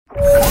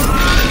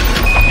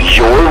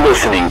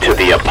listening to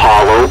the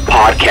Apollo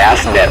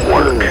Podcast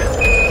Network.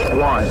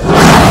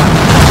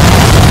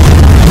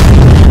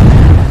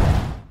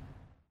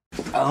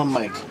 Oh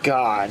my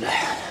God.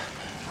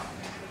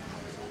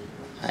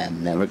 I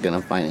am never going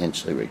to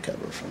financially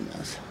recover from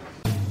this.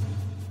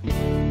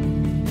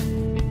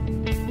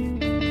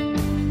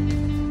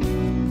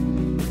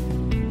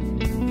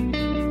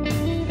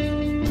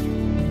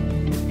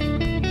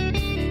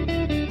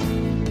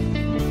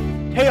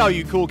 Hey, all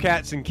you cool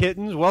cats and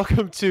kittens.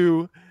 Welcome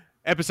to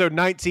episode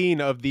 19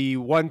 of the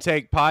One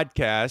Take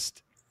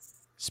Podcast,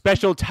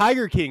 special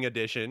Tiger King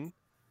edition.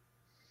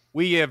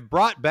 We have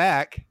brought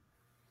back,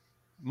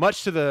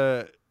 much to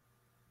the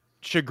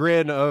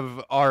chagrin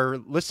of our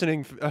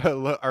listeners,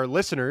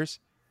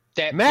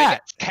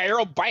 Matt.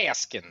 Carol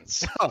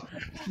Baskins.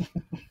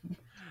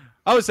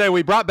 I would say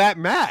we brought back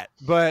Matt,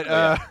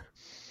 but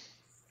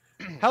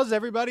how's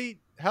everybody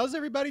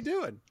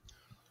doing?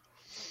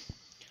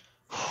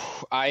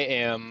 I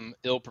am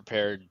ill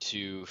prepared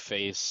to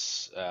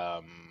face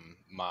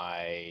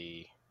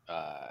my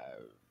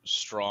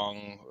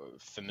strong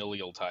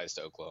familial ties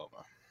to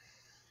Oklahoma.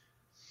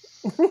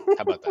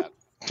 How about that?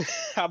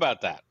 How about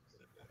that?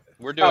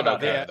 We're doing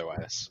okay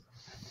otherwise.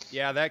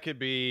 Yeah, that could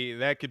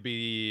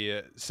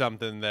be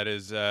something that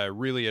is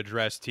really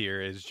addressed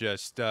here. Is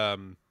just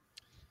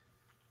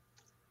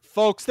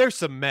folks, there's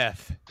some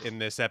meth in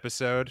this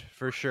episode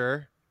for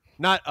sure.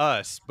 Not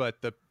us,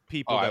 but the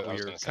people that we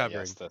are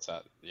covering.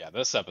 Yes,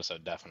 this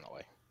episode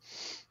definitely.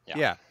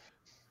 Yeah.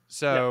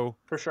 So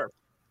for sure.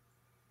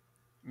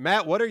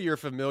 Matt, what are your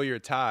familial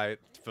ties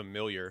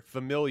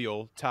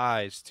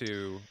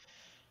to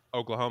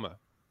Oklahoma?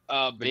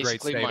 The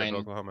Basically, great state of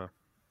Oklahoma.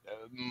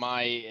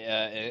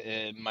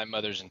 My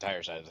mother's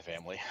entire side of the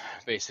family,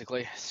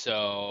 basically.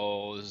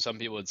 So some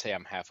people would say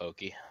I'm half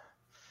Okie,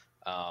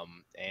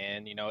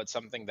 and it's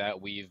something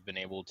that we've been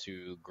able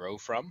to grow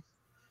from.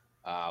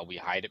 We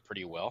hide it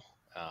pretty well.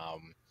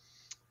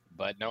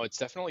 But no, it's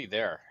definitely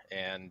there.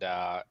 And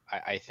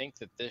I think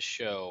that this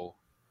show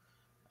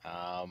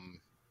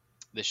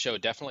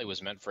definitely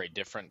was meant for a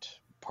different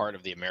part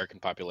of the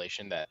American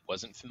population that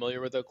wasn't familiar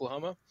with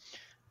Oklahoma.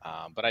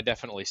 But I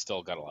definitely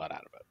still got a lot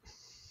out of it.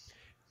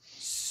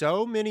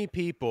 So many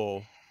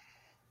people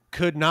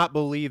could not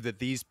believe that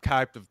these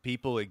type of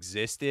people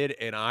existed.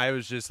 And I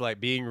was just like,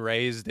 being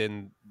raised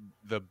in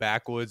the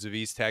backwoods of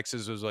East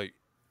Texas was like,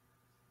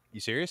 you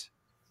serious?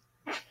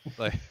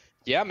 Like,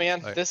 yeah,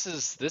 man, like, this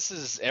is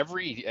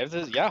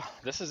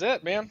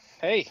it, man.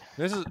 Hey,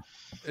 this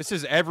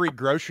is every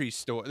grocery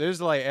store. There's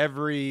like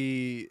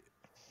every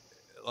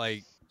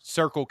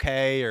Circle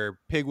K or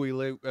Piggly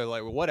Wiggly,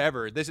 like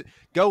whatever.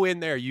 Go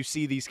in there, you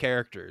see these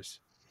characters.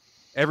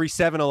 Every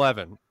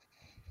 7-Eleven,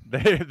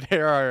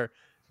 there are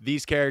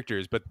these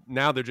characters, but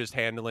now they're just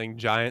handling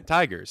giant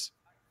tigers.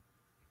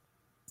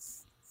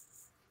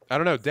 I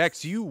don't know,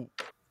 Dex, you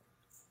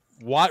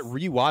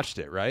rewatched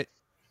it, right?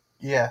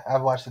 Yeah,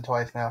 I've watched it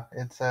twice now.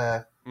 It's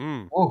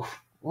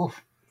oof.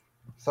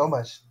 So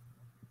much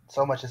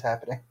is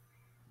happening.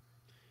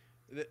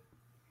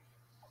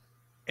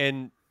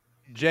 And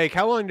Jake,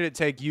 how long did it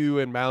take you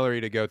and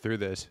Mallory to go through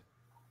this?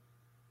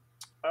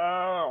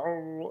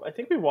 I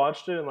think we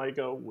watched it in like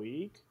a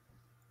week.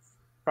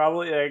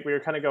 Probably like we were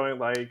kind of going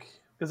like,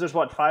 because there's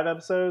 5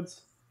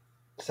 episodes?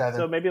 7.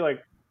 So maybe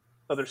like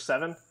there's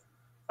 7.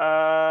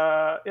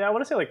 Yeah, I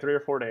want to say like 3 or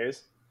 4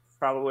 days,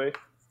 probably.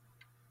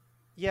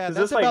 Yeah,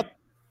 that's about.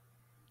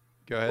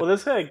 Go ahead. Well,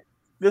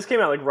 this came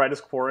out like right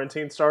as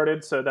quarantine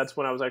started, so that's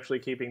when I was actually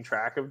keeping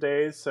track of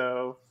days.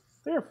 So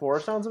 3 or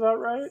 4 sounds about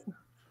right.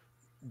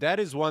 That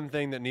is one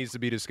thing that needs to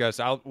be discussed.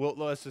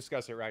 Let's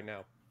discuss it right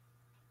now.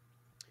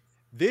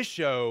 This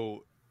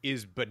show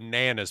is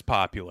bananas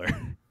popular.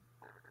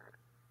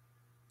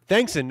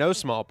 Thanks in no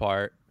small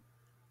part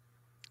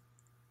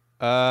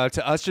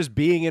to us just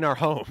being in our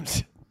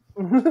homes.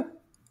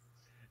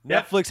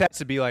 Netflix has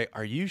to be like,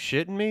 "Are you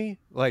shitting me?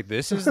 Like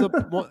this is the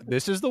one,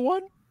 this is the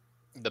one."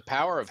 The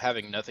power of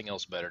having nothing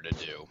else better to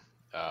do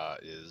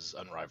is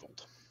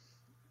unrivaled.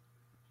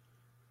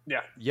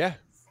 Yeah. Yeah.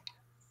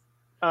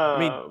 I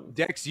mean,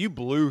 Dex, you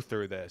blew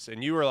through this,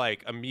 and you were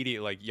like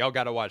immediate, like y'all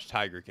got to watch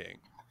Tiger King.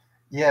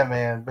 Yeah,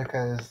 man,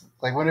 because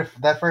like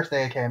that first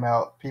day it came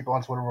out, people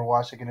on Twitter were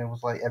watching it, and it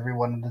was like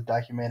everyone in the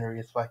documentary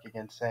is fucking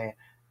insane.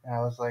 And I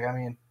was like, I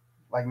mean,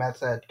 like Matt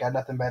said, got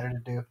nothing better to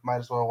do, might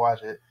as well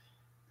watch it.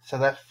 So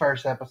that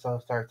first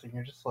episode starts, and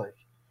you're just like,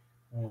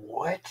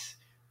 what?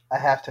 I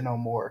have to know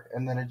more.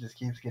 And then it just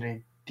keeps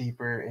getting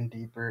deeper and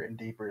deeper and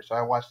deeper. So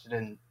I watched it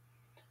in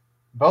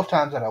both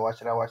times that I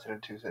watched it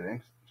in 2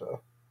 sittings.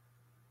 So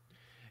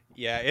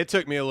yeah, it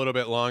took me a little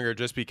bit longer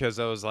just because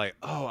I was like,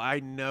 oh,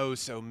 I know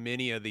so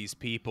many of these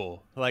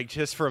people, like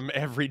just from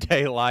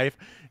everyday life.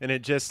 And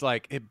it just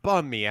like, it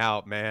bummed me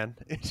out, man.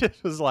 It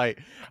just was like,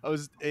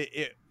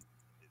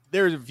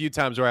 there was a few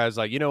times where I was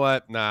like, you know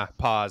what? Nah,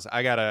 pause.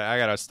 I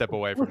gotta step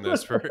away from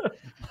this for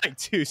like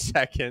 2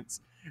 seconds,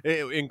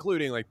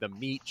 including like the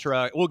meat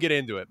truck. We'll get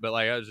into it, but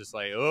like I was just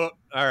like, oh,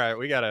 all right,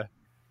 we gotta.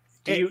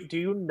 Do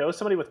you know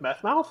somebody with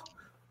meth mouth?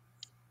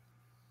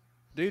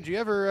 Dude, you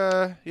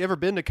ever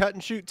been to Cut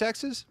and Shoot,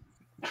 Texas?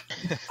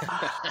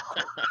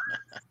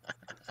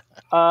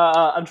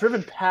 I've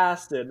driven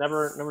past it,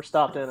 never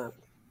stopped in it.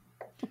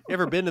 You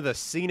ever been to the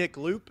Scenic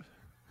Loop?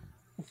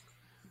 I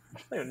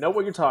don't even know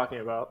what you're talking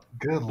about.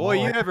 Good Boy,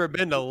 you lord. ever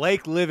been to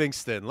Lake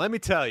Livingston? Let me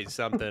tell you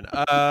something.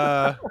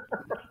 Shout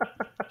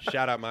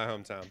out my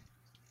hometown.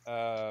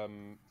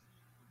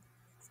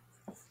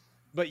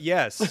 But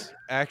yes,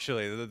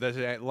 actually,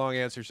 the long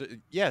answer is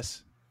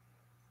yes.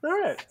 All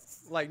right.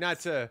 Like not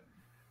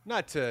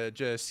to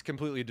just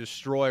completely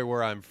destroy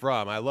where I'm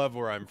from. I love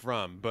where I'm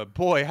from, but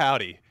boy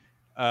howdy,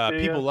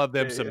 people love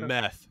them some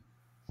meth.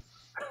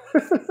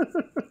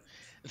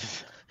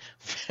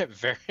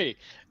 Very,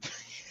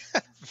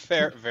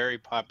 very, very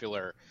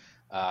popular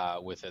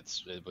with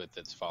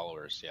its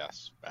followers.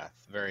 Yes,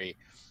 very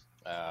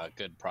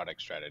good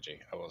product strategy.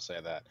 I will say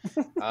that.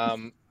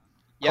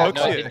 Yeah,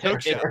 Hooks no, you- it-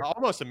 hooks you it-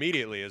 almost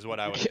immediately is what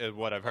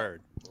I've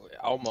heard.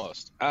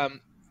 almost.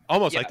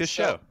 Almost Yeah, like this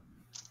so- show.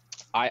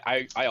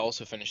 I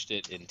also finished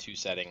it in 2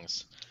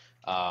 settings.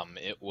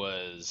 It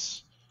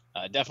was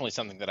definitely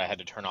something that I had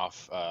to turn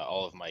off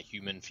all of my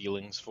human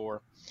feelings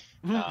for.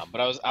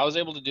 But I was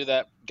able to do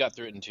that. Got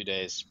through it in 2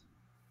 days.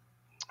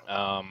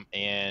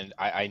 And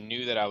I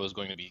knew that I was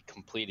going to be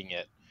completing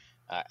it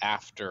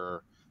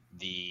after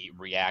the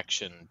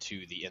reaction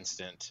to the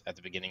incident at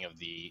the beginning of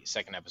the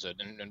second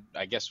episode. And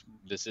I guess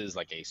this is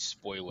like a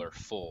spoiler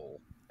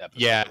full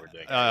episode Yeah, that we're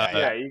doing.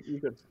 Yeah,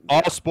 you could.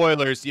 All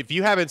spoilers. If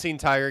you haven't seen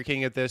Tiger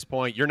King at this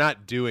point, you're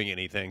not doing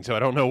anything. So I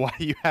don't know why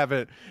you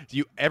haven't.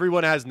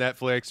 Everyone has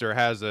Netflix or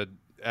has a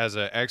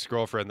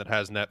ex-girlfriend that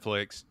has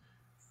Netflix.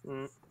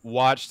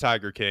 Watch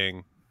Tiger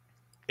King.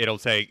 It'll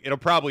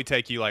probably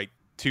take you like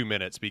 2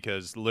 minutes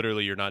because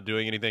literally you're not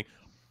doing anything.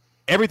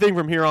 Everything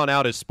from here on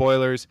out is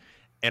spoilers,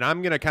 and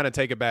I'm gonna kind of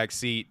take a back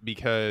seat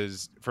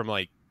because from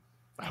like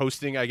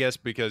hosting, I guess,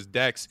 because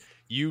Dex,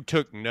 you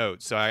took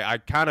notes, so I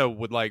kind of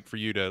would like for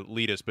you to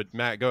lead us. But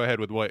Matt, go ahead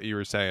with what you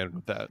were saying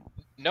with that.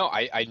 No,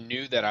 I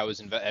knew that I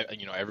was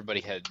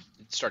everybody had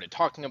started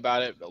talking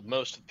about it.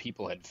 Most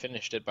people had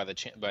finished it by the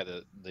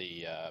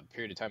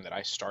period of time that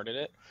I started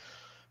it.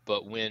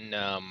 But when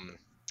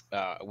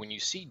you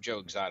see Joe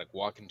Exotic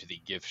walk into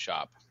the gift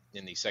shop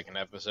in the second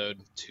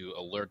episode to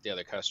alert the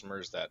other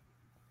customers that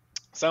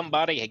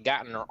somebody had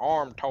gotten their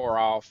arm tore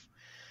off,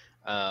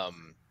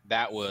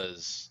 that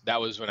was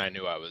when I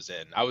knew I was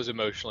in. I was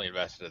emotionally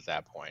invested at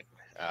that point,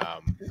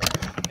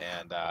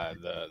 and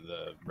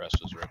the rest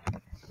was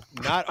written.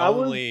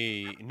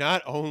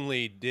 Not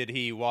only did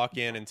he walk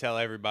in and tell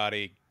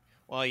everybody,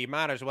 well, you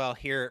might as well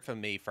hear it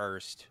from me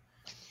first.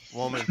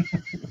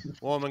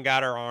 Woman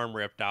got her arm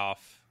ripped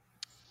off.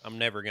 I'm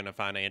never gonna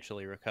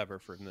financially recover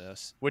from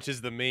this, which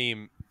is the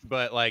meme.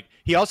 But like,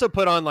 he also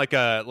put on like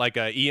a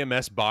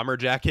EMS bomber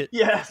jacket.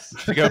 Yes.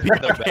 To go beat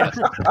the best.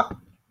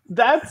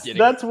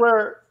 That's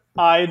where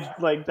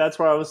that's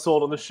where I was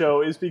sold on the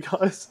show, is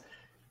because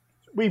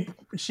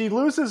she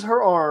loses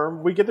her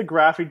arm. We get the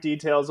graphic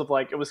details of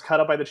like it was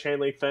cut up by the chain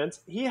link fence.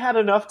 He had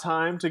enough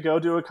time to go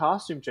do a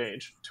costume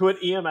change to an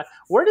EMS.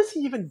 Where does he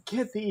even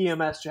get the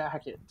EMS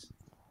jacket?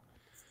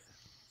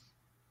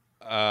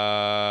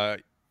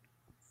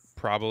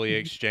 Probably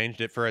exchanged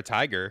it for a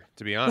tiger,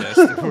 to be honest.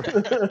 Just We're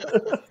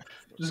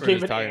gave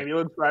just an talking-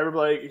 ambulance driver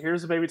like,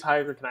 here's a baby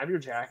tiger. Can I have your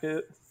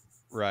jacket?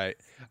 Right.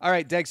 All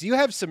right, Dex, you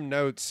have some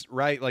notes,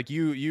 right? Like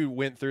you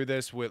went through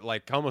this with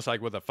like almost like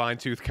with a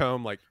fine-tooth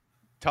comb. Like,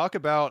 talk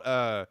about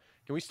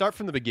can we start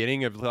from the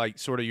beginning of like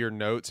sort of your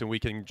notes and we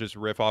can just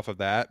riff off of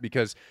that,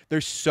 because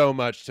there's so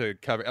much to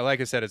cover.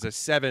 Like I said, it's a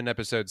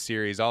 7-episode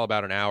series, all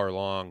about an hour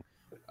long.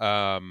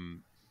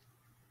 And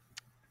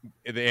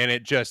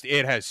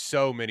it has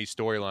so many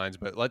storylines,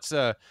 but let's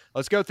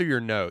go through your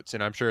notes,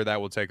 and I'm sure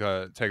that will take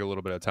a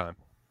little bit of time.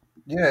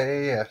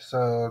 Yeah.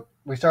 So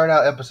we start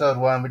out episode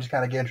 1. We just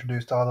kind of get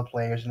introduced to all the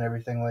players and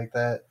everything like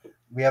that.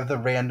 We have the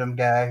random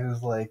guy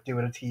who's like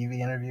doing a TV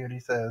interview, and he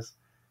says,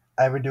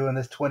 "I've been doing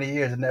this 20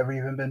 years and never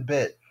even been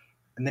bit."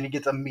 And then he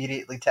gets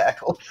immediately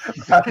tackled.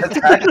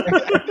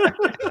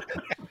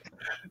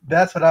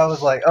 That's what I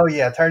was like, oh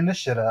yeah, turn this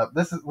shit up.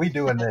 We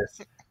doing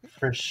this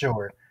for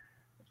sure.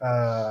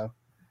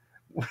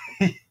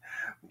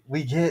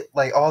 We get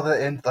like all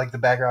the the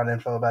background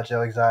info about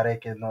Joe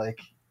Exotic and like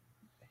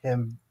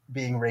him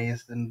being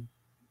raised in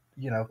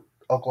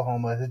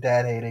Oklahoma, his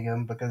dad hating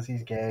him because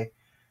he's gay,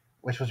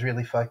 which was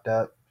really fucked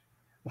up.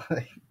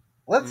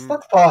 Let's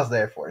pause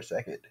there for a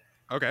second.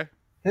 Okay.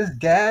 His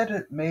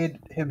dad made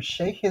him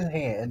shake his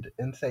hand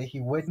and say he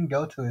wouldn't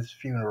go to his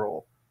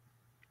funeral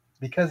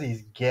because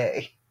he's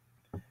gay.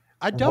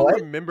 I don't What?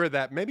 remember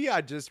that. Maybe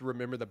I just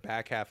remember the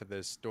back half of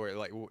this story.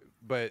 Like,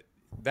 but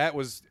that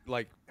was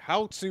like,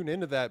 how soon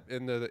into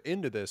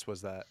this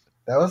was that?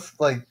 That was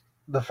like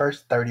the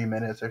first 30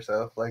 minutes or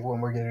so, like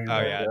when we're getting to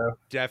Oh the yeah, show.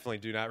 definitely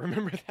do not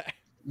remember that.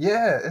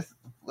 Yeah, it's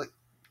like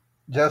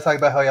Joe's talking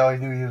about how he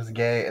always knew he was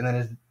gay, and then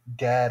his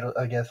dad,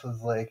 I guess,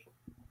 was like,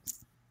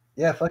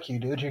 "Yeah, fuck you,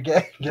 dude. You're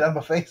gay. Get out of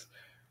my face."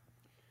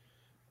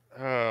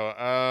 Oh,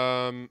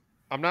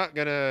 I'm not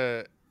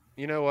gonna.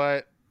 You know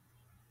what?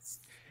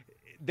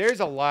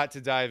 there's a lot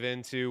to dive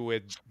into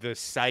with the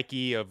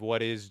psyche of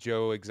what is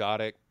Joe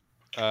Exotic.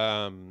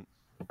 And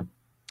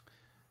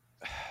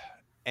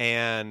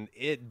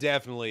it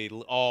definitely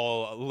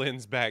all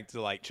lends back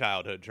to like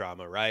childhood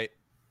trauma, right?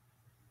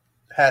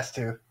 Has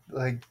to.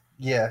 Like,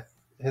 yeah.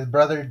 His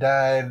brother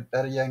died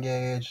at a young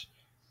age.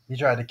 He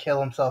tried to kill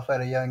himself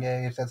at a young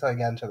age. That's how he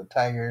got into the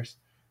Tigers.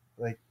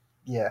 Like,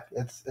 yeah,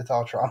 it's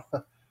all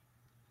trauma.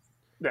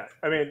 Yeah,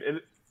 I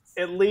mean,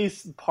 at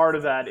least part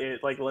of that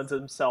it like lends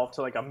itself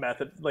to like a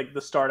method, like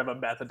the start of a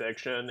meth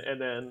addiction, and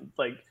then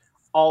like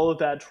all of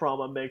that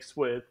trauma mixed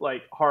with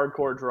like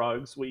hardcore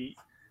drugs. We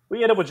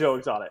end up with Joe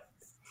Exotic.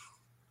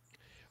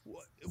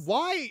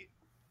 Why?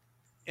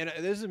 And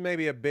this is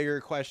maybe a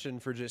bigger question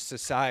for just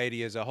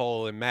society as a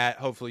whole. And Matt,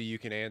 hopefully you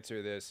can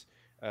answer this.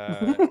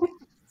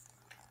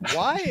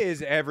 Why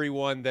is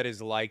everyone that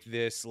is like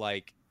this,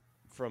 like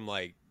from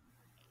like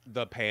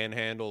the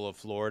panhandle of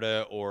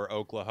Florida or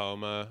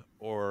Oklahoma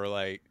or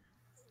like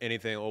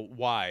anything?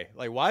 Why?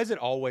 Like, why is it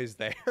always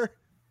there?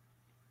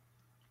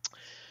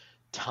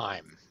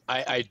 Time.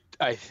 I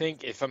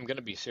think if I'm going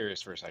to be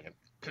serious for a second,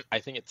 I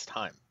think it's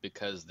time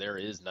because there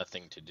is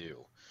nothing to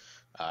do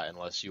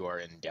unless you are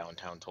in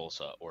downtown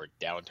Tulsa or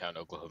downtown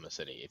Oklahoma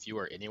City. If you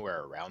are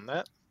anywhere around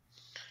that,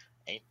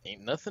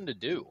 ain't nothing to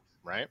do,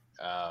 right?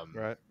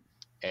 Right.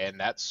 And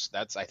that's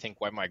I think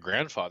why my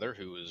grandfather,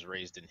 who was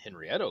raised in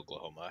Henrietta,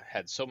 Oklahoma,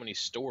 had so many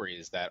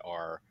stories that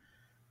are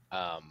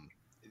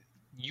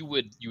you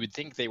would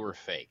think they were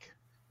fake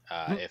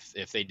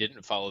if they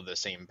didn't follow the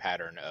same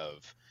pattern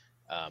of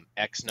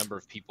X number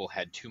of people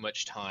had too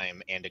much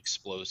time and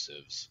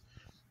explosives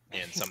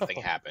and something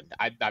happened.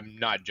 I'm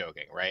not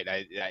joking, right?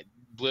 I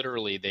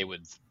literally they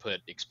would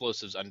put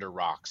explosives under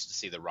rocks to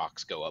see the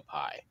rocks go up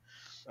high.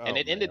 And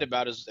it ended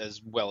about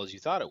as well as you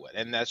thought it would.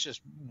 And that's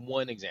just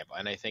one example.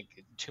 And I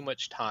think too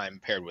much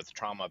time paired with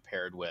trauma,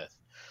 paired with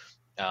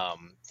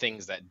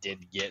things that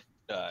did get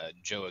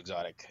Joe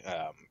Exotic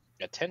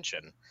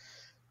attention,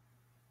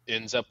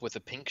 ends up with a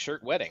pink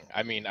shirt wedding.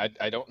 I mean,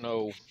 I don't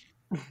know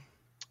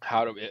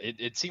how to.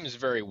 It seems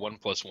very 1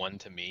 + 1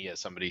 to me as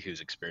somebody who's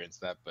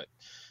experienced that. But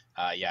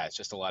yeah, it's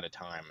just a lot of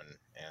time,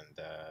 and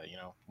you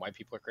know, white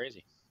people are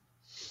crazy.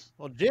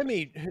 Well,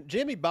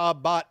 Jimmy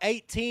Bob bought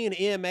 18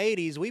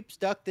 M80s. We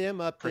stuck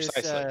them up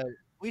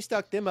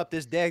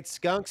this dead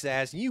skunk's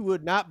ass. You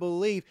would not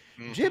believe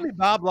Jimmy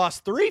Bob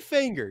lost 3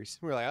 fingers.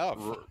 We're like,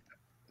 oh,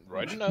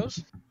 right in the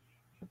nose.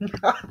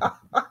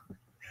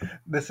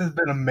 This has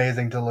been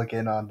amazing to look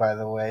in on, by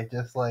the way.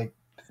 Just like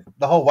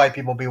the whole white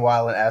people be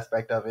wildin'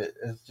 aspect of it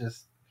is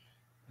just,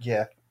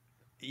 yeah.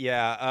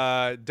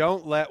 Yeah,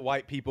 don't let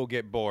white people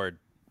get bored.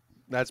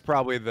 That's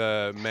probably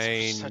the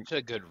main. Such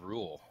a good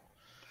rule.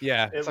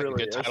 Yeah, it's like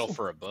really a good is. title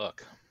for a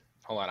book.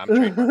 Hold on, I'm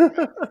trademarking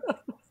that.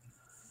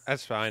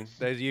 That's fine.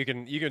 You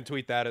can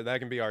tweet that.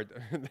 That can be our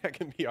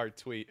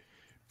tweet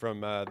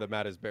from the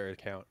Matt Isberry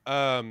account.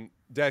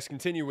 Dex,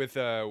 continue with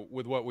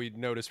what we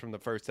noticed from the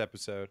first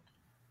episode.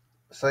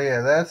 So yeah,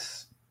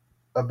 that's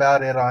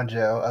about it on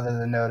Joe. Other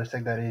than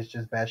noticing that he's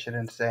just batshit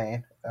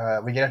insane,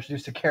 we get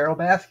introduced to Carol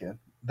Baskin.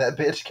 That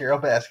bitch, Carol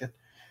Baskin.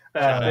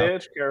 That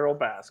bitch, Carol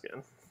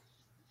Baskin.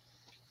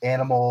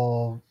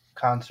 Animal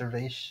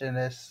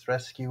conservationist,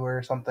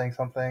 rescuer, something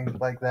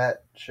like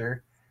that.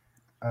 Sure.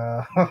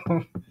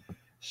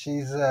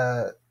 She says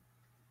a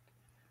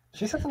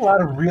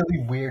lot of really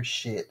weird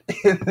shit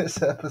in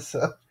this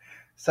episode,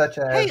 such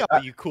as "Hey,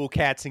 all you cool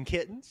cats and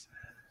kittens."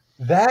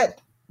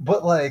 That,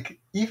 but like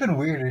even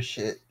weirder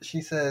shit.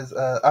 She says,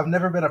 "I've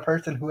never been a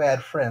person who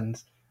had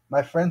friends.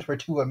 My friends were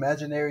 2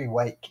 imaginary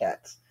white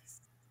cats."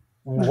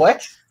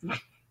 What?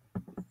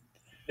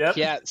 Yep.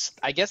 Yeah,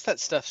 I guess that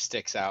stuff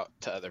sticks out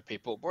to other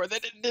people more than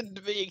it did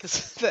to me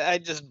because I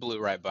just blew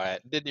right by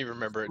it. Didn't even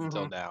remember it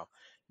until now.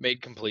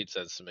 Made complete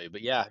sense to me.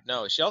 But yeah,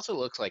 no, she also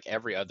looks like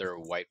every other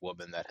white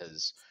woman that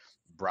has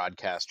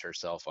broadcast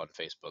herself on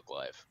Facebook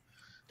Live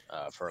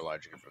for a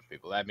large group of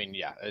people. I mean,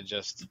 yeah, it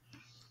just...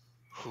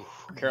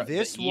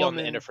 This the E on the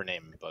woman- end of her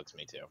name bugs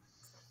me too.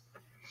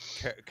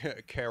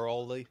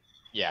 Caroli.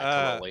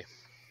 Yeah,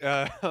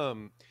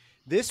 totally.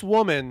 This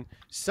woman,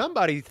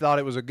 somebody thought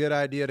it was a good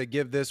idea to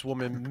give this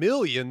woman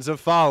millions of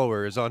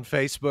followers on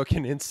Facebook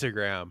and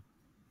Instagram.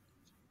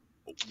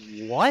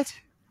 What?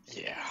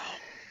 Yeah.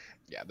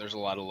 Yeah, there's a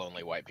lot of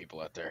lonely white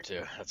people out there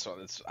too. That's what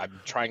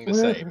I'm trying to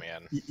say,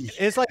 man.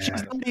 It's like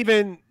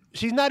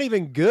she's not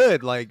even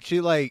good. Like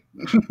she's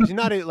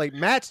not like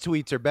Matt's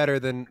tweets are better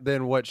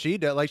than what she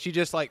does. Like she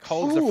just like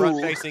holds the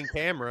front facing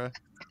camera.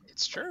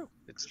 It's true.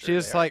 It's true. She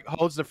just like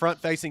holds the front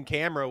facing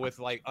camera with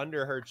like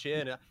under her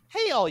chin.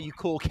 "Hey, all you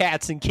cool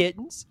cats and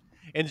kittens,"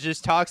 and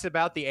just talks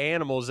about the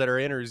animals that are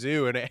in her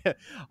zoo. And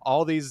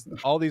all these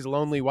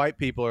lonely white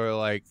people are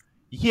like,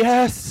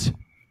 yes.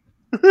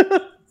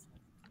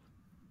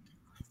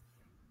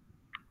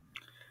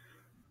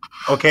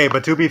 Okay,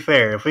 but to be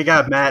fair, if we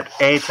got Matt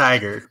A.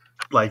 Tiger,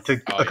 like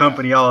to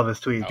accompany all of his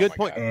tweets Good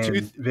point. and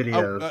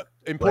videos,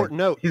 Important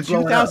note: he's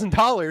blowing up.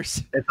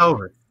 $2,000. It's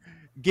over.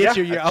 Get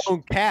your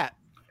own cat.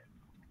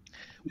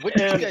 What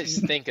did you guys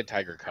think a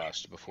tiger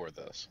cost before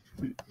this?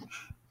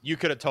 You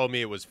could have told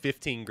me it was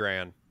 15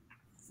 grand,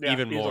 Yeah,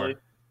 even more. easily.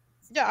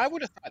 Yeah, I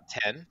would have thought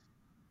 10.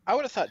 I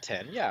would have thought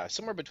 10. Yeah,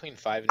 somewhere between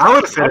 5 and I would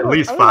 10. have said at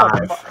least I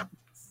would have 5. thought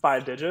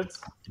 5 digits.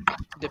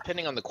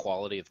 Depending on the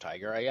quality of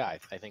tiger, I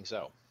think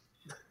so.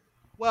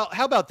 Well,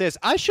 how about this?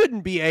 I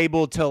shouldn't be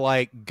able to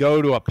like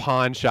go to a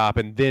pawn shop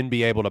and then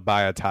be able to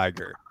buy a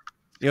tiger.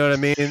 You know what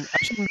I mean?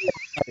 I shouldn't be able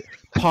to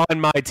like,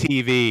 pawn my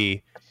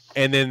TV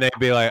and then they'd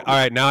be like, all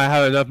right, now I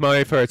have enough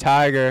money for a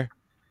tiger.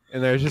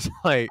 And they're just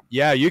like,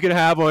 yeah, you can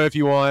have one if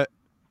you want.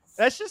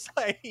 That's just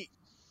like,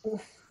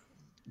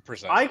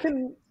 Precisely.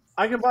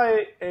 I can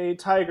buy a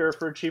tiger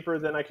for cheaper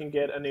than I can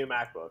get a new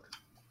MacBook.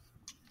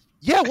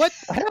 yeah, what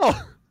the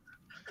hell?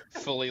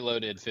 Fully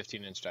loaded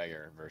 15-inch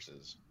tiger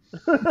versus.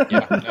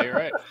 Yeah, no, you're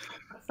right.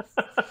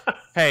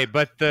 Hey,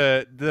 but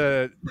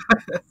the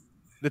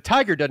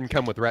tiger doesn't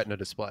come with Retina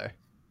display.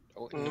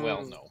 Well,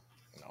 no.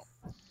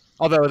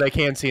 Although they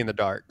can see in the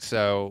dark,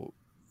 so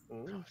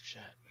Oh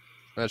shit.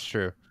 that's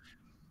true.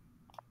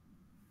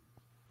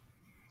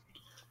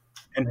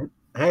 And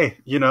hey,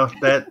 you know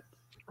that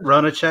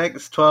run a check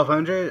is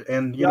 $1,200,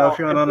 and you know if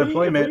you're on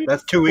unemployment,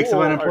 that's 2 weeks of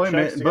pull our unemployment.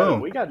 checks And together, boom,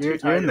 we got you're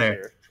 2 in tigers there.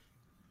 here.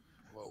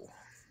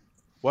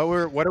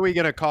 Whoa. What are we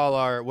gonna call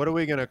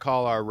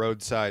our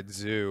roadside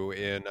zoo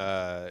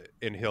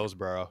in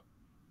Hillsboro?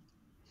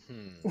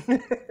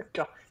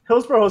 God,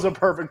 Hillsboro is a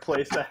perfect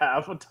place to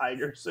have a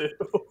tiger zoo.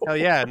 Hell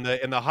yeah, in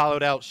the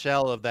hollowed out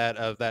shell of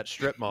that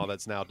strip mall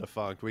that's now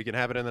defunct. We can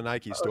have it in the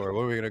Nike store.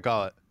 What are we gonna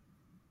call it?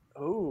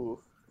 Ooh.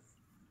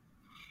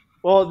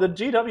 Well, the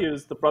GW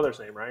is the brother's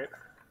name, right?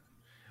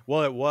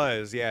 Well, it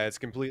was, yeah. It's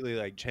completely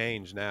like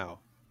changed now.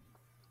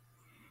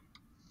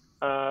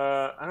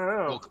 I don't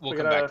know. We'll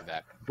come back to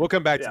that. We'll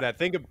come back to Yeah.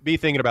 that. Be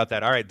thinking about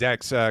that. All right,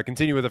 Dex.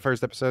 Continue with the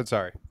first episode.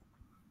 Sorry.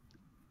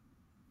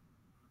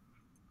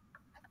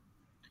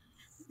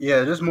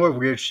 Yeah, there's more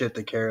weird shit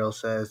that Carol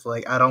says.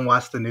 Like, I don't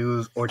watch the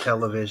news or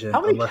television.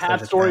 How many unless cat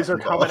there's a stories cat are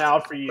coming involved.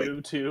 out for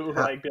you to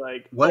like be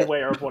like what?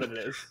 aware of what it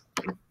is?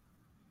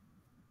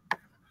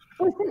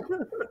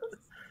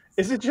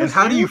 Is it just? And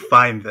how do you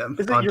find them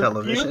Is it on your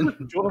television?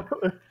 view?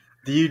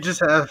 Do you just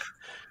have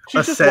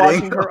She's a just setting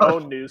watching her on-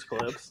 own news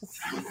clips.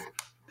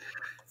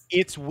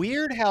 It's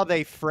weird how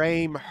they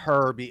frame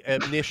her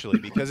initially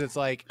because it's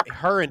like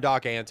her and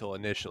Doc Antle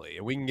initially,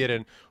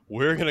 and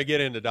we're gonna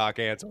get into Doc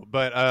Antle,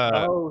 but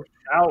Oh,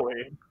 shall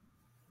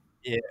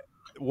we?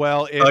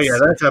 well, it's, Oh yeah,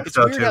 that's it's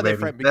episode weird 2, how they baby.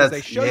 frame because they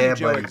That's, show yeah, you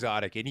Joe buddy.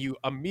 Exotic, and you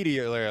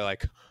immediately are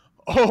like,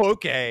 oh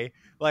okay,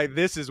 like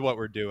this is what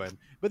we're doing.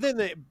 But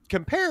then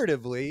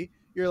comparatively,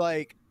 you're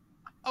like,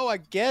 oh, I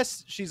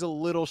guess she's a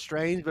little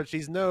strange, but she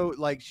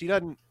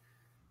doesn't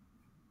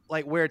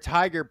like wear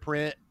tiger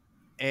print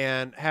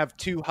and have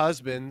 2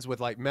 husbands with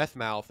like meth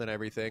mouth and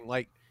everything.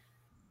 Like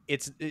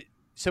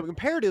so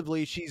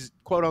comparatively, she's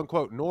quote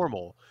unquote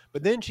normal.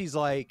 But then she's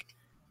like,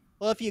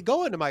 well, if you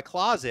go into my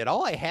closet,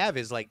 all I have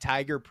is like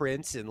tiger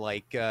prints and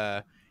like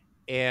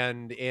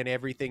and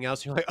everything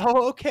else. You're like,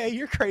 oh, okay,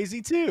 you're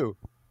crazy too.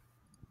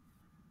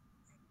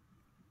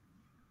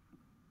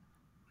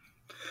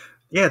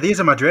 Yeah, these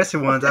are my dressy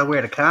ones I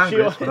wear to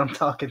Congress She- when I'm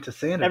talking to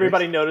senators.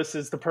 Everybody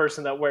notices the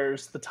person that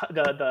wears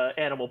the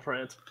animal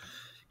print.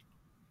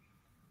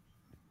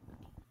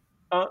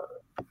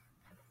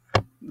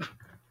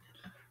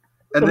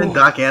 And then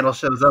Doc Antle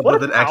shows up What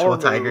with a an actual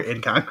power tiger move.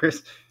 in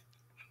Congress.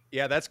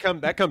 Yeah, that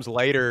comes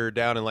later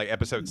down in like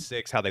episode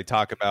 6, how they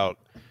talk about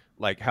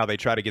like how they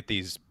try to get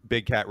these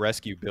big cat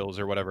rescue bills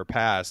or whatever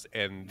passed,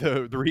 and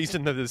the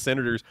reason that the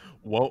senators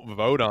won't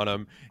vote on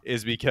them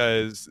is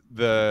because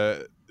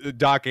the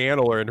Doc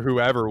Antle and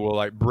whoever will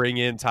like bring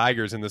in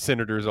tigers, and the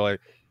senators are like,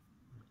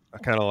 I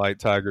kind of like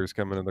tigers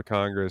coming into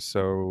Congress,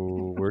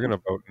 so we're gonna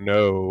vote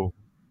no.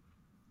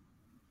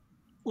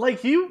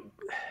 Like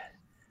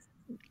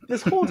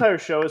this whole entire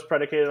show is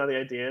predicated on the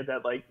idea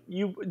that like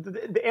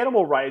the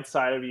animal rights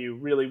side of you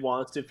really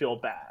wants to feel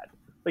bad.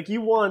 Like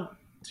you want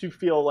to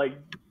feel like,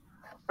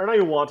 or not,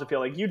 you want to feel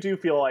like you do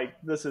feel like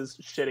this is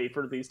shitty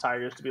for these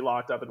tigers to be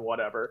locked up and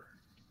whatever.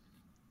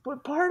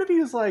 But part of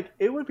you is like,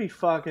 it would be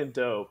fucking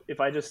dope if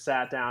I just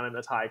sat down and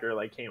a tiger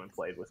like came and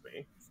played with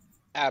me.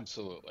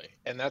 Absolutely.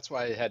 And that's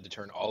why I had to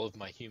turn all of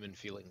my human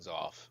feelings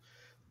off.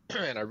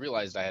 And I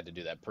realized I had to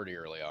do that pretty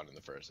early on in the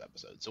first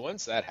episode. So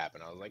once that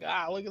happened, I was like,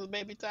 look at the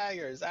baby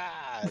tigers.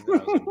 And then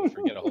I was able to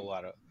forget a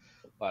lot of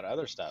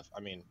other stuff.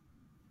 I mean,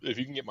 if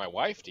you can get my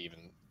wife to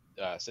even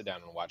sit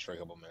down and watch for a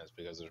couple minutes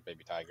because there's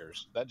baby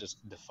tigers, that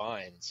just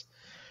defines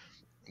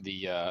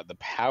the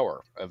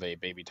power of a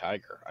baby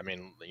tiger. I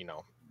mean, you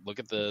know, look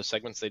at the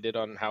segments they did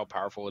on how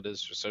powerful it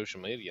is for social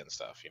media and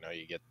stuff. You know,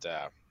 you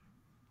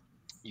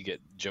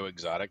get Joe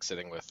Exotic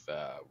sitting with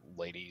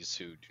ladies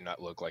who do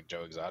not look like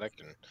Joe Exotic,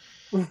 and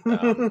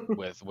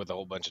with a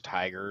whole bunch of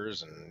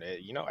tigers, and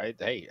you know,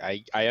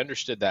 I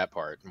understood that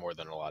part more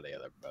than a lot of the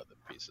other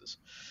pieces.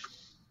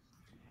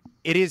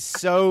 It is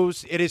so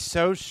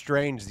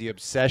strange, the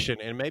obsession,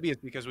 and maybe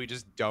it's because we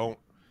just don't.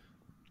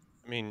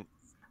 I mean,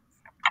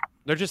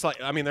 they're just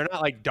like, I mean, they're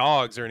not like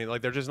dogs or anything.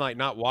 Like they're just like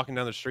not walking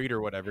down the street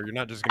or whatever. You're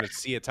not just gonna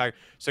see a tiger,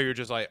 so you're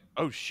just like,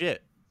 oh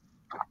shit,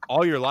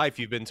 all your life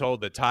you've been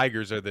told that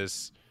tigers are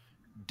this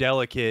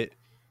delicate,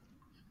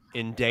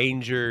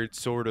 endangered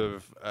sort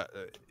of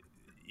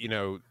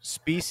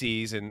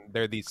species, and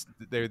they're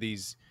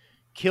these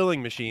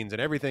killing machines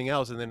and everything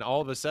else, and then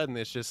all of a sudden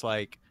it's just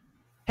like,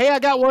 hey, I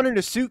got one in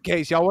a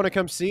suitcase, y'all want to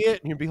come see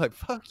it? And you'd be like,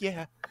 fuck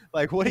yeah.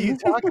 Like, what are you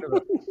talking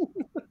about?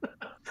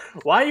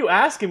 Why are you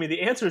asking me?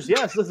 The answer is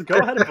yes. Let's go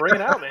ahead and bring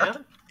it out,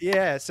 man.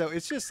 Yeah, so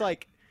it's just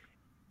like,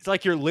 it's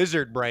like your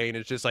lizard brain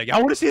is just like, I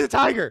want to see the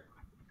tiger.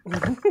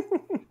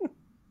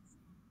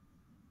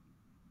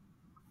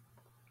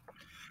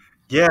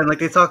 Yeah, and like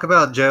they talk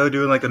about Joe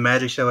doing like the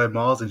magic show at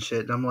malls and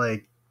shit, and I'm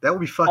like, that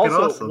would be fucking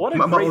Also, awesome. what a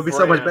My mom great would be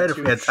so much brand better if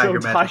to we had show tiger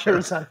magic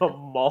shows. tigers at a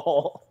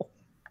mall.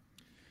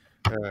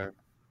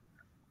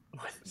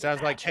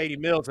 Sounds like Katie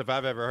Mills if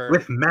I've ever heard.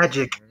 With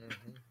magic.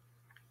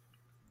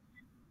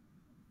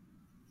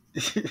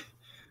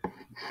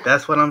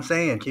 That's what I'm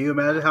saying. Can you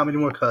imagine how many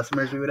more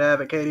customers we would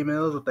have at Katie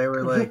Mills if they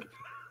were like,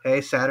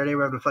 hey, Saturday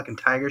we're having a fucking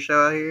tiger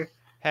show out here?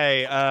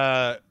 Hey,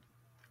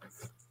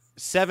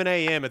 7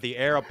 a.m. at the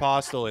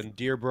Aeropostale in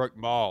Deerbrook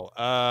Mall.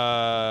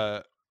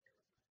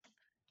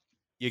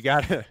 You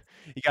gotta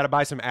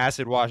buy some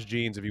acid wash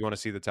jeans if you want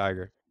to see the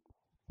tiger.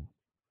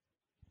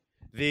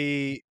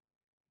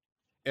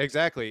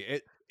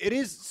 Exactly. It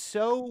is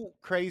so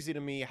crazy to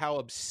me how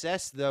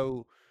obsessed,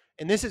 though,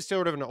 and this is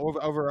sort of an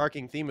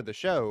overarching theme of the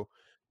show,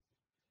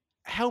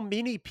 how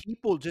many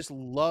people just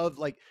love,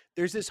 like,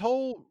 there's this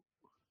whole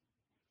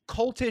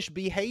cultish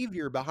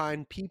behavior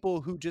behind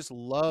people who just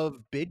love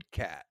big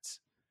cats.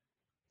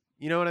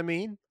 You know what I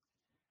mean?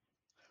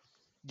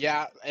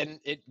 Yeah, and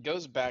it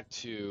goes back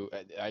to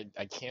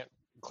I can't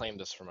claim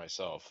this for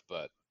myself,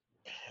 but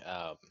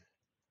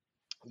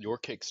Your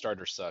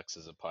Kickstarter Sucks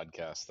is a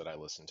podcast that I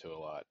listen to a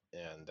lot,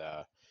 and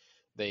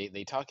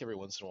they talk every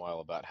once in a while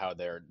about how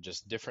they're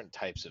just different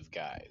types of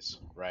guys,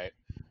 right?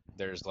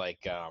 There's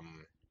like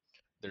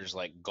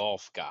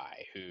golf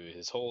guy who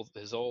his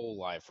whole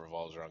life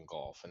revolves around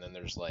golf, and then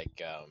there's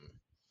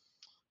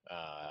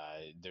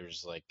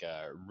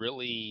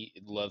really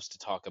loves to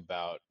talk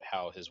about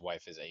how his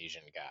wife is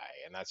Asian guy,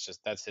 and that's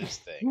his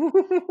thing.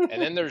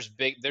 And then there's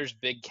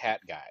big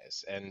cat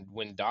guys, and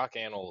when Doc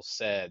Annell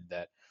said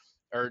that,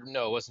 or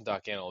no, it wasn't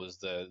Doc Annell, it was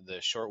the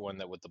short one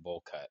that with the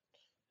bowl cut,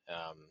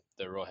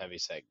 the real heavy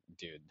set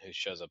dude who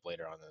shows up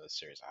later on in the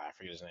series. I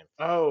forget his name.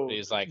 Oh, but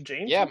he's like,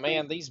 James yeah, something?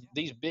 man, these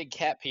big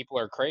cat people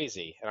are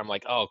crazy, and I'm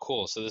like, oh,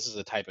 cool. So this is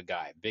a type of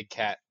guy. Big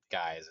cat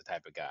guy is a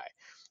type of guy,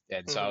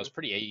 and so I was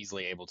pretty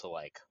easily able to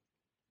like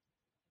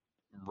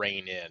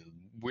rein in.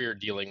 We're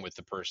dealing with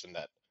the person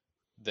that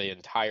the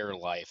entire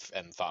life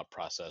and thought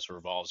process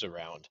revolves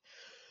around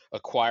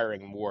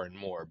acquiring more and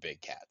more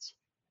big cats.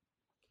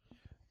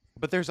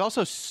 But there's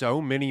also so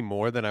many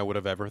more than I would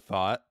have ever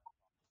thought.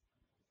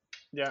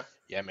 Yeah.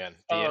 Yeah, man.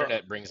 The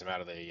internet brings them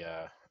out of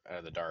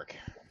the dark.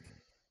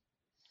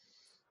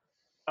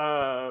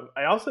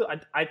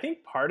 I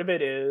think part of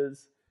it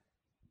is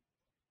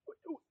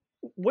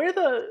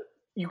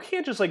you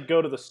can't just like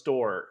go to the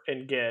store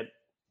and get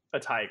a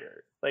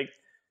tiger. Like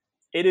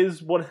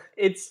it's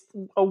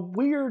a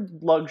weird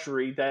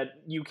luxury that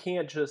you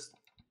can't just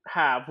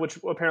have, which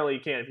apparently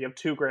you can. If you have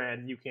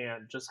 $2,000, you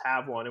can't just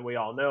have one, and we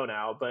all know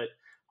now. But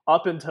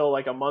up until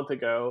like a month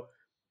ago,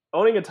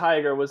 owning a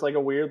tiger was like a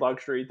weird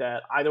luxury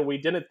that either we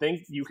didn't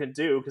think you can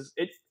do, because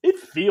it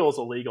feels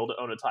illegal to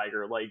own a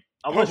tiger, like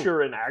unless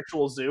you're in an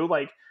actual zoo,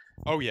 like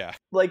Oh yeah.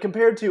 like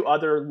compared to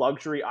other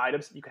luxury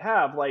items that you could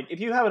have. Like if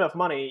you have enough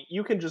money,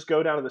 you can just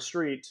go down to the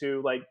street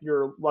to like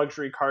your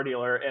luxury car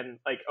dealer and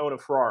like own a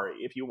Ferrari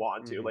if you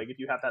want to, like if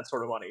you have that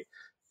sort of money.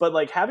 But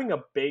like having a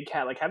big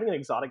cat, like having an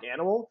exotic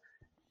animal,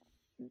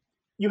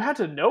 you had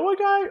to know a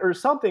guy or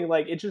something.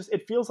 Like it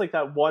feels like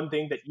that one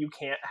thing that you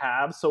can't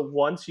have. So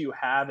once you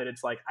have it,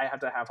 it's like I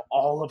have to have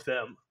all of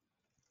them.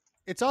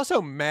 It's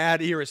also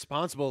mad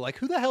irresponsible. Like,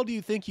 who the hell do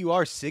you think you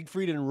are,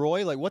 Siegfried and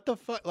Roy? Like, what the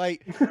fuck?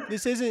 Like,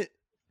 this isn't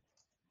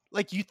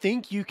like you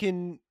think you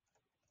can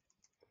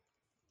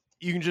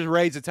just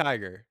raise a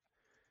tiger.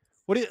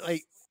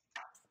 Like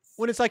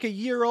when it's like a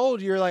year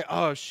old, you're like,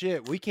 oh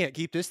shit, we can't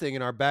keep this thing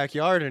in our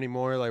backyard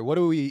anymore. Like, what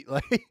do we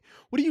like?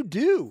 What do you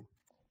do?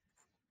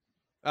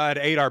 It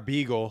ate our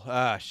beagle.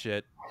 Ah,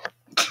 shit.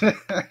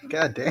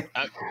 God damn.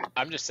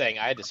 I'm just saying,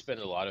 I had to spend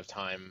a lot of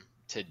time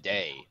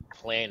today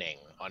planning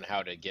on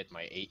how to get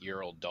my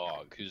 8-year-old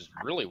dog, who's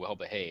really well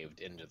behaved,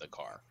 into the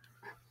car.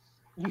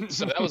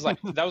 So that was like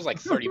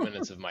 30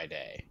 minutes of my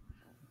day.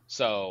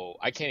 So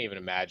I can't even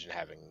imagine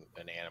having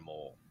an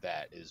animal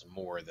that is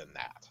more than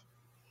that.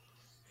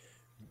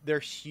 They're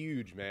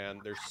huge, man.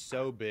 They're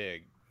so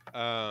big.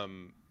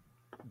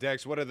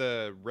 Dex, what are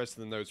the rest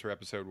of the notes for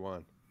episode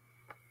 1?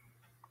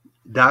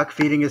 Doc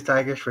feeding his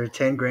tigers for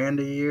 $10,000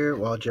 a year,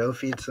 while Joe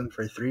feeds them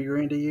for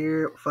 $3,000 a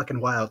year. Fucking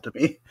wild to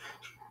me.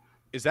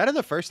 Is that in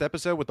the first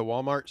episode with the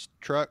Walmart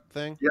truck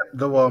thing? Yep,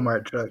 the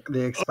Walmart truck,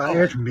 the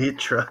expired meat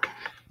truck.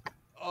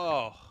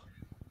 Oh,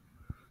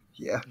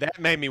 yeah, that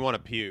made me want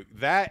to puke.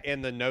 That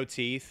and the no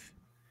teeth.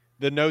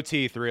 The no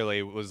teeth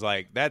really was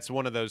like, that's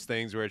one of those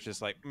things where it's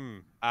just like,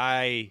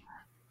 I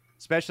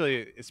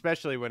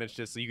especially when it's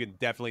just, you can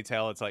definitely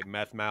tell it's like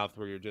meth mouth,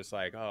 where you're just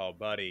like, oh,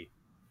 buddy.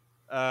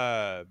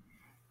 The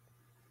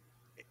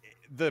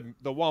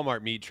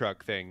Walmart meat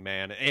truck thing,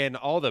 man, and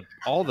all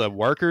the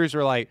workers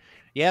are like,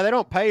 yeah, they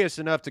don't pay us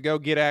enough to go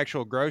get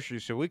actual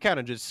groceries, so we kind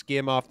of just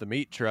skim off the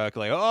meat truck.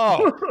 Like,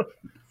 oh,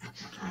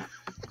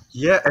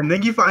 Yeah, and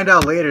then you find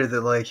out later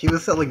that like he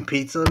was selling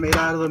pizza made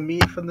out of the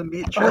meat from the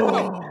meat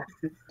truck.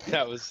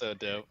 That was so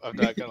dope. I'm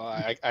not gonna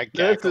lie. I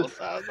cackled.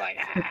 I was like,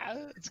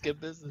 it's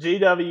good business.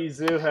 GW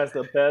Zoo has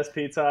the best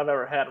pizza I've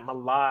ever had in my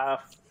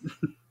life.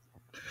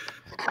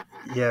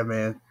 Yeah,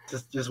 man,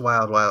 just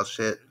wild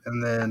shit.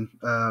 And then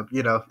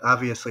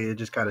obviously it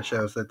just kind of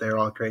shows that they're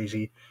all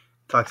crazy.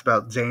 Talks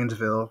about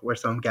Zanesville, where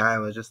some guy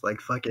was just like,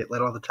 "Fuck it,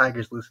 let all the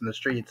tigers loose in the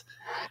streets."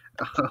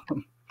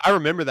 I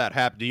remember that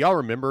happened. Do y'all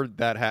remember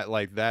that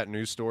that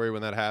news story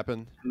when that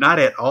happened? Not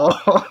at all.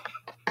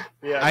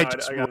 Yeah, I no,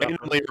 just I got nothing.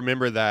 randomly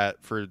remember that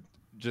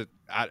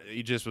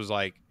he just was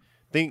like,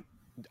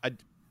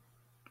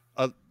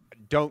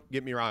 don't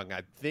get me wrong.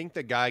 I think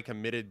the guy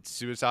committed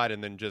suicide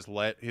and then just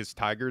let his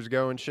tigers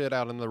go and shit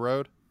out on the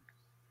road.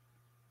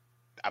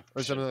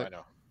 Or something like-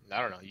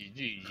 I don't know.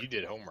 You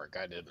did homework.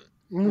 I didn't.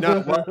 No,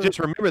 well, just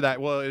remember that.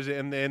 Well,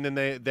 and then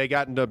they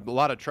got into a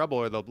lot of trouble,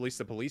 or at least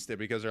the police did,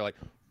 because they're like,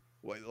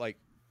 what, like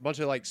a bunch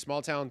of like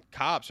small town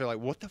cops are like,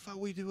 what the fuck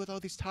we do with all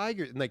these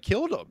tigers? And they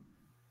killed them.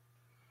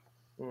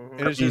 Mhm.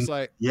 And it's just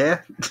like,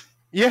 Yeah,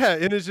 yeah,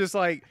 and it's just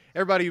like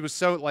everybody was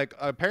so like,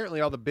 apparently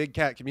all the big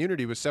cat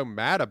community was so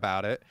mad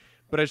about it,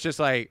 but it's just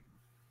like,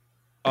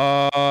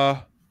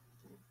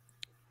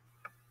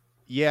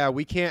 yeah,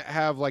 we can't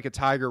have like a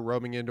tiger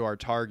roaming into our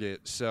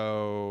target,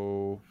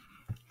 so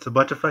it's a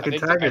bunch of fucking I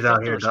tigers think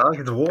out here, there's- dog.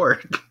 It's war.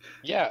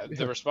 Yeah,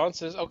 the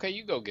response is, okay,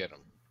 you go get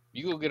them.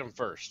 You go get them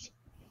first.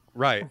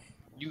 right.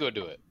 You go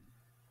do it.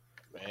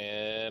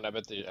 And I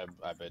bet you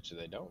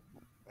they don't.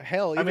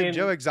 Hell, I even mean-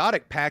 Joe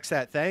Exotic packs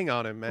that thing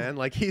on him, man.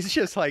 Like he's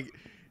just like,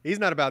 he's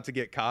not about to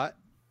get caught.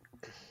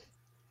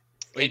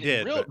 He And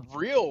did,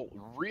 real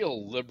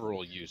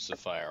liberal use of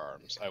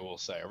firearms, I will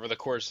say, over the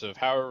course of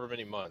however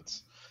many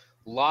months.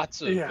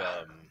 Lots of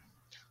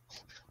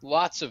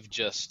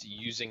just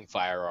using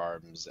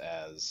firearms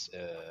as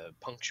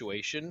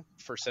punctuation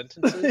for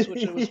sentences,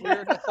 which was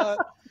weird. I thought.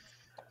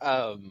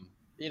 I'm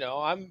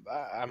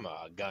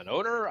a gun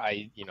owner.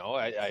 I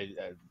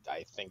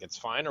think it's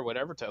fine or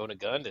whatever to own a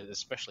gun, to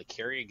especially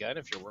carry a gun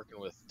if you're working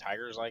with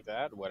tigers like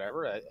that,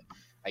 whatever.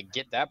 I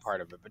get that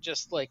part of it, but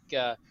just like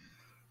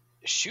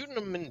shooting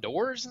them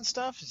indoors and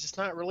stuff is just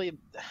not really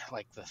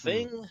like the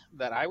thing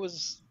that I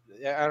was.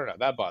 I don't know.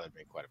 That bothered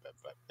me quite a bit,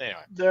 but anyway.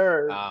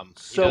 There are he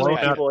so doesn't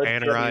many have people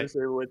at Tannerite.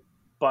 GW with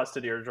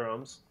busted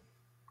eardrums.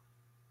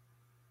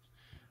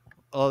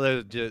 Oh,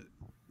 they're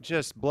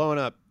just blowing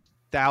up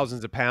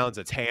thousands of pounds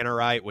of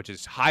tannerite, which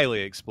is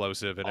highly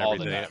explosive and all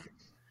the everything. time.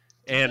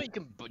 Do you know And you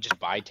can just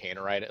buy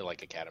tannerite at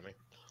like Academy.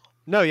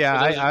 no,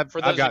 yeah,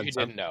 For those I've of you gotten who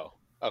some. didn't know,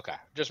 okay,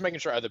 just making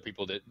sure other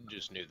people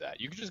just knew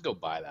that you could just go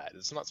buy that.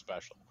 It's not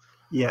special.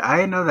 Yeah, I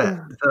didn't know that.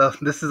 So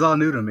this is all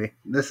new to me.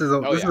 This is a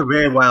yeah.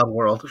 very wild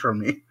world for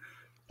me.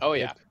 Oh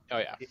yeah, oh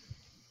yeah.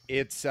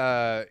 It's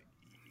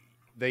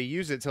they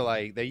use it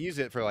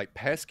for like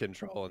pest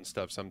control and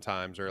stuff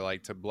sometimes, or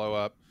like to blow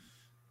up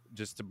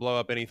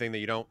anything that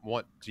you don't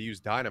want to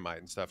use dynamite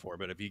and stuff for.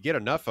 But if you get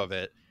enough of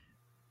it,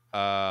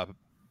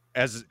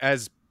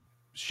 as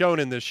shown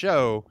in the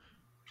show,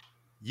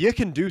 you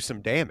can do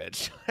some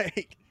damage.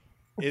 Like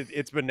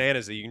it's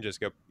bananas that you can just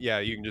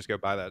go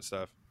buy that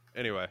stuff.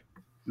 Anyway,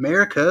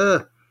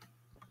 America.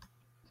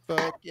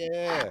 fuck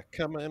yeah,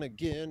 coming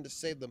again to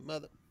save the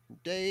mother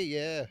day,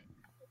 yeah.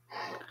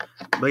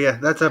 But yeah,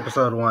 that's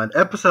episode 1.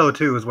 Episode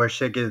 2 is where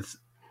shit gets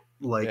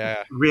like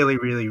Yeah. really,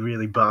 really,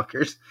 really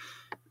bonkers.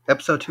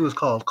 Episode 2 is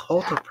called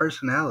Cult of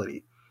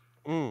Personality.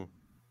 Mm.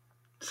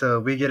 So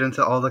we get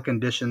into all the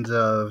conditions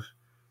of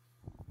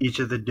each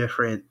of the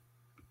different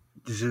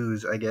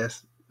zoos, I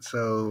guess.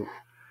 So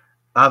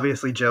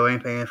obviously Joe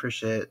ain't paying for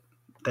shit.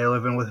 They're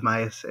living with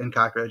mice and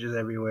cockroaches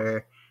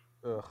everywhere.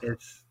 Ugh.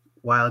 It's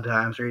wild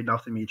times. They're eating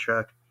off the meat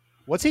truck.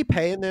 What's he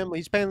paying them?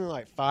 He's paying them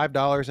like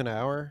 $5 an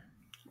hour.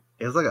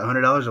 It was like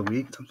 $100 a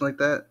week, something like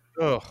that.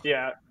 Ugh.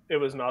 Yeah, it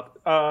was not.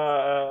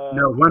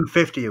 No,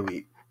 $150 a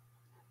week.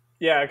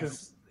 Yeah,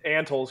 because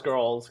Antol's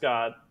girls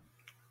got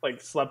like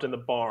slept in the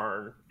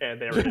barn, and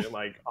they were getting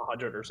like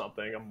 100 or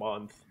something a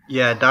month.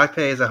 Yeah, Doc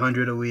pays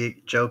 $100 a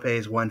week. Joe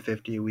pays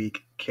 $150 a week.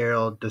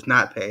 Carol does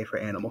not pay for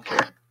animal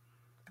care.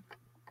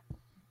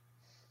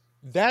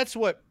 That's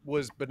what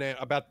was banana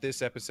about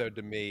this episode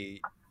to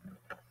me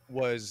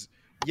was,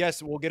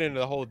 yes, we'll get into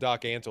the whole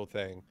Doc Antle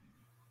thing.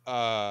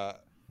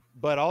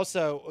 But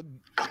also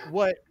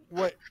what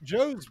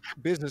Joe's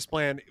business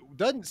plan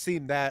doesn't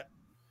seem that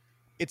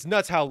it's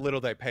nuts how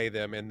little they pay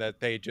them and that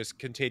they just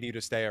continue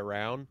to stay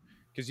around,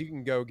 because you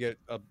can go get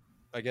a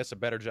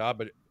better job,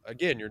 but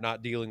again, you're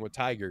not dealing with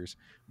tigers.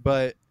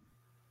 But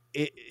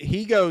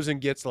he goes and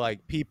gets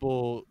like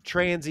people,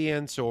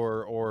 transients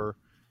or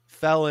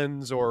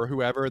felons or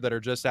whoever that are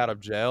just out of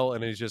jail,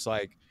 and he's just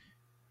like,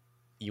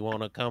 you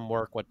want to come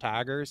work with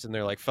tigers? And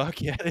they're like,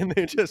 fuck yeah. And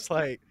they're just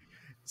like,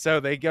 So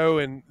they go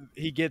and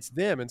he gets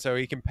them, and so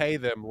he can pay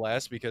them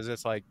less because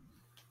it's like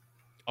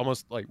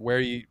almost like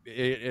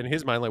in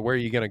his mind, like where are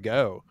you going to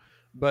go?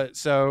 But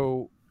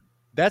so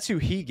that's who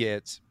he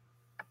gets.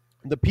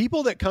 The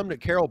people that come to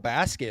Carol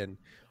Baskin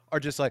are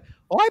just like,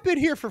 oh, I've been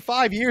here for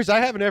 5 years. I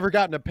haven't ever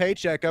gotten a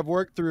paycheck. I've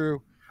worked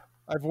through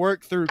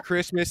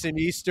Christmas and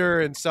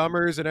Easter and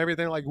summers and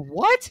everything. Like,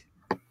 what?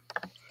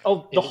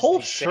 Oh, It the is whole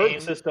the shirt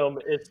same- system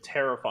is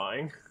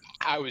terrifying.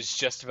 I was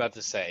just about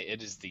to say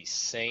it is the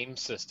same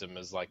system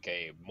as like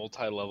a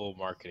multi-level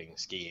marketing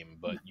scheme,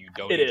 but you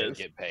don't It even is.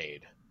 get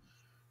paid.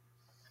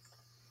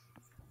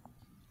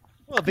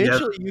 Well,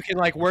 eventually you can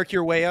like work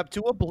your way up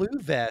to a blue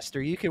vest,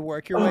 or you can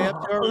work your way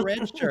up to a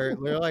red shirt.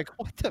 They're like,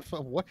 what the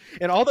fuck? What?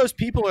 And all those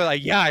people are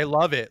like, yeah, I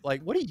love it.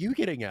 Like, what are you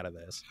getting out of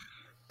this?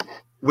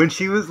 When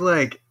she was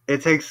like,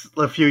 it takes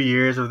a few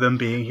years of them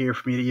being here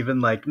for me to even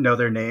like know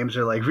their names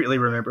or like really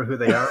remember who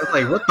they are. I was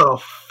like, what the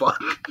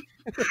fuck?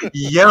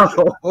 Yo,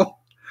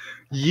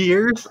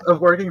 years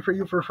of working for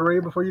you for free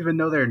before you even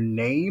know their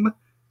name?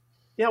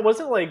 Yeah, it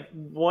wasn't like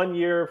 1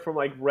 year from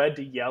like red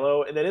to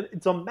yellow, and then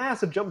it's a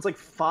massive jump. It's like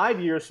 5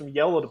 years from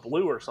yellow to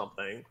blue or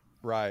something.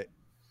 Right.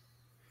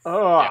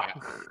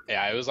 Ugh.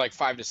 Yeah, it was like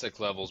 5 to 6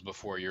 levels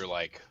before you're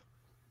like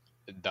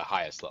the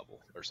highest level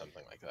or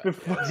something like that.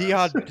 Yeah. The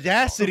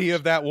audacity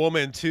of that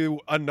woman to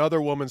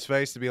another woman's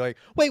face to be like,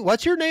 wait,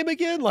 what's your name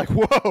again? Like,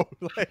 whoa.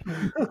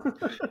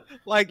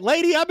 Like,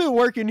 lady, I've been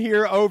working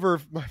here over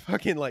my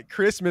fucking like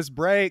Christmas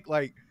break.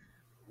 Like,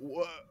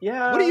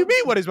 Yeah. what do you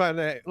mean? What is my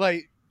name?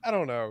 Like, I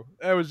don't know.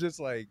 I was just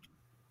like,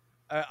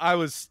 I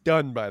was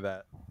stunned by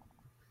that.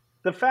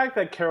 The fact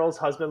that Carol's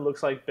husband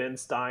looks like Ben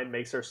Stein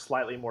makes her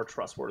slightly more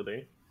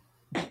trustworthy.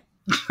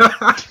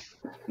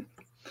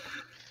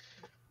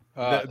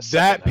 That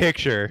second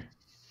picture.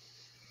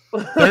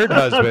 Third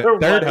husband. Their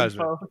Third wedding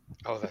husband. photo.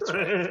 Oh, that's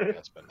right. Third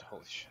husband.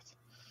 Holy shit.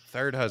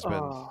 Third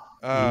husband.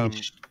 Oh,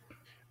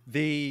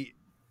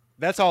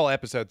 That's all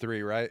episode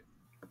 3, right?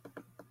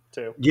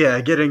 too.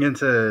 Yeah, getting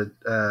into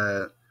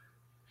the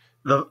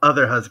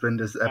other husband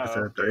is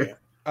episode 3. yeah.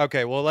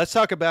 Okay, well let's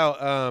talk about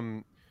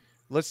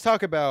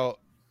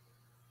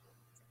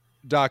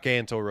Doc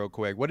Antle real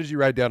quick. What did you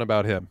write down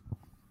about him?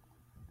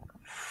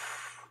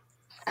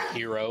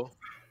 Hero.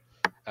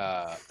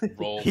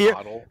 Role Here-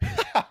 model.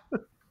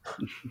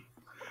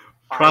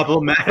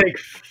 Problematic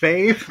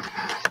faith.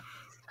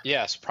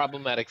 Yes,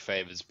 problematic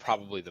fave is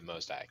probably the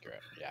most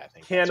accurate. Yeah, I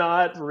think. that's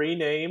Cannot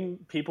rename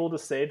people to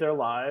save their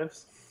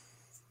lives.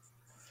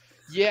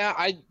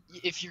 Yeah,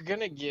 if you're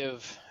gonna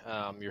give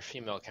your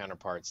female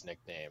counterparts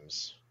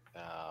nicknames,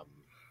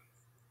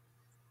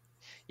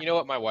 you know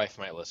what? My wife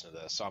might listen to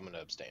this, so I'm gonna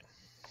abstain.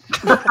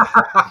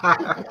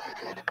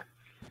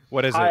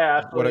 What is it?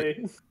 Hi, What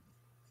Ashley.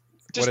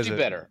 Just is do it?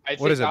 better. I What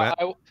think is it, Matt?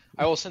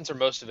 I will censor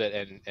most of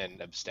it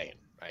and abstain.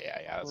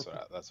 Yeah, that's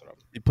what I'm.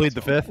 you plead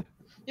the fifth?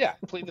 Yeah,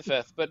 plead the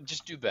fifth, but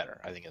just do better.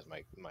 I think is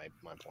my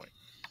point.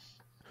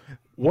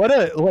 What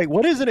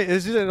is it?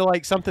 Is it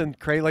like something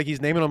crazy? Like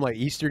he's naming them like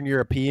Eastern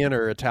European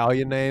or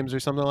Italian names or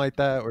something like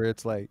that? Where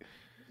it's like,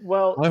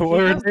 Well, like, he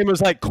what has- his name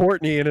was like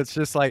Courtney, and it's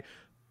just like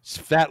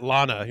Fat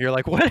Lana. You're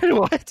like, what?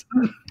 What?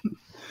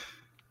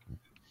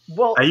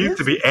 well, I used his-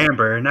 to be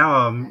Amber,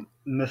 now I'm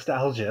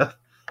nostalgia.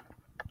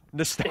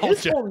 His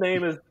Nostalgia. full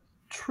name is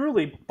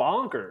truly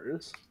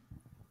bonkers.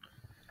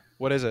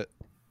 What is it?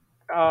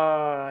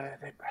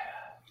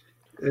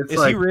 It's Is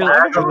like he really-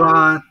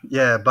 Bhagavan.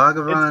 Yeah,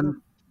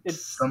 Bhagavan.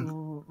 It's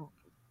Some-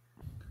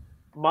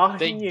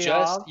 They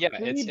just- yeah,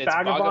 it's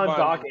Bhagavan Bhagavan-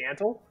 Doc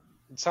Antle.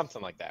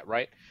 Something like that,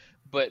 right?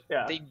 But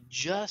Yeah. they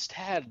just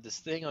had this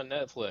thing on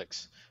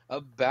Netflix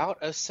about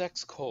a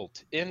sex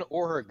cult in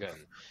Oregon,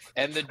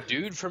 and the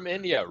dude from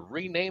India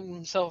renamed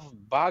himself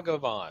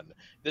Bhagavan.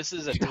 This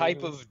is a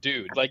type of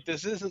dude. Like,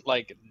 this isn't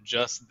like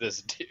just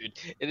this dude.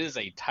 It is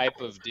a type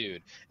of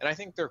dude, and I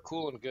think they're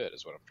cool and good,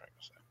 is what I'm trying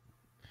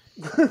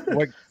to say.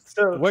 What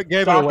So what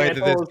gave it Doc away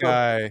to Antle this is a-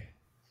 guy?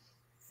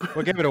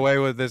 What gave it away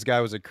with this guy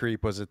was a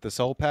creep? Was it the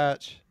soul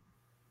patch?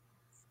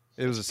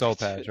 It was a soul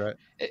patch, right?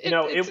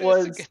 No, it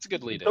was- It's a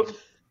good lead-in.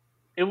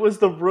 It was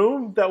the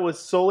room that was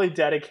solely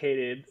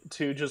dedicated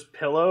to just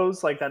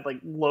pillows, like that, like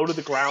low to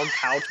the ground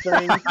couch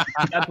thing.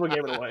 That's what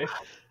gave it away.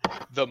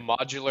 The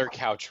modular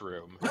couch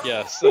room.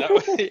 Yes.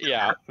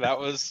 Yeah. That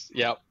was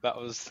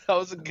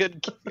a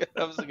good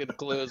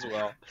clue as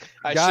well.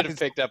 I should have Guys-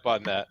 picked up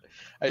on that.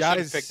 I should have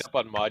guys- picked up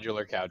on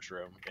modular couch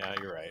room. Yeah,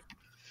 you're right.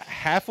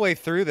 Halfway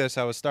through this,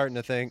 I was starting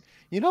to think,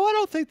 I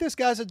don't think this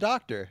guy's a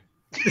doctor.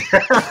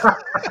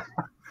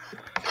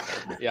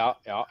 Yeah.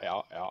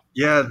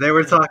 Yeah, they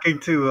were talking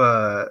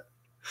to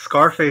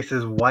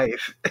Scarface's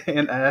wife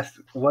and asked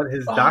what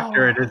his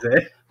doctorate is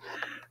in.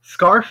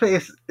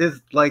 Scarface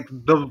is like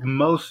the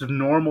most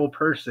normal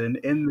person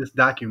in this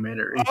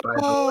documentary, by the way.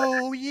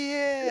 Oh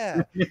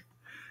yeah.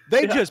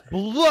 They just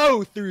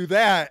blow through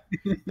that.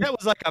 That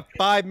was like a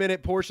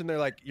 5-minute portion. They're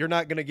like, you're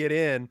not gonna get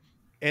in,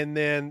 and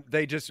then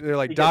they're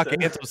like, He Doc gets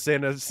in. Antle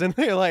sent us, and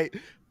they're like,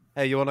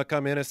 hey, you want to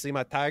come in and see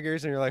my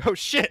tigers? And you're like, oh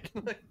shit.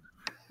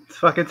 It's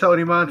fucking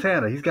Tony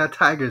Montana. He's got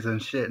tigers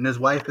and shit, and his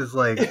wife is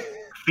like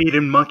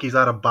feeding monkeys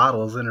out of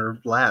bottles in her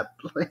lap.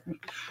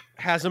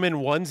 Has them in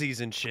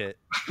onesies and shit.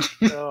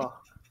 Oh,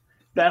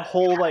 that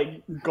whole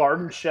like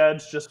garden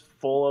shed's just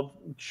full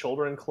of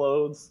children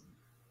clothes.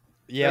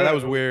 Yeah, that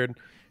was weird.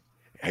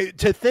 Hey,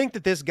 to think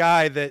that this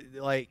guy that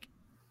like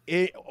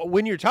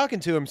when you're talking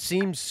to him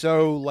seems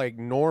so like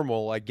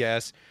normal, I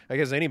guess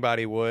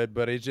anybody would,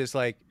 but it's just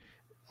like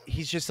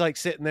he's just like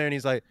sitting there and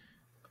he's like,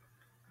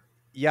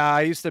 yeah,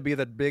 I used to be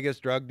the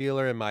biggest drug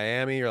dealer in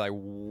Miami. You're like,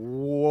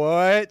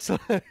 what?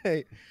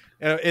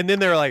 And then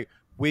they're like,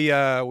 we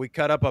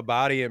cut up a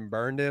body and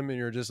burned him, and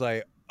you're just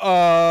like,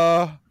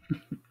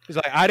 he's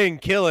like, I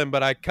didn't kill him,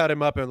 but I cut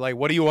him up, and like,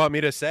 what do you want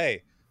me to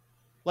say?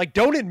 Like,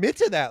 don't admit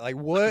to that. Like,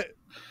 what?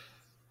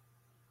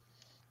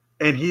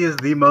 And he is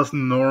the most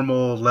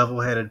normal,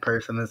 level-headed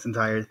person in this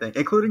entire thing,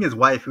 including his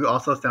wife, who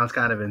also sounds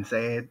kind of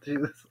insane. She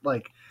was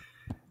like,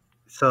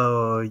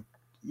 so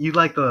you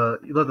love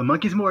the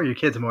monkeys more or your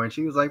kids more? And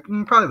she was like,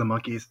 probably the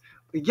monkeys.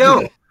 Like,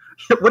 yo,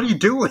 what are you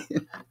doing?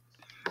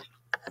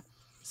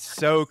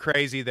 So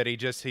crazy that he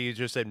just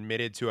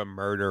admitted to a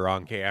murder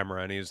on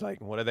camera, and he's like,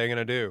 what are they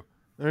gonna do?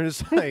 They're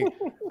just like,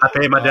 I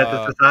paid my debt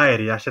to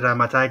society. I should have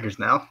my tigers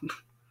now.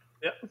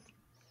 Yep.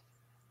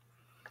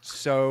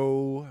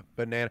 So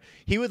banana.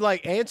 He would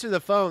like answer the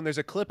phone. There's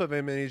a clip of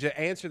him, and he just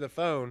answer the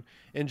phone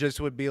and just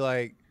would be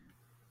like,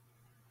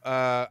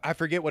 I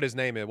forget what his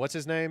name is. What's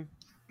his name?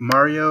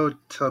 Mario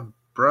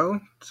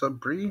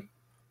Tabri?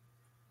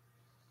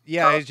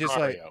 Yeah, he's just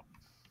Mario.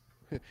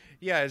 like,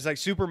 yeah, it's like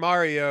Super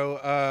Mario.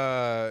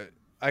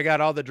 I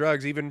got all the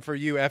drugs, even for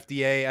you,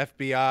 FDA,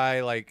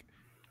 FBI, like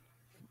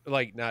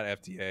not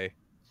FDA,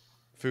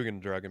 Food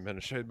and Drug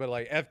Administration, but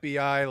like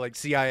FBI, like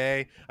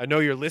CIA. I know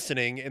you're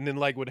listening, and then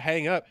like would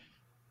hang up.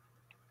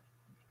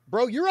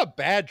 Bro, you're a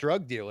bad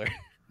drug dealer.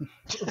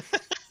 He's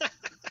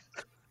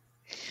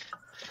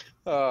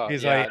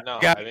yeah, like, no,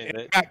 got, I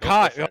mean, got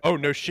caught. Oh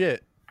no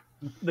shit.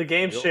 The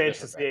game's Built changed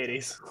since different the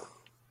back 80s.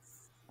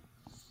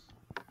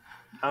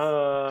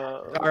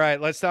 All right,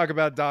 let's talk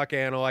about Doc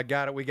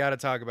Antle. We got to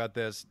talk about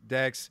this.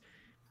 Dex,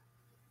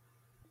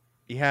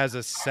 he has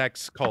a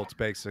sex cult,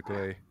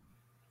 basically.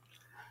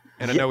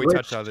 And I know we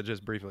touched on it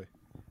just briefly.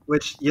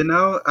 Which,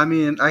 I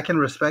mean, I can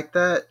respect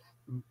that.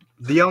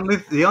 The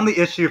only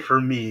issue for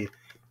me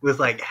was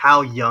like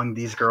how young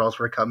these girls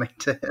were coming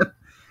to him.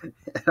 And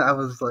I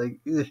was like,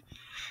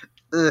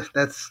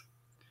 it's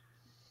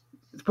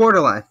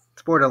borderline.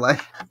 It's borderline.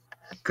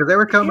 Because they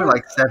were coming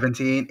like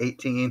 17,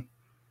 18.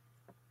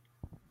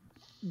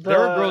 There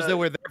were girls that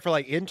were there for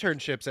like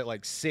internships at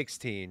like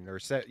 16 or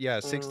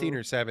 16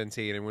 or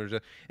 17,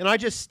 and I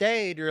just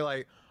stayed. You're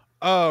like,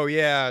 oh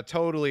yeah,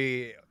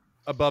 totally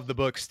above the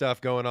book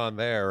stuff going on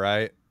there,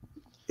 right?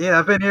 Yeah,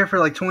 I've been here for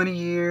like 20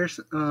 years.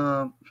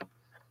 I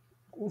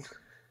will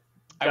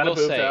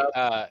say,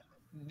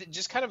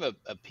 just kind of a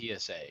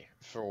PSA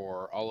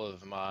for all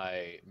of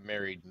my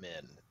married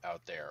men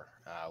out there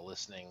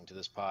listening to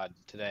this pod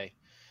today.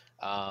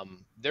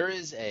 There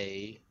is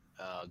a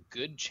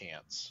good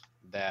chance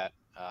that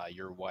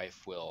your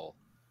wife will,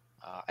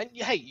 and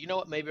hey, you know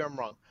what? Maybe I'm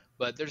wrong,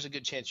 but there's a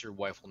good chance your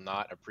wife will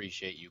not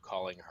appreciate you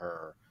calling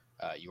her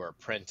your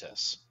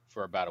apprentice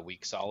for about a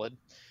week solid.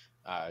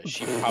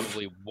 She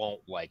probably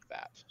won't like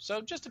that.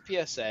 So just a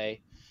PSA.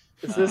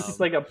 Is this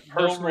like a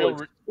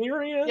personal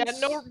experience? Yeah,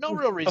 no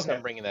real reason Okay.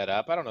 I'm bringing that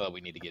up. I don't know that we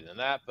need to get into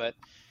that, but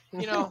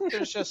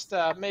there's just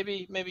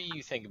maybe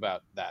you think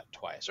about that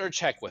twice, or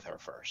check with her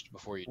first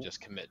before you just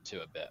commit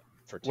to a bit.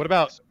 For 2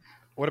 weeks.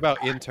 What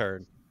about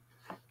intern?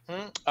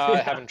 I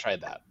haven't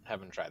tried that.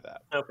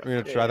 Okay.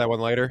 We're gonna try that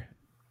one later.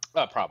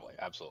 Probably,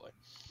 absolutely.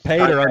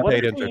 Paid or What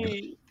unpaid if,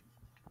 intern?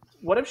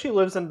 what if she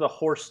lives in the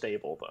horse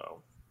stable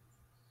though?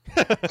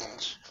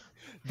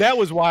 That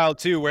was wild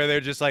too, where they're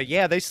just like,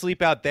 yeah, they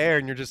sleep out there,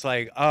 and you're just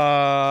like,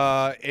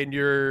 and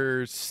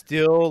you're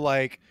still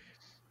like,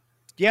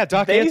 yeah,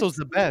 Doc Antle's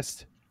the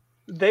best.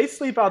 They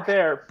sleep out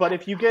there, but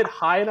if you get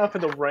high enough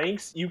in the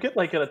ranks, you get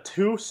like a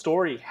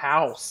 2-story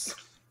house.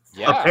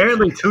 Yeah.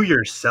 Apparently to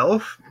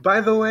yourself, by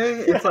the way.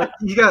 It's like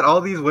you got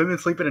all these women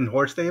sleeping in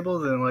horse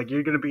stables, and like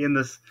you're gonna be in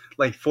this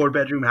like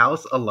 4-bedroom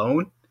house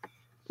alone,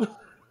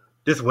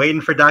 just waiting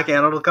for Doc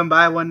Antle to come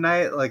by one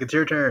night. Like it's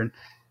your turn.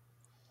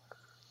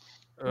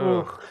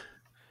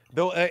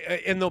 Though,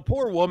 and the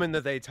poor woman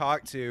that they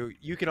talked to,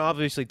 you can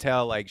obviously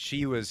tell like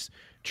she was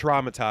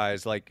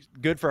traumatized. Like,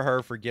 good for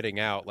her for getting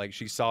out. Like,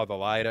 she saw the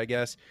light, I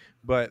guess.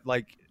 But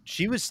like,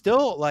 she was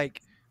still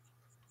like,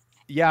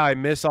 yeah, I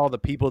miss all the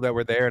people that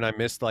were there, and I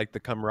missed like the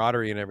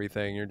camaraderie and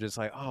everything. You're just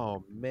like,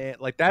 oh man,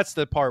 like that's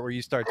the part where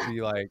you start to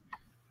be like,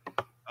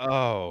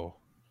 oh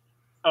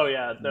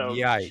yeah, no.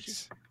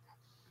 yikes.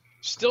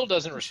 Still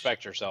doesn't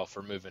respect herself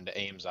for moving to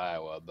Ames,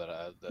 Iowa,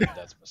 but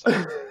that's beside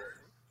the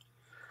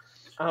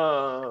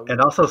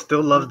And also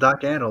still loves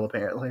Doc Antle,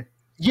 apparently.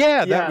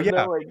 Yeah,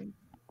 No, like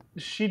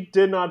she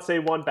did not say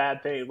one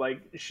bad thing.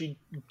 Like she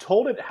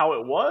told it how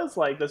it was.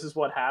 Like, this is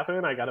what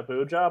happened. I got a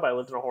boob job. I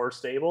lived in a horse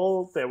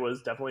stable. There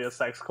was definitely a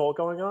sex cult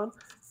going on.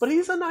 But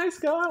he's a nice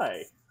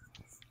guy.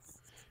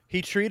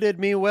 He treated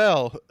me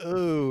well.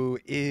 Ooh,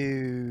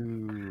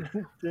 ew.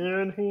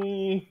 Didn't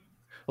he?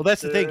 Well,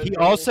 that's the thing. He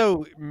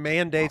also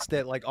mandates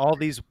that like all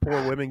these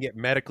poor women get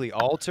medically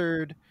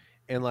altered,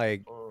 and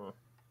like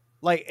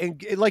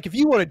if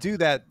you want to do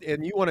that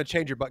and you want to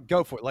change your butt,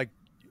 go for it. Like,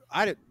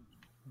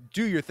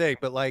 do your thing,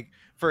 but like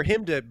for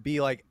him to be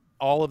like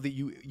all of the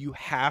you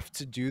have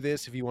to do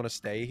this if you want to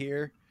stay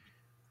here.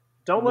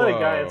 Don't let a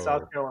guy in Whoa.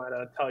 South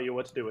Carolina tell you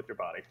what to do with your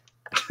body.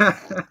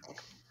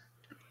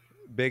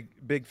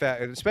 Big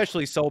fat,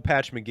 especially Soul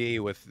Patch McGee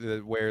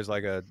wears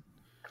like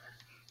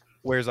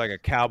a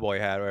cowboy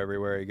hat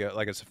everywhere he goes,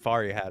 like a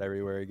safari hat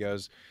everywhere he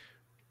goes.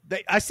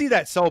 I see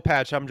that Soul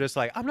Patch. I'm just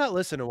like, I'm not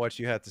listening to what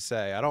you have to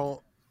say.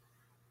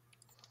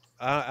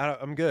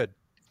 I'm good.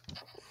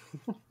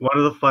 One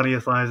of the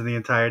funniest lines in the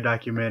entire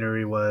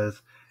documentary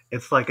was,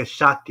 "It's like a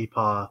Shakti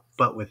paw,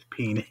 but with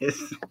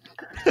penis."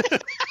 I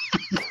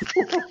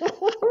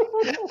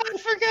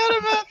forgot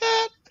about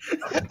that.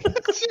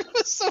 It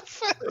was so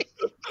funny.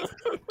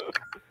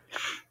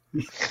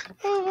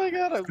 Oh my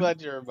god! I'm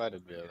glad you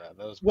reminded me of that.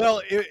 That was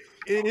Well, it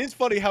is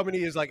funny how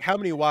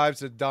many wives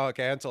did Doc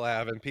Antle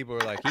have, and people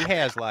were like, he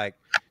has like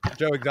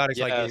Joe Exotic's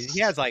like Yes. he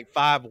has like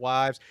 5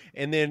 wives,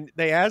 and then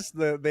they asked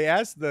the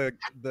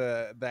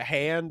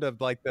hand of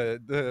like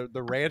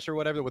the ranch or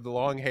whatever with the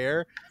long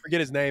hair, forget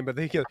his name, but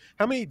they goes,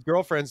 how many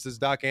girlfriends does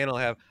Doc Antle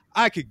have?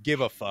 I could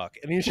give a fuck,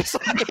 and he's just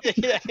like,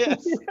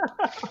 yes.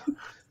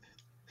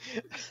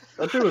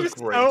 That dude was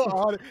it's great. so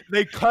odd.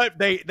 They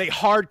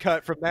hard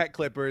cut from that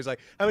clip where he's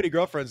like, how many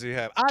girlfriends do you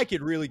have? I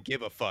could really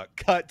give a fuck.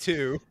 Cut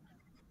to.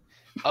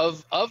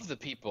 Of the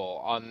people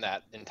on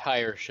that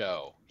entire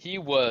show, he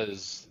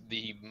was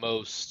the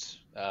most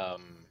I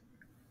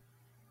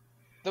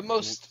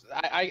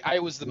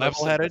was the most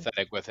Level-headed?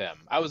 sympathetic with him.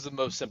 I was the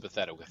most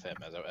sympathetic with him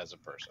as a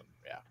person.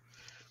 Yeah.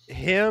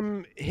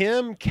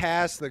 Him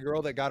cast the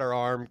girl that got her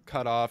arm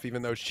cut off,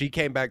 even though she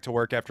came back to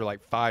work after like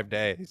 5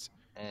 days.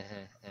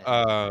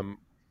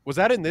 Was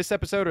that in this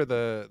episode or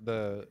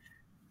the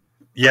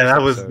Yeah,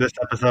 that was episode? this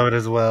episode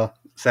as well.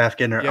 Saf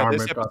getting her Yeah, arm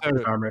this ripped off. episode-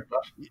 His arm ripped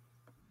off.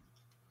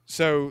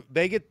 So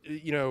they get,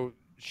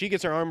 she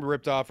gets her arm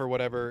ripped off or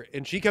whatever,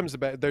 and she comes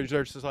back. They're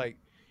just like,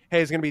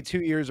 hey, it's going to be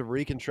 2 years of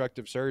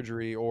reconstructive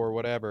surgery or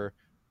whatever.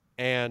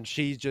 And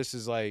she just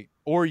is like,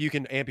 or you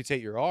can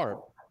amputate your arm.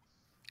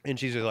 And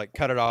she's just like,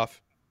 cut it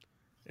off.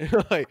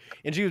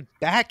 And she was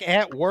back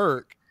at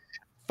work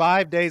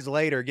 5 days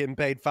later getting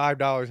paid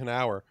 $5 an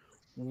hour.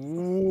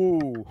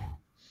 Ooh.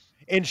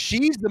 And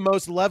she's the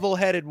most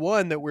level-headed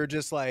one that we're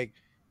just like,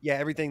 yeah,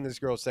 everything this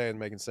girl's saying is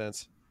making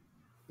sense.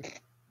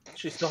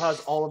 She still has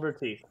all of her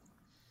teeth.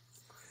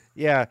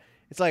 Yeah,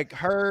 it's like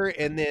her,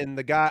 and then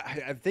the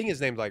guy. I think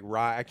his name's like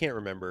Rye. I can't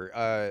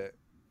remember.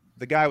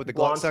 The guy with the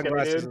Blonde skinny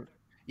sunglasses. dude?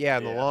 Yeah,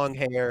 and the Yeah. long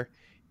hair.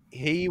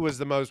 He was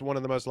one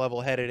of the most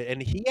level-headed,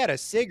 and he had a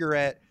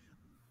cigarette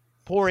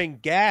pouring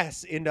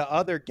gas into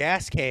other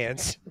gas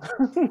cans.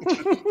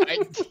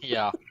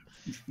 Yeah.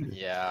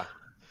 Yeah.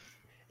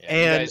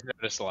 And- you guys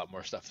noticed a lot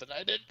more stuff than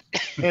I did.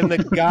 And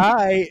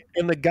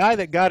the guy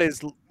that got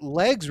his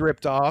legs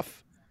ripped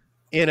off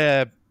in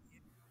a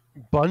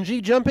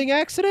bungee jumping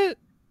accident.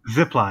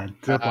 Zipline.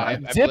 I Zipline.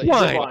 believe-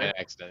 Zipline. Zipline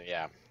accident.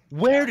 Yeah.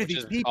 Where Yeah, do which these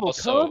is people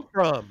also- come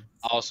from?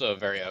 Also a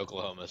very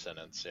Oklahoma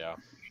sentence. Yeah.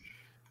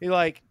 You're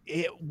like,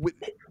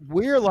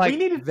 we're like,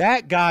 needed-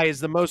 that guy is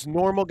the most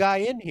normal guy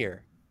in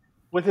here.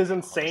 With his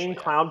insane Honestly, yeah.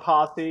 clown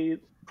posse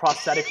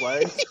prosthetic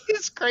legs.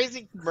 His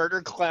crazy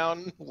murder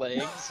clown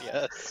legs.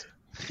 Yes.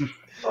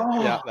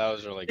 Oh, Yeah, that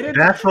was really good.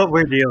 That's what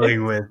we're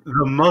dealing with.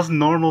 The most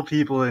normal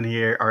people in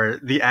here are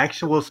the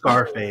actual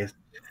Scarface,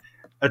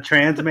 a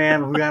trans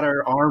man who got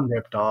her arm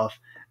ripped off,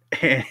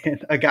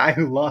 and a guy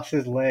who lost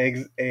his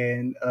legs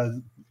in a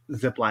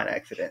zipline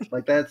accident.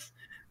 Like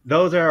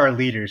those are our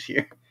leaders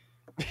here.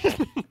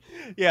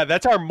 Yeah,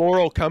 that's our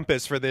moral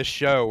compass for this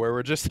show, where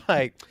we're just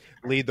like,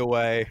 lead the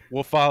way.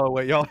 We'll follow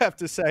what y'all have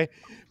to say,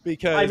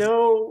 because I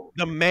know.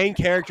 the main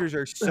characters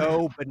are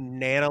so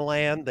banana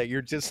land that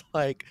you're just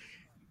like,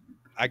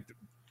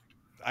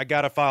 I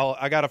gotta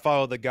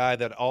follow the guy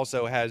that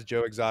also has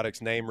Joe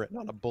Exotic's name written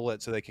on a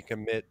bullet so they can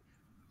commit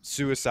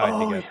suicide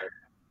Oh, together.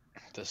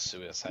 The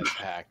suicide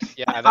pact.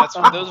 Yeah, those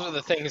are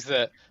the things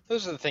that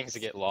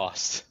get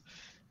lost.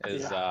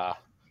 Is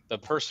the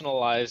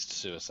personalized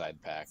suicide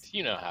pact.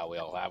 You know how we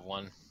all have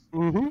one.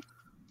 Mm-hmm.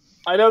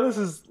 I know this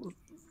is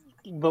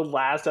the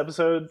last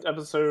episode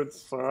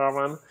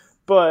 7,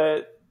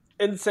 but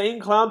Insane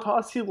Clown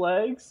Posse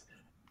Legs,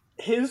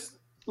 his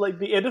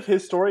the end of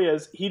his story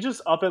is he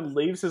just up and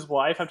leaves his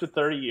wife after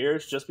 30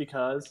 years just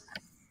because.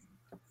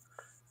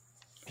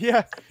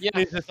 Yeah, Yeah.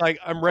 it's just like,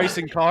 I'm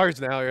racing cars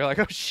now. You're like,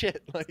 oh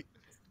shit, like,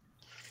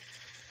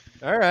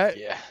 all right.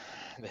 Yeah.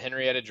 The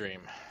Henrietta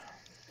dream.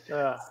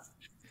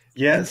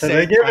 Yeah, so Insane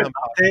they give an Clown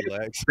Posse update.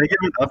 Legs. They give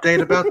an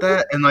update about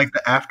that in like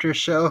the after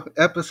show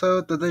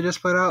episode that they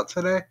just put out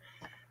today.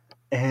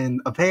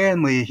 And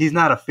apparently he's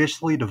not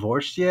officially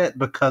divorced yet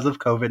because of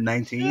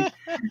COVID-19,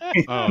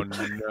 Oh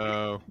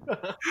no.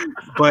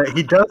 but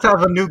he does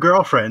have a new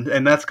girlfriend,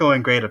 and that's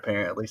going great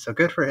apparently. So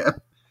good for him.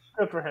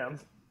 Good for him.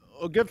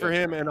 Well, good for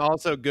him, and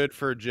also good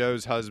for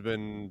Joe's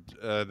husband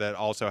that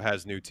also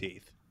has new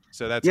teeth.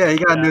 So that's Yeah, he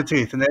got Yeah. new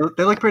teeth, and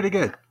they look pretty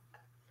good.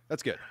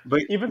 that's good.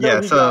 But Even though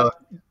yeah, he so got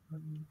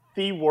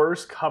the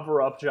worst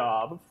cover-up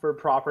job for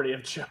Property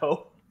of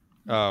Joe.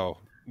 Oh,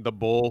 the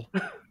bull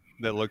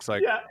that looks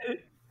like Yeah,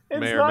 it's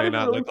may or not may even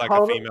not really look like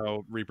a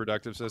female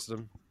reproductive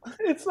system.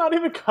 It's not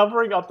even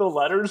covering up the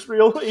letters,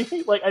 really.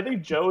 Like, I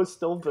think Joe is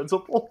still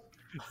visible.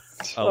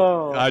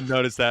 Oh. I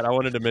noticed that. I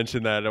wanted to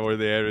mention that where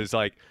it was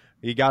like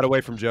he got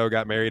away from Joe,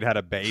 got married, had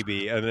a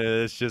baby, and then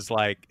it's just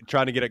like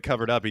trying to get it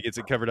covered up. He gets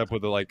it covered up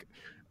with like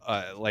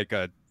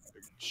a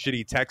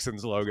shitty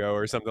Texans logo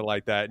or something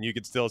like that, and you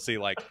could still see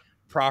like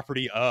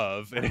property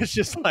of, and it's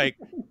just like,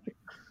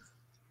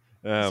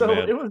 oh So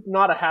man. it was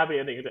not a happy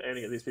ending to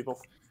any of these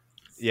people.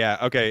 Yeah.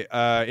 Okay.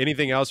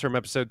 Anything else from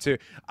episode 2?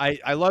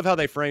 I love how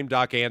they framed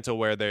Doc Antle,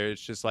 where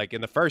there's just like in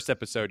the first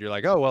episode, you're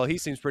like, oh well, he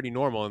seems pretty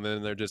normal, and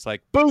then they're just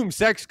like, boom,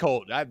 sex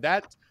cult.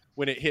 That's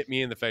when it hit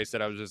me in the face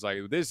that I was just like,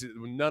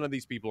 none of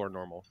these people are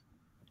normal.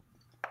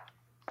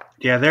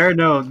 yeah, there are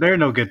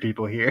no good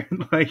people here,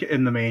 like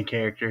in the main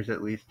characters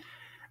at least.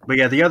 But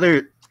yeah, the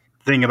other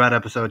thing about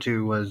episode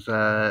 2 was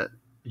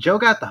Joe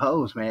got the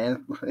hose,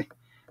 man. Like,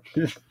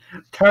 just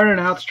turning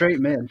out straight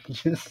men.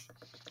 Just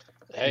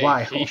Hey,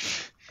 Why? he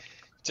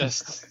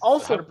just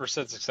Also-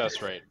 100%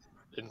 success rate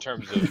in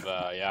terms of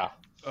yeah.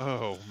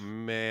 Oh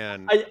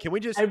man, I- can we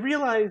just? I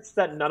realize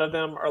that none of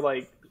them are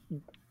like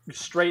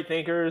straight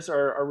thinkers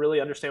or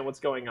really understand what's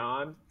going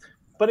on.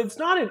 But it's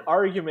not an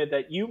argument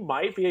that you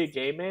might be a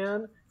gay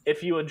man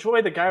if you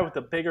enjoy the guy with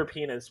the bigger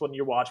penis when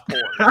you watch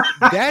porn.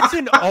 That's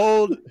an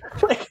old.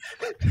 like,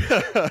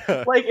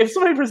 like, if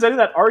somebody presented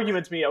that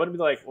argument to me, I would be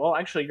like, well,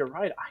 actually, you're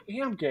right.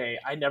 I am gay.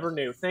 I never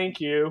knew.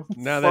 Thank you.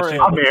 now for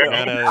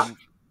that it. you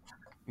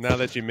now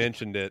that you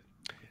mentioned it,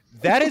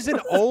 that is an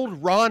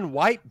old Ron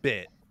White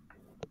bit.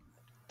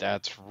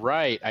 That's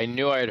right. I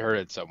knew I had heard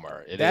it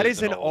somewhere. That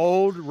is an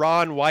old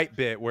Ron White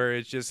bit where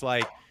it's just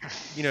like,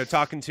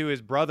 talking to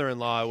his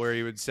brother-in-law, where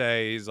he would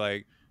say, he's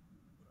like,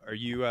 are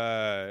you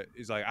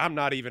he's like, I'm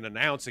not even an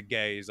ounce of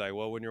gay. He's like,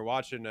 well, when you're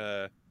watching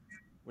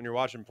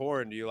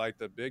porn, do you like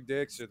the big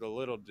dicks or the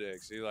little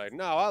dicks? He's like,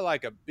 no, I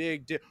like a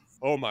big dick.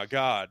 Oh my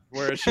God.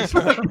 Where it's just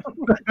like,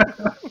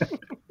 oh,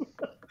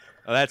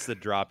 that's the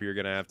drop you're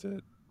gonna have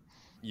to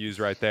use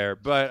right there.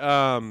 But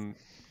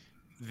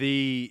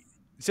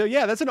so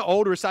yeah, that's an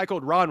old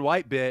recycled Ron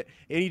White bit,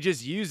 and he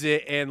just used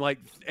it, and like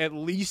at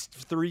least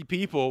 3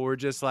 people were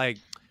just like,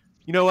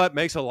 you know what,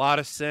 makes a lot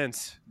of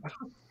sense.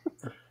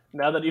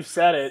 Now that you've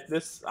said it,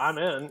 I'm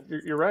in.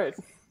 You're right.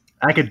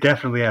 I could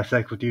definitely have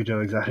sex with you,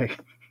 Joe Exotic.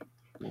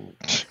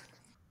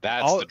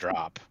 That's the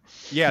drop.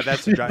 Yeah,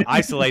 that's the drop.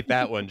 Isolate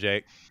that one,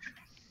 Jake.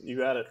 You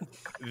got it.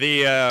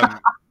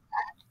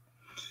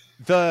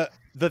 The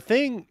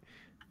thing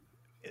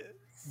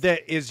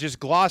that is just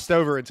glossed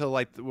over until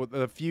like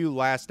a few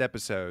last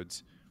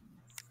episodes,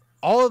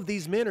 all of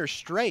these men are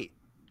straight.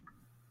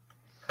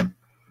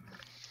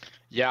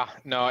 Yeah,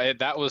 no,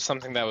 that was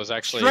something that was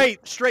actually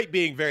Straight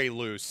being very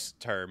loose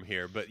term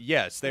here, but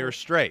yes, they were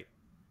straight.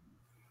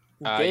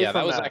 Gay yeah,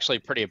 from that was actually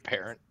pretty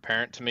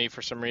apparent to me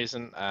for some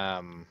reason.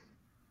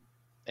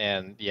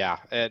 And yeah,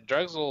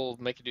 drugs will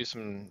make you do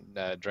some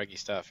druggy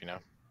stuff,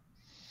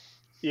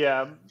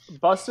 Yeah,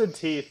 busted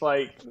teeth.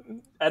 Like,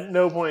 at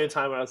no point in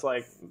time I was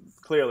like,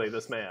 clearly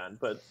this man.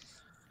 But,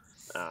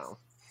 oh.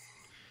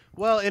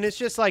 Well, and it's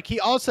just like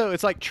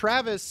it's like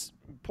Travis,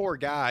 poor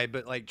guy,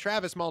 but like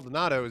Travis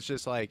Maldonado is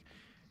just like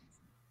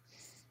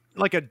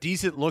a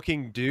decent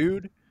looking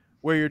dude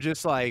where you're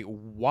just like,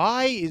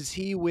 why is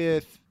he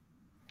with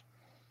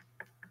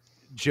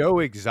Joe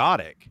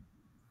Exotic,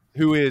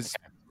 who is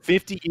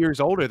 50 years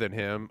older than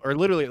him, or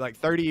literally like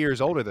 30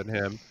 years older than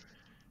him?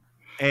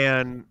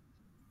 And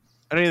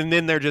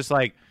then they're just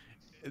like,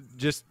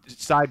 just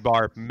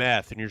sidebar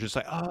meth, and you're just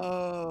like,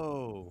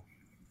 oh.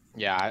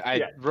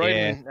 Yeah,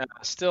 Royden,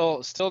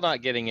 still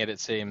not getting it. It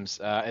seems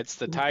it's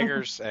the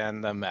Tigers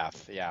and the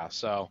meth. Yeah,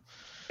 so.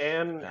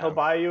 And he'll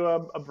buy you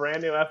a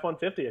brand new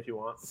F-150 if you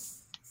want.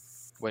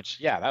 Which,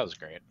 yeah, that was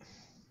great.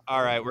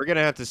 All right, we're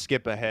gonna have to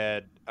skip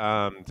ahead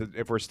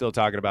if we're still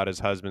talking about his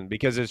husband,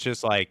 because it's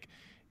just like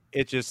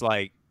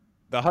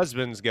the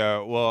husbands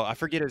go, well, I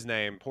forget his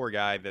name, poor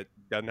guy that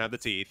doesn't have the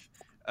teeth.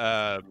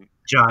 John.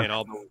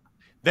 And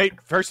they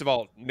first of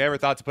all never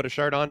thought to put a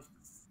shirt on.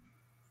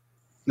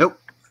 Nope.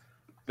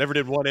 Never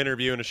did one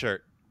interview in a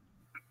shirt.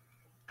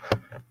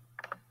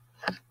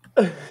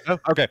 Oh,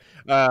 okay,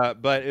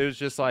 but it was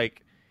just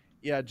like,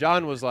 yeah,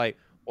 John was like,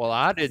 well,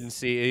 I didn't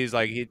see. He's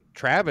like,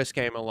 Travis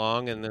came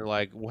along, and they're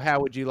like, well, how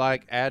would you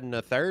like adding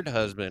a third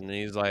husband? And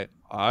he's like,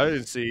 I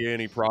didn't see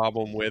any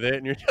problem with it.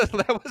 And you're just,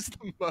 that was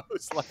the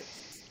most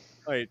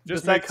like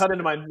Does that cut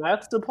into my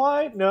meth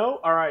supply? No?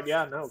 All right,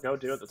 yeah, no, go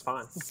do it. That's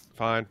fine.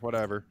 Fine,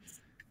 whatever.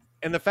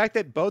 And the fact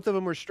that both of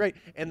them were straight,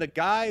 and the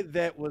guy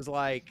that was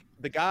like,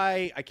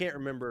 I can't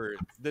remember,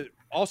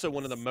 also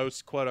one of the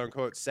most quote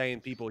unquote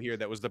sane people here,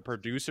 that was the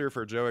producer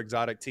for Joe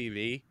Exotic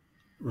TV.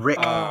 Rick.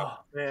 Oh,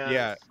 man.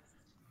 Yeah.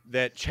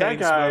 That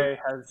guy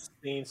has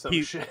seen some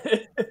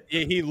shit.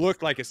 Yeah, he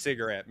looked like a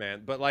cigarette,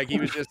 man. But like, he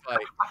was just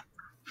like,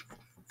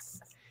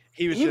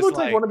 he was He just looks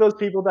like one of those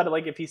people that,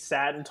 like, if he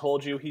sat and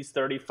told you he's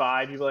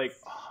 35, you'd be like,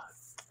 oh,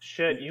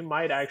 shit, you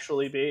might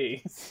actually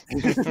be.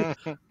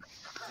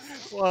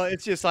 well,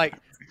 it's just like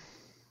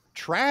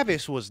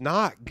Travis was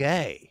not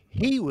gay.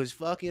 He was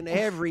fucking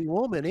every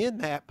woman in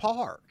that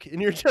park,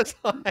 and you're just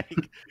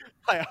like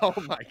oh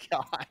my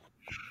god.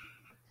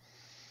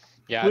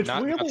 Yeah, Which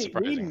not really, we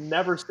surprising.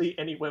 never see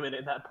any women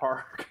in that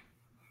park.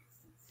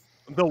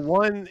 The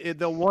one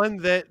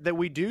that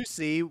we do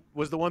see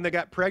was the one that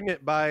got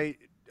pregnant by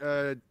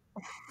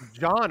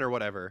John or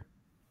whatever.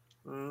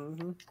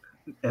 Mm-hmm.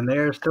 And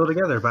they're still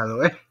together, by the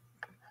way.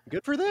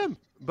 Good for them.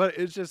 But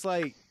it's just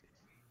like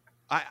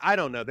I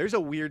don't know. There's a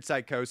weird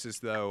psychosis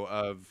though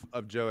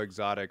of Joe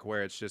Exotic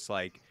where it's just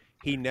like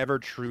he never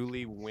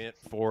truly went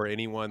for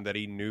anyone that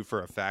he knew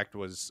for a fact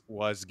was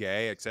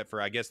gay, except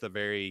for I guess the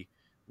very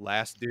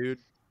last dude.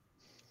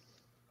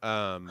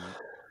 And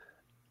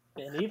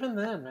even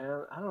then,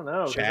 man, I don't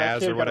know. 'cause that Chaz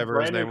kid or got a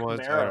whatever his brand new name was.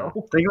 Camaro. I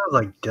think it was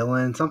like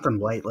Dylan, something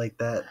light like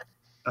that.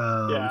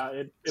 Yeah,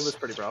 it was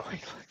pretty rough.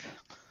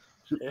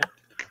 Yeah.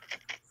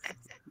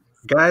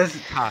 Guys,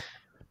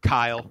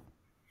 Kyle.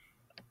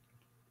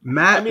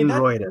 Matt and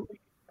that- Royden.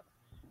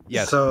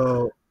 Yes.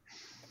 So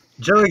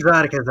Joe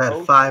Exotic has had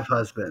Oh. 5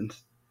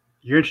 husbands.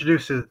 You're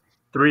introduced to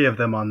 3 of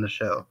them on the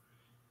show.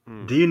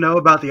 Hmm. Do you know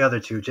about the other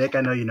 2? Jake,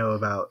 I know you know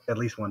about at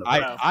least one of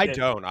them. I Yeah.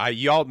 don't.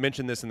 Y'all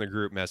mentioned this in the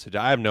group message.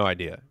 I have no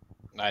idea.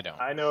 I don't.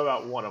 I know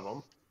about one of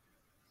them.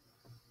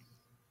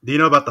 Do you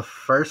know about the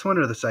first one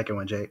or the second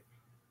one, Jake?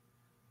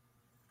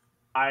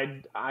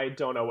 I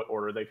don't know what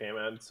order they came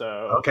in, so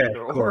Okay,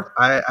 either cool. or.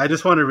 I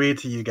just want to read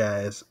to you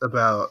guys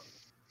about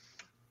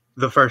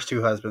the first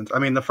 2 husbands. I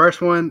mean, the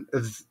first one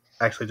is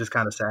actually just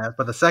kind of sad,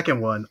 but the second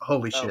one,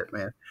 holy Oh. shit,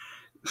 man.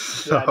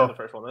 Yeah, I know the So,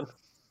 first one then.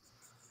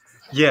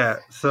 yeah,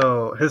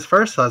 so his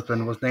first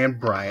husband was named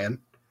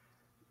Brian,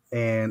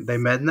 and they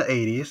met in the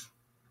 80s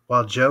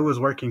while Joe was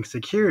working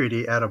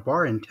security at a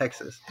bar in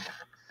Texas.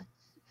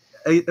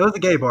 It was a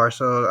gay bar,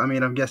 so, I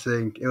mean, I'm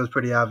guessing it was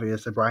pretty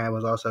obvious that Brian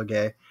was also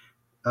gay.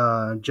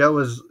 Joe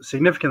was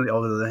significantly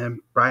older than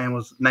him. Brian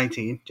was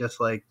 19, just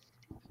like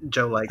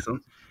Joe likes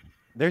him.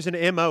 There's an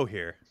MO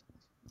here.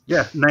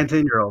 Yeah,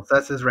 19-year-olds.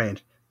 That's his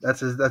range. That's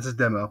his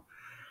demo.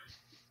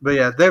 But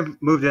yeah, they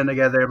moved in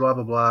together, blah,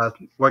 blah, blah,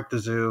 worked the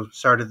zoo,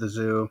 started the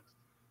zoo,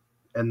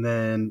 and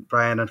then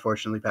Brian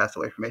unfortunately passed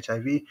away from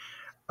HIV.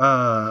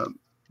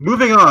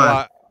 Moving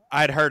on.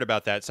 I'd heard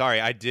about that.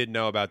 Sorry, I did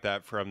know about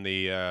that from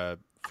the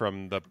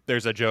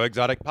There's a Joe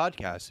Exotic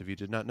podcast, if you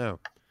did not know.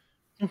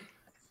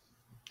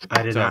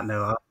 I did not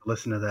know. I'll have to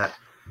listen to that.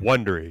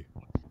 Wondery.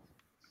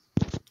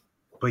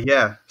 But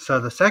yeah, so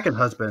the second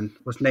husband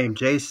was named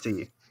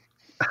JC.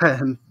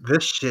 And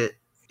this shit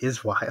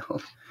is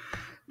wild.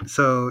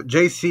 So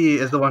JC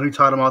is the one who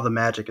taught him all the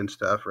magic and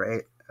stuff,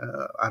 right?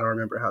 I don't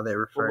remember how they The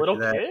refer little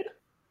to that. kid?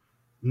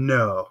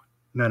 No.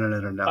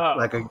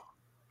 Oh.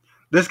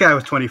 This guy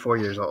was 24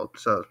 years old,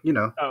 so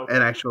Oh, okay.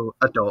 an actual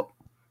adult,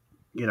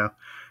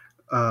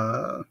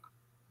 But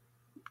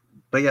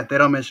yeah, they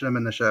don't mention him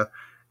in the show.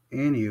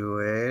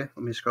 Anyway, let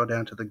me scroll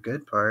down to the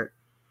good part.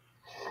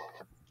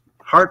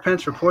 Hart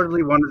Pence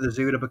reportedly wanted the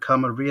zoo to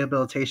become a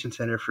rehabilitation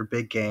center for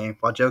big game,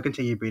 while Joe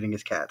continued breeding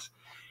his cats.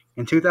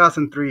 In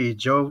 2003,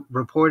 Joe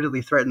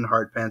reportedly threatened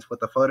Hart Pence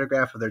with a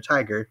photograph of their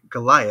tiger,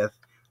 Goliath,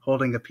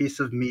 holding a piece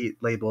of meat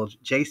labeled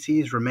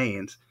JC's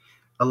Remains,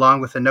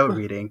 along with a note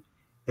reading,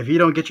 "If you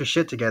don't get your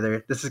shit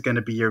together, this is going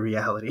to be your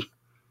reality."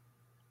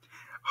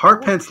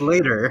 Hart Pence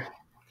later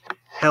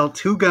held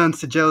 2 guns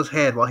to Joe's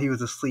head while he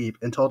was asleep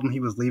and told him he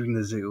was leaving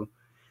the zoo.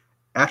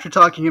 After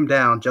talking him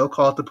down, Joe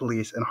called the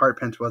police and Hart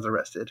Pence was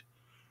arrested.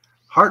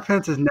 Hart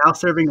Pence is now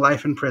serving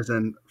life in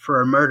prison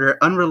for a murder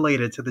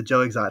unrelated to the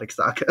Joe Exotic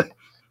saga.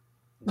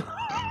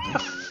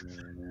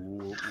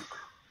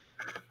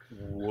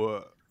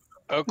 Whoa.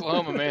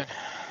 Oklahoma, man.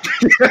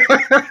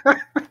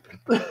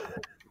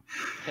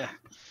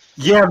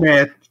 Yeah,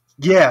 man.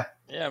 Yeah.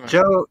 Yeah, man.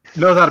 Joe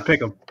knows how to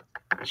pick them.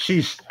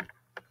 Sheesh.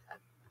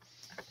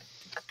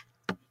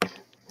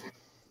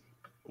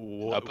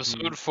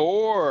 Episode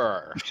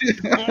 4.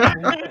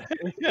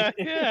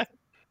 yeah.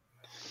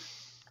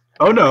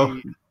 Oh, no.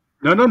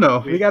 No.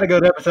 We got to go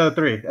to episode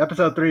 3.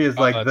 Episode 3 is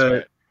like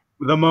that's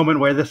the moment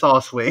where this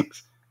all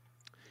swings.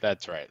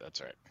 That's right.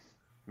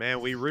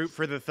 Man, we root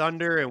for the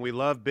Thunder and we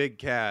love big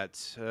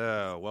cats.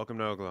 Welcome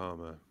to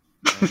Oklahoma.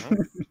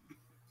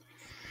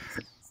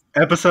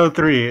 Episode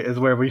 3 is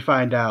where we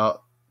find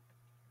out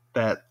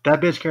that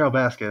bitch Carol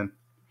Baskin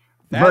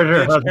That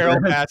murdered her bitch Carol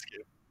husband.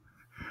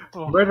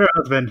 Baskin. Murdered her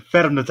husband,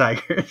 fed him to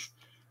tigers.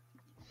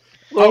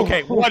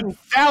 Okay,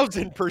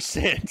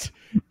 1,000%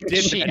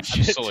 did She that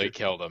shit. absolutely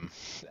killed him.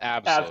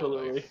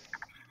 Absolutely.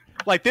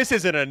 Like, this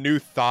isn't a new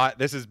thought.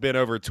 This has been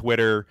over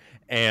Twitter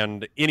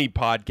and any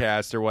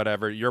podcast or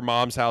whatever. Your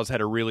Mom's House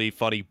had a really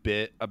funny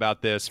bit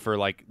about this for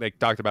like, they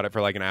talked about it for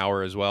like an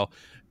hour as well.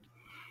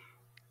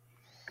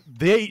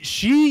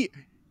 She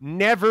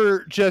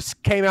never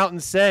just came out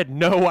and said,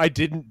 "No, I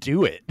didn't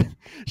do it."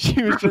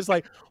 She was just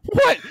like,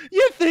 "What?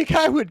 You think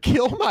I would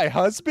kill my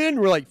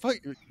husband?" We're like, "Fuck,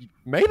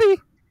 maybe."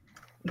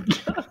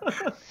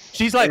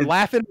 she's like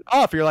laughing it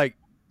off. You're like,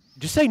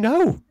 just say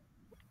no.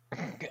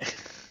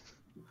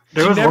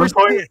 There She was never one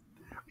point said-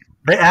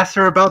 they asked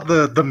her about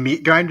the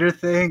meat grinder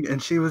thing,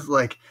 and she was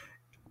like,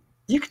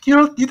 "You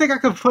think I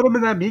could put him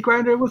in that meat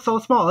grinder? It was so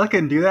small, I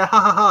couldn't do that." Ha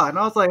ha ha! And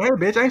I was like, "Hey,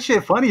 bitch, ain't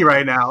shit funny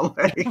right now.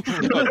 Like,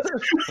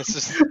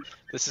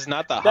 This is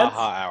not the That's-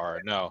 haha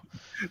hour. No.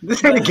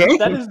 this ain't a game."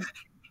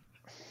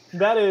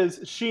 That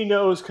is she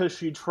knows because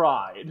she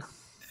tried.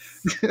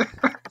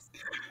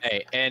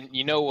 Hey, and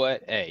you know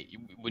what? Hey,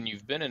 when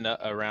you've been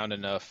around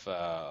enough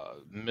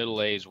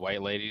middle-aged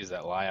white ladies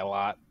that lie a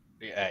lot,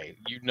 hey,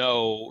 you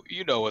know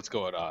what's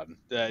going on.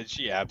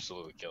 She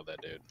absolutely killed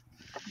that dude.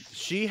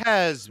 She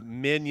has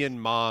minion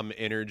mom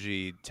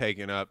energy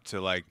taken up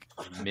to like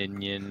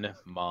Minion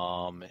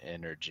mom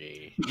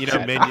energy. You know,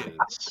 That minion-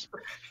 is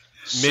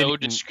so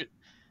Minion-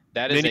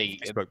 that is mini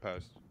a Facebook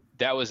post.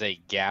 that was a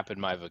gap in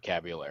my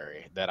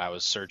vocabulary that I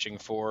was searching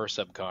for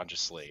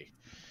subconsciously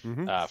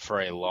Mhm.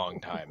 for a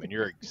long time, and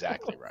you're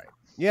exactly right.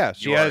 Yeah,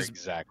 she You are has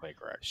exactly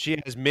correct. she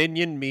has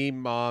minion meme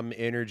mom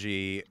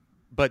energy,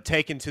 but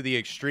taken to the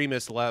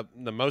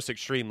the most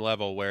extreme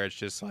level where it's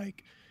just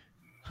like,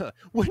 huh,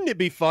 wouldn't it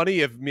be funny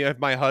if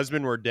my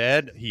husband were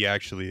dead? He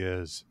actually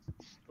is.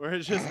 Where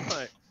it's just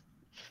like,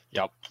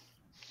 Yep.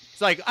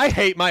 it's like I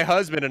hate my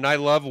husband and I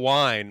love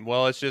wine.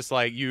 Well, it's just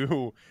like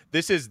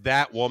this is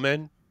that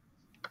woman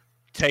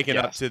taken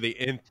up Yes. to the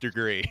nth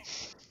degree.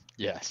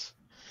 Yes.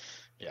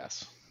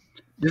 Yes.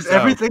 Just So-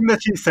 everything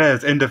that she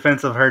says in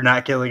defense of her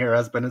not killing her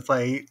husband, it's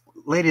like,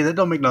 lady, that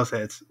don't make no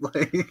sense.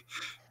 Like,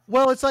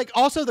 Well, it's like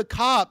also the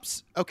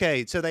cops.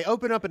 Okay, so they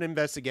open up an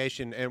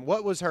investigation, and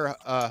what was her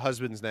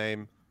husband's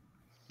name?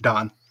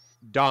 Don.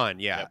 Don.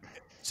 Yeah. Yep.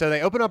 So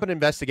they open up an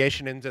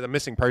investigation into the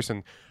missing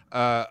person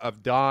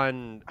of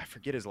Don. I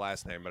forget his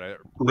last name, but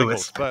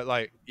Lewis. Rickles, but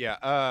like, yeah,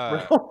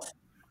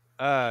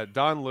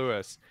 Don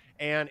Lewis.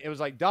 And it was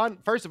like Don.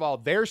 First of all,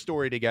 their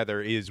story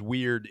together is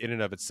weird in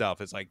and of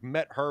itself. It's like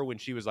met her when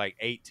she was like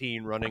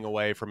 18, running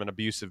away from an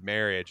abusive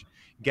marriage.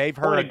 Gave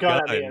her Pointed a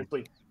gun gun. at me as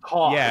we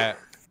cough. Yeah,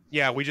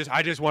 yeah.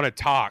 I just want to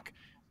talk.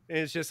 And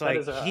it's just That like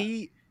is a-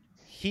 he,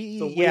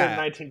 It's a weird yeah.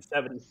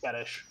 1970s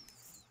fetish.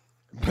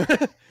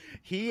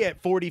 He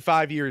at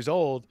 45 years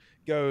old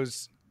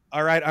goes,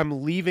 all right,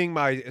 I'm leaving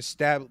my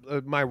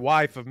my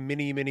wife of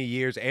many, many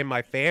years and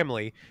my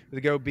family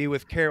to go be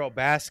with Carol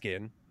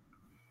Baskin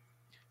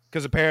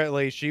because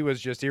apparently she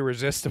was just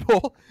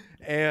irresistible.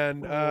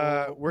 And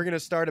we're going to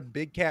start a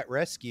big cat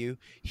rescue.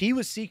 He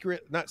was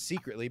not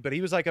secretly, but he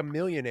was like a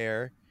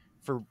millionaire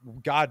for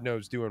God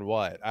knows doing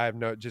what. I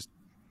have just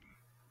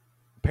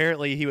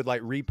apparently he would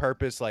like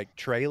repurpose like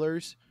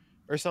trailers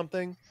or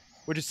something,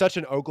 which is such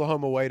an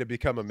Oklahoma way to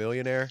become a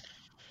millionaire.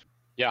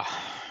 Yeah.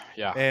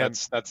 Yeah. And-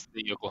 That's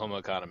the Oklahoma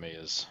economy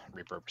is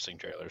repurposing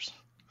trailers.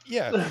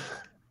 Yeah.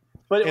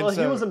 But And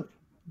well, so-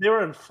 they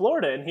were in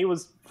Florida, and he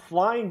was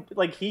flying,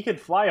 like, he could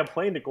fly a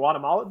plane to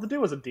Guatemala. The dude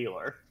was a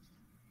dealer.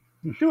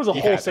 He was a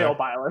Yeah, wholesale so-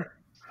 buyer.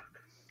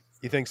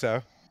 You think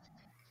so?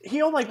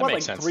 He owned like That what, like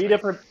makes sense three to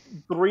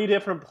me.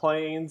 different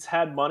planes.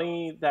 Had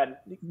money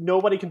that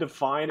nobody can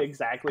define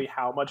exactly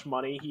how much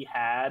money he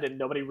had, and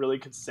nobody really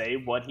could say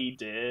what he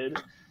did.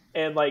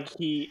 And like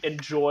he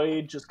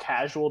enjoyed just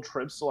casual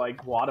trips to like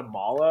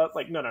Guatemala.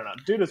 Like no,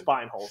 dude is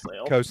buying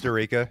wholesale. Costa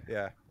Rica.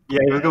 Yeah. Yeah,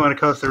 he was going to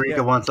Costa Rica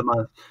Yeah. once a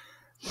month.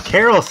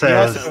 Carol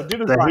says also-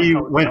 dude is that buying he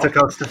Costa went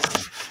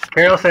to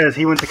Carol says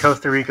he went to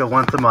Costa Rica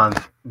once a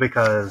month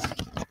because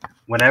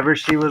whenever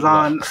she was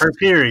on her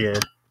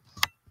period,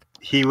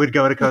 he would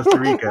go to Costa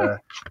Rica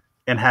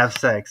and have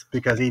sex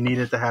because he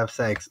needed to have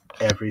sex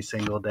every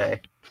single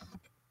day.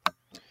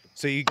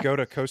 So you go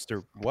to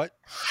Costa what?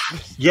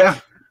 Yeah.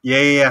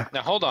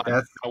 Now hold on.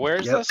 That's- Where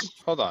is yep. this?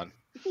 Hold on.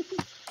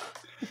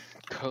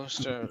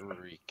 Costa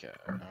Rica.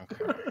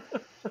 Okay.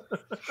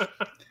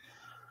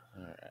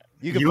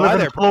 You can You fly live in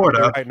there Florida.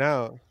 probably right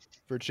now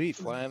for cheap.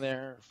 Fly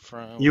there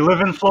from. You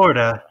live in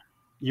Florida.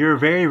 You're a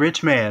very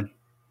rich man.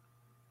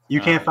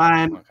 You can't Oh,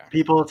 find okay.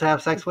 people to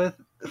have sex with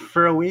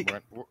for a week.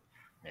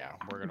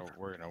 We're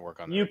gonna work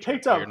on that. You Jack,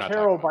 picked but up you're not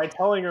Carol talking by about-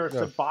 telling her Yeah.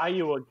 to buy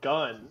you a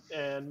gun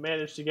and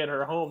managed to get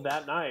her home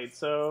that night.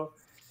 So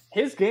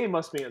his game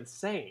must be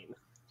insane.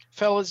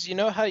 Fellas, you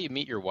know how you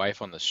meet your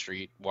wife on the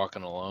street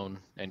walking alone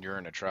and you're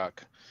in a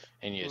truck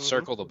and you Mhm.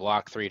 circle the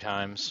block 3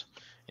 times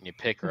and you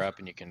pick her up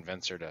and you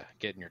convince her to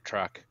get in your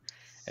truck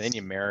and then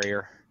you marry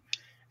her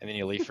and then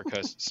you leave for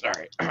Costa.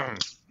 Sorry.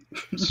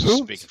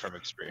 Speaking from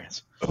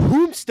experience.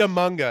 Whomst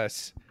among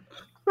us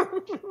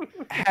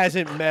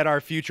hasn't met our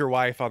future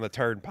wife on the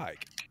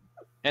turnpike?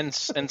 And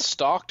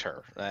stalked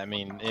her. I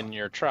mean, in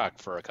your truck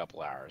for a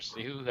couple hours.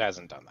 Who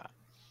hasn't done that?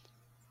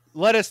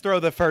 Let us throw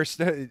the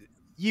first.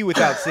 You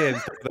without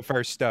sins, throw the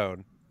first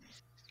stone.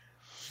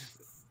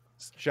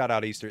 Shout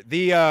out Easter.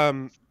 The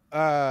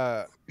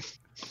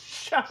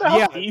Shout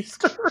out Yeah.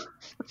 Easter.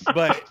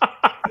 but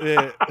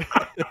I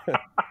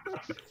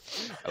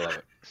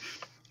love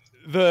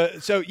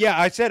it. so yeah,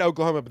 I said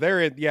Oklahoma, but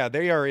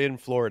they are in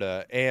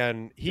Florida,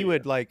 and he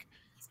would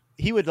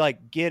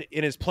get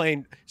in his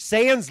plane,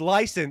 sans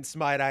license,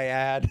 might I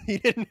add. He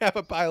didn't have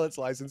a pilot's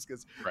license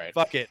because Right.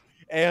 fuck it.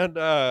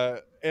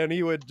 and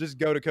he would just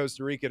go to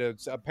Costa Rica to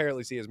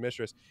apparently see his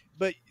mistress.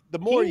 But the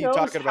more he you knows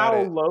talking about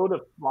how it, low to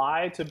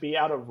fly to be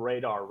out of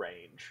radar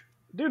range.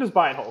 Dude is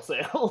buying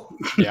wholesale.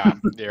 Yeah,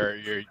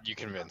 you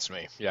convinced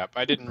me. Yeah,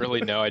 I didn't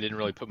really know. I didn't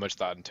really put much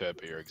thought into it,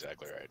 but you're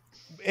exactly right.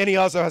 and he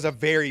also has a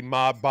very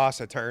mob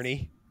boss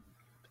attorney.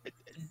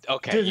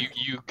 Okay,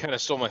 you kind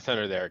of stole my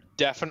thunder there.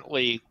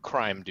 Definitely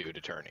crime dude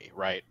attorney,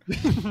 right?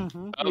 Of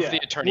the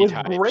attorney with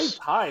types. great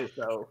ties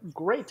though.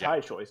 Great tie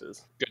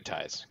choices. Good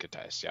ties.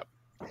 Yep.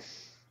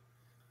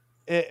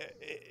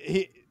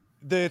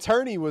 The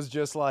attorney was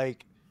just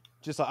like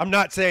I'm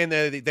not saying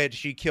that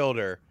she killed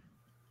her,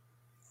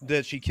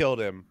 that she killed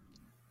him,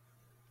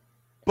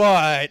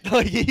 but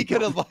like he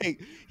could have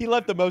he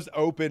left the most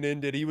open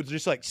ended. He would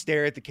just like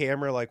stare at the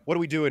camera like, "What are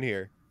we doing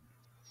here?"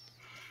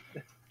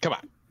 Come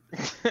on.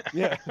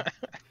 Yeah.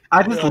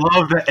 I just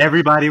love that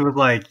everybody was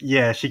like,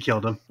 yeah, she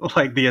killed him.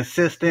 Like the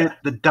assistant,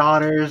 the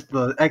daughters,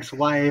 the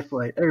ex-wife,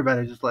 like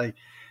everybody just like,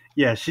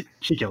 yeah, she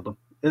killed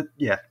him.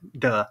 Yeah,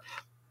 duh.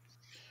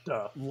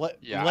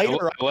 Yeah,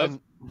 Later I love,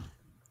 on,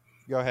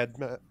 go ahead,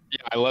 Matt.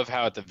 yeah, I love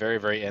how at the very,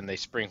 very end they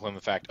sprinkle in the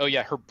fact, oh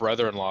yeah, her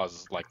brother-in-law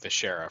is like the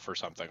sheriff or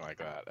something like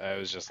that. I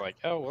was just like,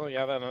 oh well,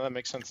 yeah, that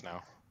makes sense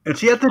now. And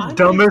she had the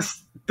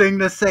dumbest thing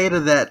to say to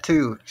that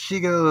too.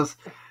 She goes,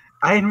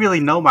 I didn't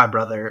really know my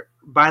brother.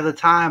 By the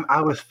time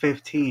I was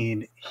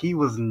 15, he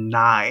was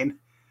 9.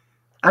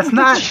 That's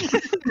not...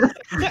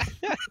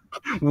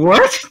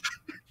 What?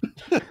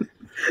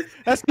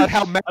 That's not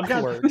how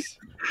math works.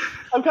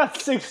 I've got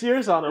 6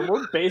 years on him.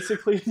 We're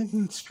basically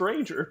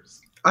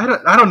strangers. I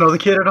don't know the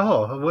kid at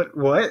all. What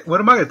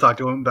am I going to talk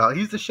to him about?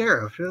 He's the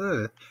sheriff.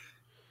 All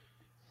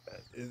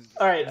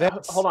right,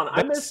 hold on.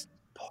 I missed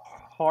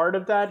part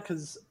of that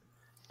because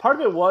part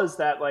of it was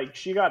that like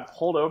she got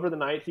pulled over the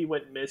night he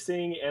went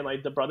missing, and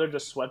like the brother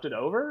just swept it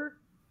over,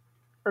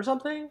 or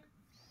something.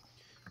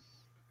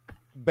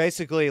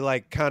 Basically,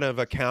 like kind of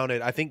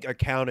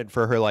accounted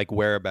for her like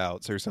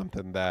whereabouts or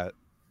something that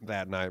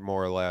night,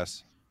 more or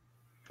less.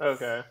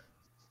 Okay.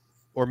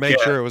 Or made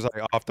sure it was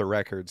like off the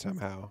record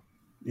somehow.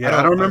 Yeah,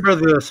 I don't remember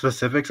the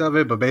specifics of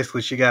it, but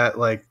basically she got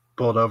like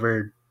pulled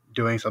over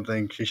doing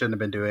something she shouldn't have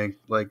been doing.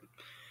 Like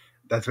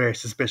that's very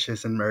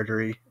suspicious and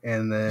murdery.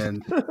 And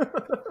then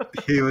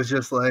he was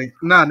just like,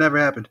 nah, never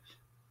happened.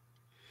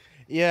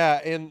 Yeah,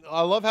 and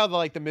I love how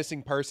the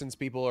missing persons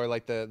people or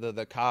like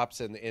the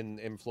cops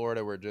in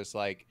Florida were just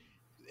like,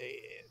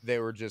 they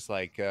were just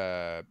like,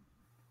 hey,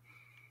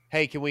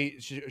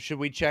 should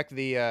we check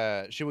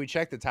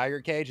the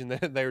tiger cage? And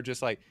then they were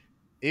just like,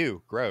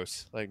 ew,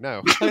 gross. Like,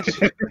 no.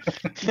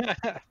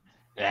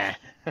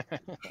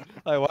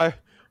 Like,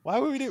 why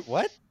would we do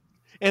what?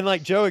 And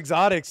like Joe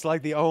Exotic's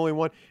like the only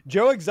one.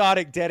 Joe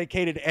Exotic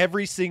dedicated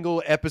every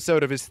single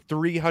episode of his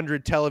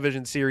 300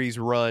 television series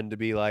run to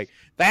be like,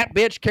 that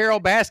bitch Carol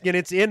Baskin.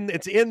 It's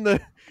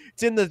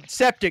in the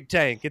septic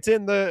tank.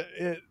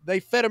 They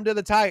fed him to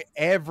the tiger.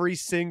 Every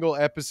single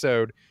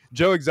episode,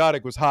 Joe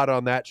Exotic was hot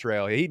on that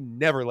trail. He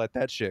never let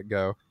that shit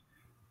go.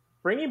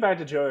 Bringing back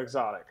to Joe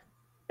Exotic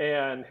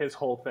and his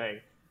whole thing.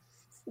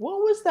 What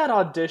was that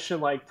audition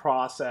like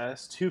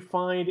process to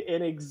find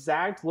an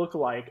exact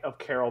lookalike of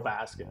Carol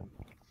Baskin?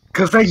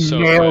 Because they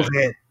nailed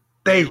it.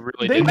 They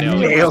really did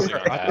nailed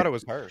it. I thought it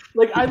was her.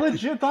 Like, I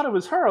legit thought it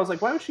was her. I was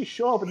like, why would she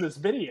show up in this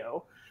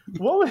video?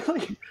 What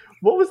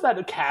was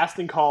that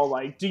casting call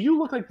like? Do you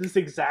look like this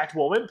exact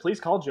woman? Please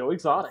call Joe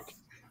Exotic.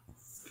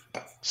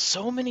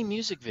 So many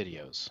music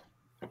videos.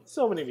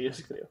 So many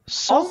music videos.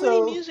 So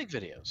many music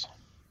videos.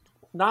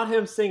 Not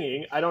him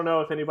singing. I don't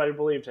know if anybody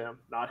believed him.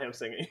 Not him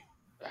singing.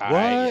 What?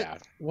 Yeah.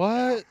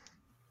 What?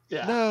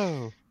 Yeah.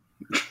 No.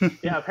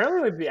 Yeah,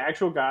 apparently like the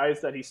actual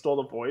guys that he stole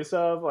the voice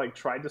of like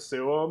tried to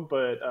sue him,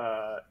 but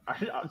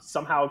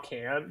somehow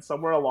can't.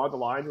 Somewhere along the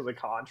lines of the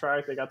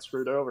contract, they got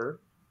screwed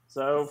over.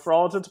 So for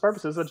all intents and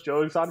purposes, that's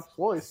Joe Exotic's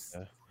voice.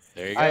 Yeah.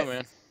 There you go,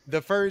 man.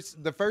 The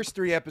first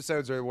 3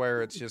 episodes are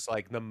where it's just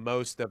like the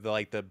most of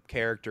the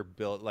character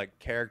built,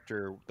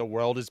 the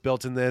world is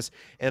built in this,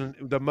 and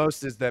the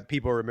most is that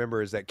people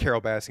remember is that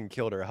Carol Baskin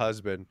killed her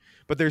husband.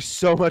 But there's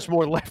so much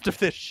more left of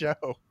this show.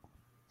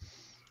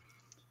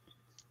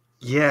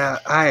 Yeah,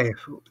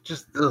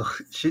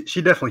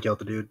 she definitely killed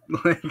the dude.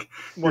 Like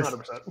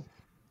 100%.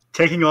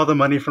 Taking all the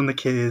money from the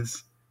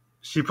kids.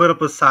 She put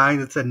up a sign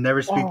that said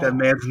 "Never speak that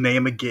man's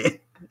name again"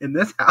 in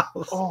this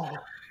house. Oh,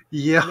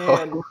 yeah.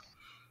 man.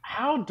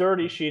 How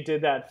dirty she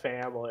did that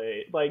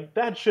family. Like,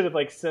 that should have,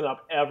 like, sent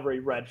up every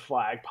red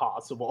flag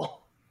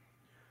possible.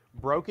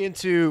 Broke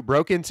into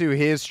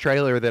his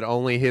trailer that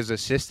only his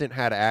assistant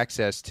had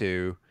access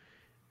to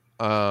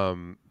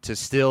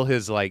steal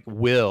his, like,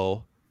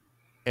 will,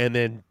 and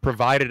then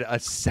provided a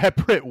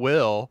separate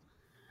will.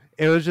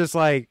 It was just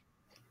like,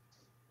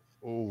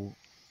 oh.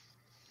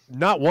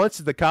 Not once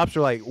did the cops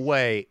were like,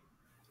 wait.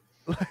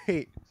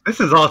 This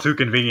is all too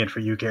convenient for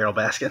you, Carol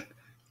Baskin.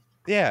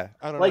 Yeah,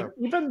 I don't know. know.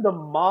 Even the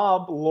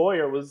mob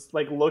lawyer was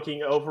like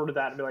looking over to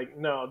that and be like,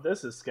 "No,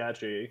 this is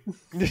sketchy."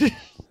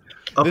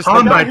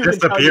 Upon my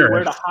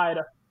disappearance,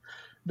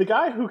 the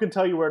guy who can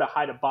tell you where to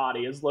hide a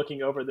body is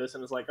looking over this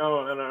and is like,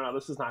 "Oh no,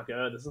 this is not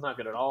good. This is not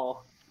good at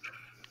all."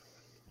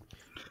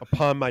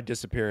 Upon my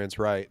disappearance,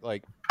 right?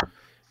 Like,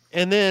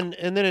 and then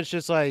it's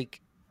just like,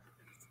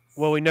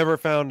 well, we never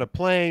found a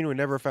plane. We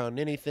never found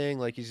anything.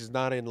 Like, he's just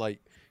not in, like,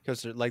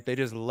 because like they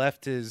just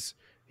left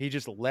he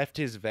just left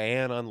his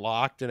van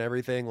unlocked and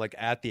everything, like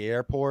at the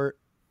airport.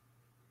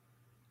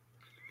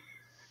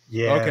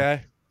 Yeah.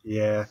 Okay.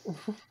 Yeah.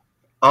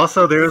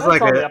 Also, there was That's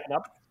like on the a up and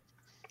up.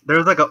 there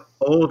was like a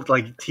old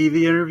like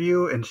TV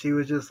interview, and she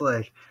was just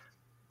like,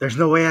 "There's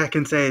no way I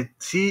can say,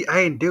 see,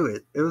 I didn't do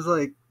it." It was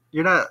like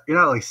you're not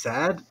like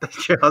sad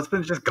that your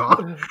husband's just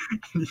gone,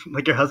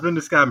 like your husband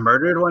just got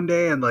murdered one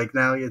day, and like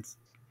now you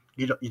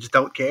just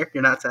don't care.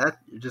 You're not sad.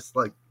 You just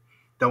like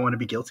don't want to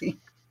be guilty.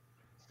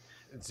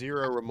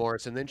 Zero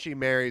remorse. And then she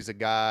marries a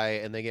guy,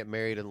 and they get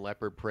married in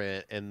leopard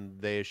print,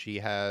 and she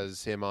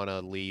has him on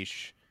a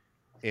leash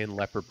in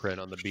leopard print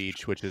on the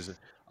beach, which is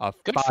a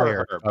Good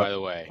fire, for her, by the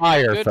way.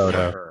 fire Good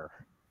photo. For her.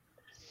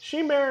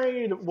 She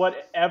married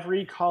what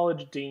every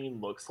college dean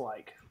looks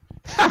like.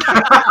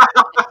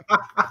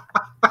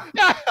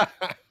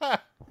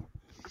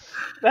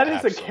 That is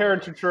a Absolutely.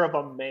 caricature of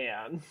a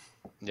man.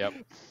 Yep.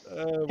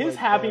 Oh His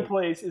my happy God.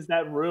 place is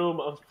that room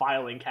of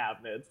filing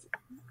cabinets.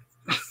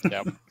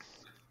 Yep.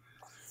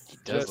 He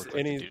does Just look like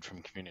any- the dude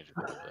from Community a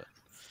little bit.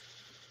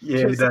 Yeah,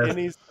 he Just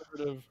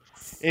does.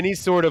 any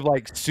sort of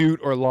like suit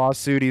or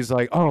lawsuit, he's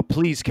like, "Oh,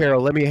 please,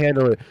 Carol, let me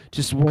handle it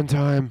just one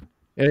time."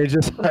 And it's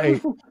just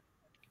like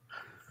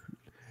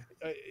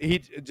he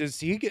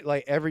get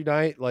like every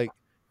night, like,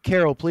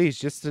 "Carol, please,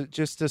 just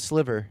a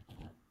sliver,"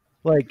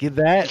 like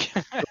that.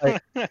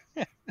 Like,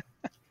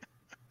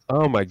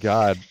 oh my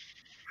God,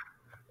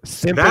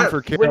 simping That-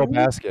 for Carol when you-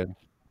 Baskin.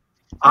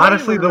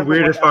 Honestly, the remember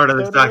weirdest what part of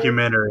this episode it is?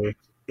 documentary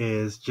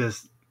is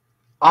just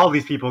all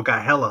these people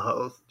got hella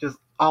hoes. Just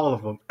all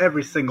of them,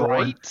 every single one.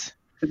 Right?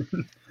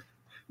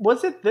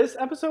 Was it this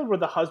episode where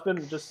the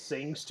husband just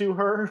sings to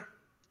her?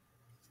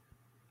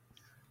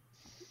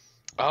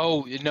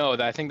 Oh no,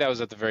 I think that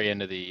was at the very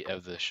end of the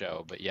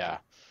show. But yeah,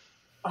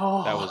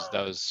 Oh,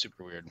 that was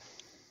super weird.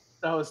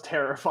 that was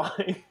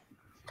terrifying.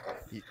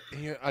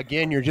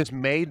 Again, you're just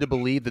made to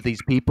believe that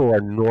these people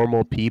are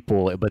normal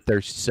people, but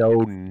they're so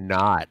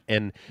not.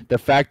 And the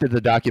fact that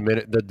the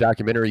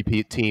documentary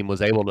team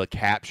was able to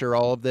capture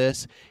all of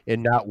this,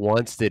 and not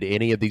once did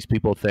any of these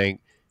people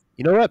think,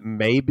 you know what,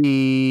 maybe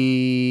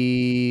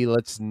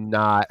let's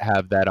not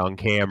have that on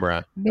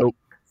camera. Nope.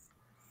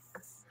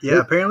 Yeah,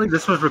 apparently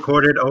this was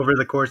recorded over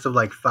the course of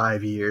like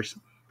 5 years.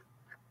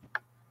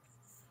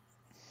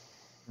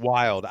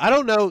 Wild. I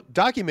don't know.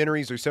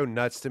 Documentaries are so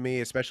nuts to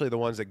me, especially the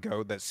ones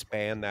that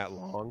span that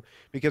long,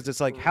 because it's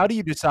like, how do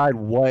you decide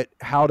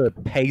how to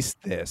pace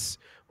this,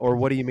 or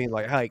what do you mean,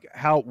 like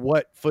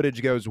what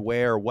footage goes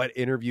where, what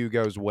interview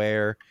goes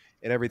where,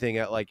 and everything?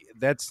 Like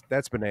that's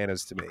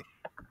bananas to me.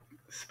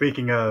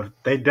 Speaking of,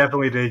 they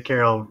definitely did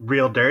Carol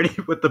real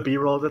dirty with the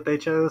B-roll that they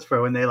chose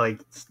for when they like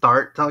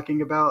start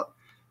talking about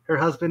her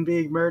husband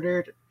being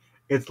murdered.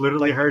 It's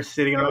literally her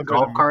sitting on a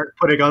golf cart,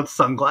 putting on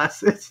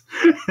sunglasses,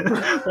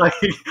 like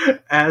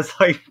as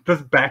like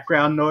this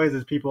background noise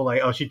as people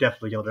like, oh, she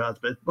definitely killed her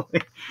husband.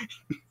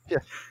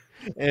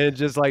 And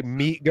just like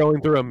meat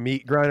going through a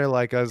meat grinder.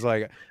 Like, I was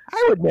like,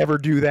 I would never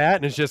do that.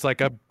 And it's just like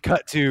a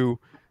cut to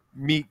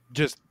meat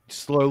just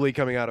slowly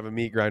coming out of a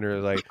meat grinder.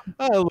 Like,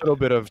 a little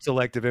bit of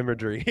selective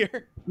imagery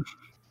here.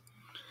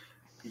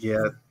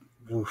 Yeah.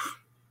 Oof.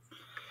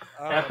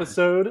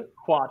 Episode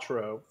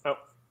Quattro. Oh,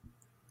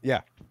 Yeah.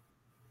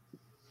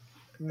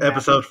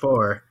 Episode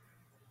 4.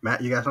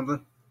 Matt, you got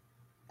something?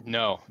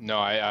 No,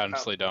 I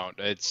honestly don't.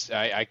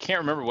 I can't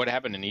remember what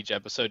happened in each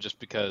episode just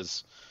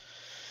because,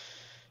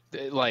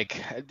 like,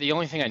 the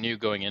only thing I knew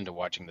going into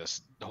watching the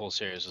whole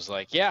series was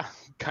like, yeah,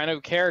 kind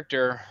of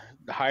character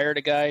hired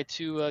a guy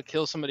to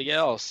kill somebody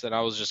else, and I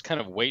was just kind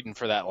of waiting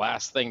for that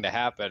last thing to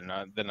happen.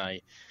 Then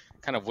I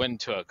kind of went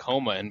into a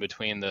coma in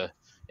between the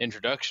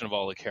introduction of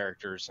all the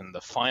characters and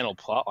the final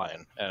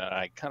plotline, and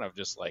I kind of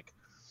just like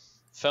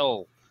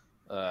fell.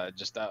 I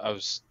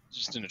was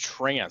just in a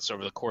trance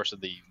over the course of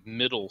the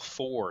middle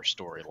 4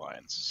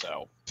 storylines.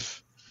 So,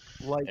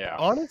 Like, yeah.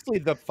 honestly,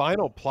 the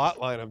final plot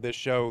line of this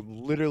show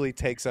literally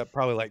takes up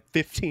probably like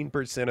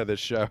 15% of the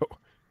show,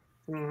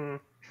 hmm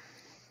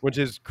which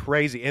is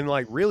crazy. And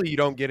like, really, you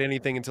don't get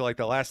anything until like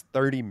the last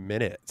 30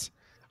 minutes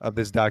of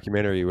this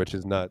documentary, which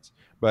is nuts.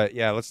 But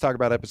yeah, let's talk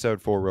about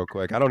episode 4 real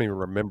quick. I don't even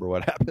remember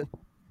what happened.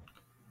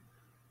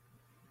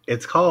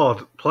 It's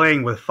called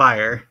Playing with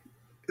Fire.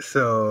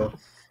 So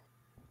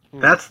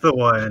that's the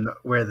one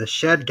where the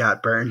shed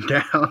got burned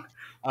down.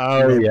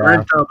 Oh, They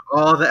burnt up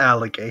all the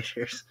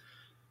alligators.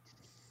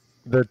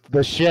 The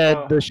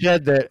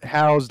shed that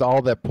housed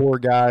all that poor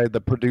guy,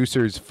 the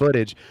producer's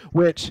footage,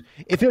 which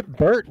if it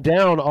burnt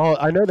down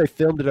I know they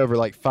filmed it over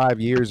like 5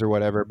 years or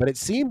whatever, but it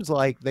seems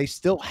like they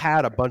still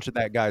had a bunch of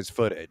that guy's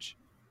footage.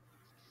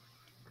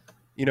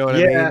 You know what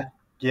I mean?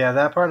 Yeah,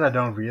 that part I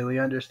don't really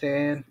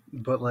understand,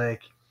 but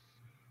like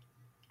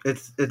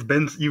it's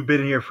been you've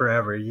been here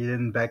forever. You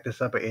didn't back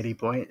this up at any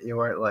point. You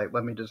weren't like,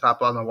 let me just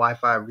hop on the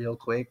Wi-Fi real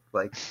quick.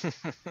 Like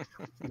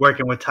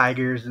working with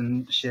tigers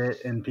and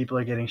shit, and people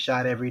are getting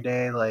shot every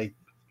day. Like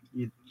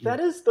That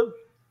is the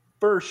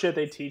first shit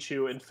they teach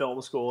you in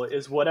film school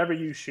is whatever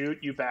you shoot,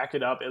 you back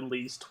it up at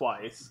least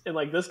twice. And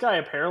like this guy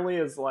apparently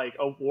is like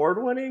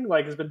award winning,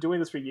 like has been doing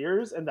this for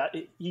years, and that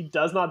he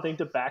does not think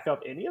to back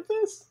up any of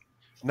this.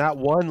 Not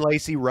one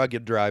Lacey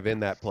rugged drive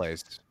in that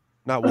place.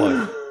 Not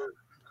one.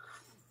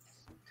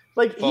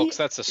 Like Folks,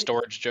 that's a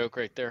storage joke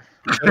right there.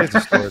 That is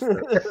a storage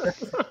joke.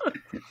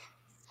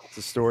 It's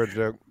a storage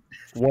joke.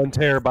 1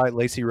 terabyte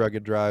Lacey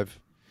rugged drive.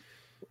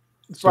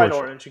 it's bright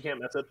storage. orange, you can't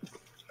miss it.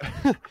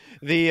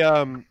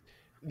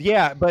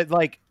 Yeah, but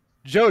like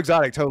Joe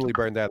Exotic totally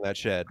burned down that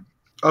shed.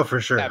 oh, for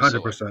sure,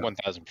 Absolutely, 100%.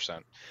 1000%.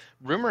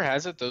 Rumor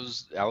has it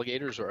those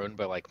alligators are owned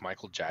by like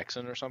Michael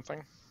Jackson or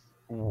something.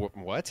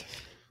 What?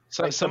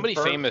 So Like the somebody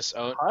burnt famous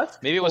owned. Hut?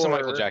 Maybe it wasn't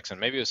Michael Or- Jackson.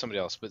 Maybe it was somebody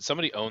else. But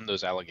somebody owned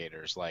those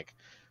alligators. Like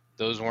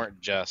those weren't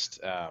just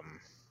Oh.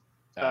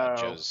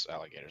 Joe's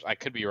alligators. I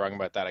could be wrong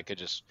about that. I could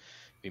just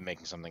be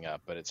making something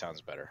up, but it sounds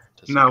better.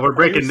 To say. No, we're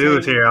breaking you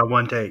news saying- here on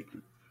one take.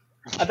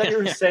 I thought you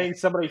were saying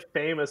somebody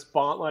famous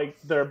bought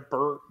like their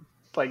burnt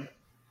like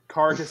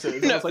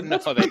carcasses. I was like, No,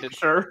 that's they pretty didn't.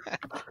 sure.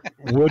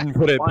 Wouldn't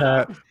put it Why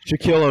not? pat.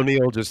 Shaquille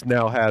O'Neal just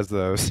now has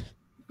those.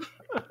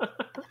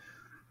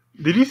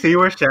 Did you see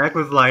where Shaq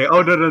was like,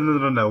 "Oh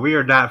no, we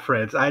are not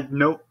friends."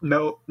 No.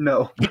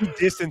 He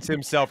distanced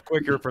himself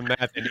quicker from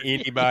that than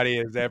anybody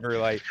has ever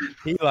like.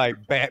 He like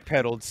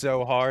backpedaled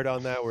so hard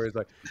on that where he's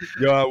like,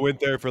 "Yo, I went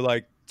there for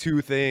like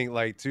two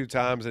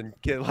times," and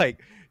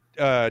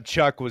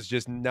Chuck was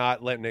just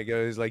not letting it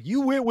go. He's like,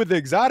 "You went with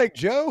Exotic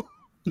Joe?"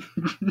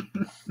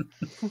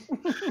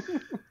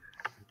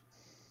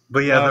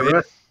 But yeah,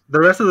 Oh, the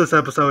rest of this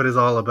episode is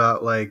all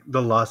about like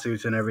the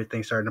lawsuits and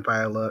everything starting to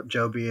pile up.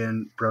 Joe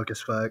being broke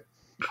as fuck.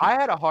 I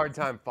had a hard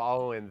time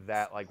following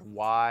that, like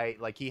why,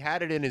 like he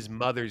had it in his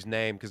mother's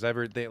name because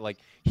everything, like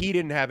he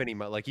didn't have any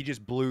money, like he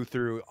just blew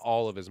through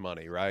all of his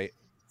money, right?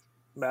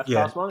 Math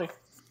Yeah. costs money.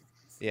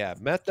 Yeah,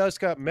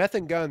 meth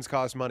and guns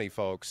cost money,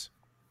 folks.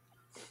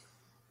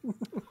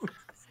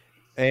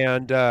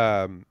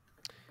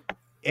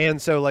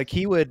 And so like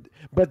he would,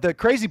 but the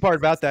crazy part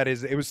about that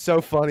is it was so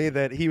funny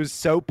that he was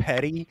so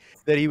petty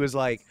that he was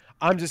like,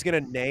 I'm just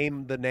gonna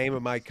name the name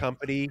of my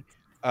company,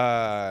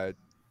 the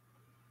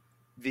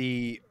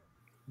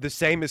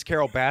same as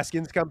Carol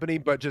Baskin's company,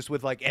 but just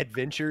with like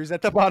adventures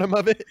at the bottom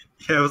of it.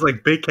 Yeah, it was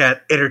like Big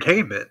Cat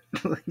Entertainment.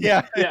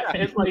 Yeah, Yeah,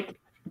 and like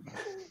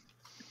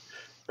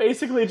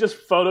basically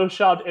just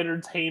photoshopped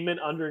entertainment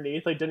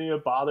underneath. Like didn't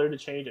even bother to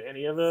change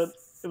any of it.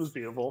 It was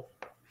beautiful.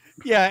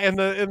 yeah, and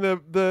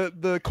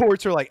the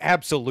courts are like,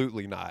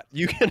 absolutely not.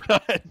 You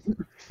cannot.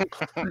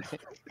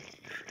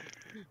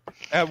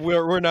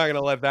 We're not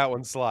gonna let that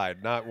one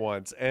slide, not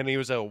once. And he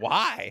was like,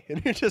 why?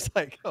 And you're just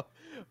like,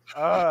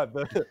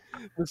 the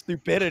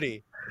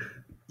stupidity.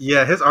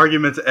 Yeah, his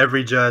argument to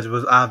every judge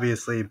was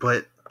obviously,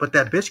 but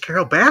that bitch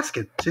Carol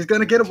Baskin, she's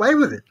gonna get away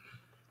with it.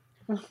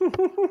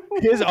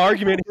 His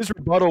argument, his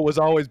rebuttal was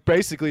always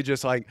basically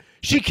just like,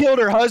 she killed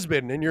her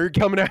husband, and you're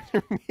coming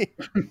after me.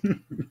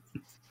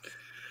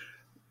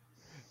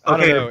 I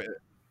don't Okay, know.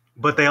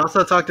 but they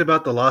also talked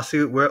about the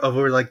lawsuit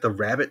over like the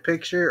rabbit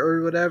picture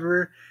or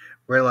whatever,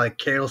 where like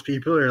Carol's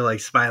people are like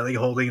smiling,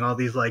 holding all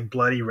these like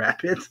bloody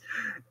rabbits,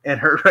 and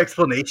her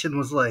explanation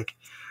was like,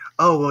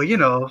 "Oh well, you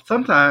know,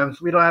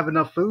 sometimes we don't have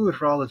enough food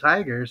for all the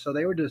tigers, so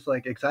they were just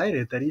like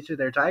excited that each of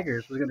their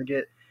tigers was gonna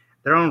get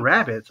their own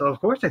rabbit, so of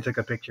course they took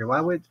a picture.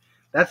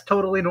 That's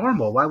totally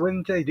normal. Why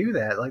wouldn't they do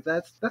that? Like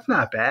that's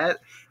not bad."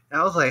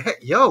 And I was like, "Hey,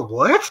 yo,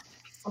 what?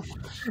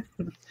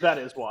 That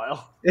is wild.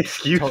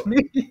 Excuse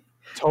me."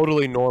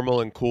 Totally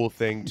normal and cool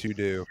thing to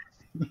do.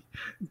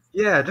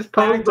 Yeah, just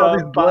pose Backed all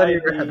these up bloody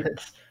by the-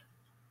 rabbits.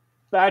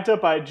 Backed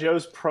up by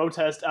Joe's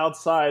protest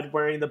outside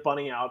wearing the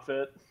bunny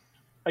outfit.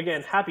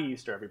 Again, happy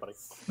Easter, everybody.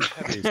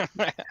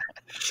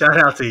 Shout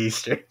out to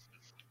Easter.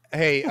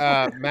 Hey,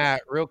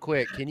 Matt, real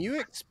quick, can you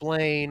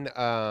explain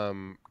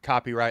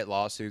copyright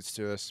lawsuits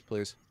to us,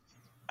 please?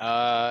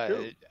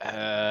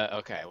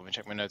 Okay, let me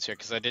check my notes here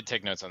because I did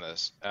take notes on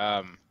this.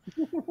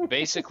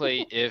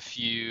 Basically, if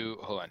you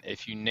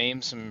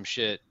name some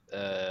shit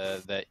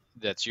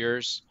that's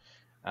yours,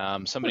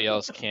 somebody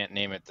else can't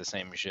name it the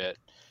same shit,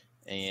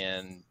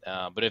 and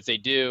but if they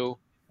do,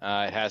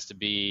 it has to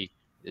be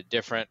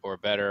different or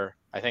better.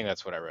 I think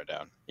that's what I wrote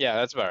down. Yeah,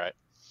 that's about right.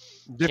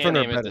 Different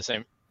or can't name it better? the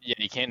same. Yeah,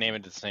 you can't name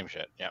it the same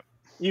shit. Yeah.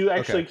 You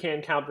actually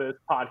can count this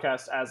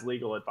podcast as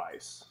legal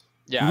advice.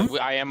 Yeah,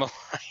 I am.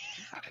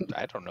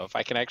 I don't know if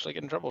I can actually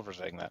get in trouble for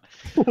saying that.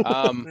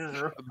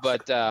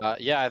 But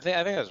yeah, I think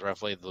that's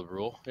roughly the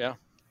rule. Yeah,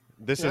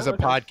 This Yeah, is a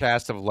okay.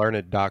 podcast of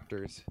learned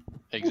doctors.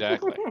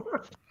 exactly,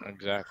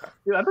 exactly.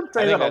 Dude, I've been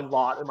saying think that a that-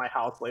 lot in my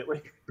house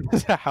lately.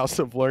 It's a house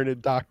of learned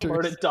doctors.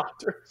 Learned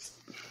doctors.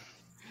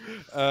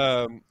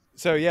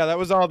 So yeah, that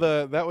was all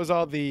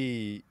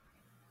the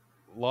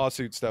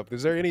lawsuit stuff.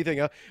 Is there anything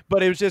else?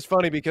 But it was just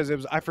funny because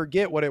I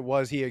forget what it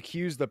was. He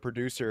accused the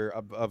producer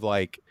of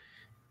like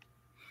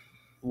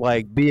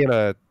like being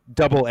a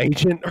double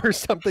agent or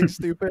something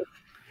stupid.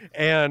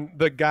 And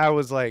the guy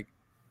was like,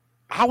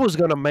 I was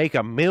going to make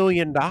 $1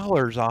 million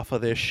off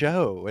of this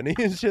show. And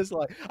he's just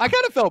like, I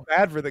kind of felt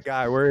bad for the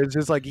guy where it's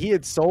just like he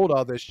had sold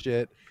all this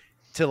shit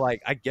to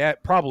like, I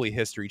get probably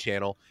History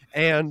Channel.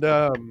 And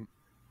then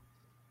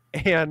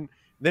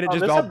it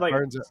just this all had, like,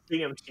 burns up.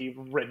 CMT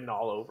written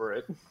all over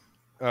it.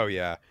 Oh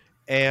yeah.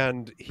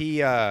 And he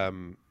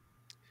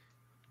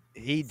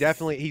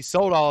definitely he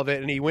sold all of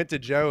it, and he went to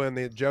Joe,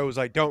 and Joe was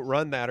like, don't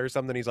run that or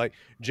something. He's like,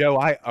 Joe,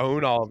 I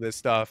own all of this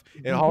stuff.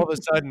 And all of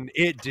a sudden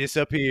it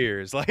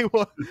disappears. Like,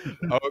 what?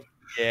 Oh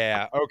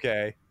yeah,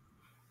 okay.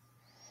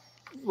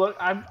 Look,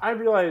 I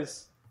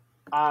realize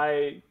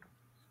I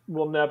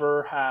will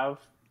never have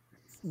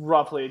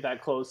roughly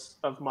that close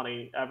of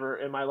money ever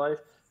in my life,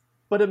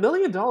 but $1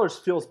 million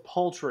feels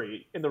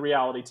paltry in the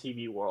reality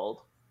TV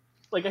world.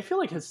 Like, I feel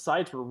like his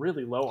sights were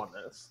really low on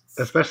this.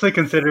 Especially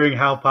considering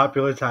how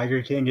popular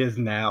Tiger King is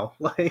now.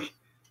 Like,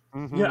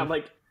 Yeah,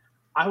 like,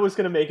 I was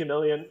gonna make $1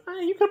 million.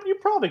 You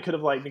probably could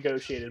have like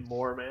negotiated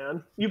more,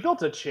 man. You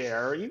built a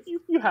chair.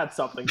 You had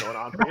something going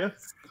on for you.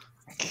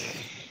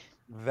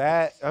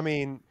 That, I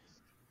mean,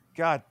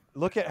 God,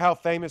 look at how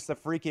famous the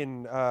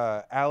freaking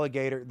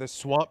the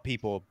Swamp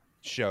People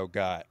show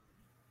got.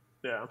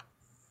 Yeah.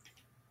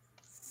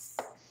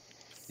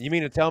 You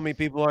mean to tell me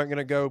people aren't going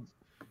to go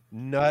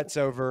nuts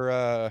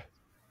over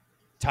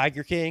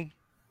Tiger King,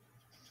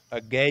 a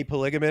gay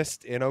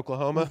polygamist in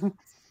Oklahoma?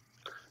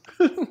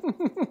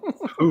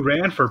 who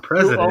ran for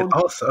president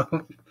also.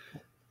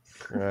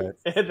 Right.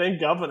 And then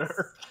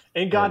governor.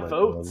 And got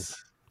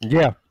votes.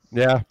 Yeah.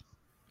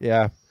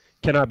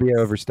 Cannot be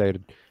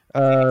overstated.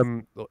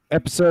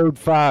 Episode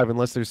 5,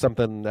 unless there's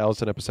something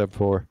else in episode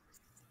 4.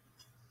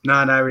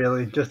 Nah, not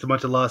really. Just a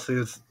bunch of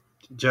lawsuits.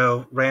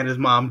 Joe ran his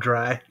mom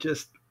dry.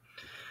 Just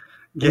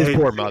His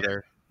poor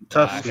mother.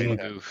 Tough scene.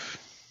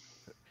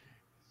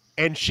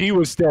 And she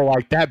was still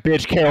like that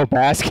bitch Carol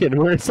Baskin,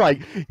 where it's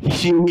like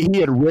he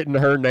had written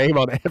her name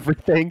on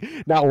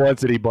everything. Not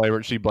once did he blame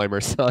her. She blamed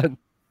her son.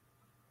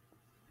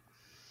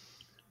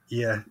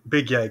 Yeah,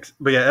 big yikes.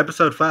 But yeah,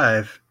 episode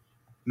 5,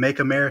 Make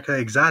America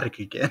Exotic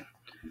Again.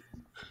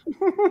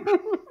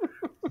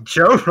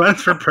 Joe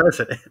runs for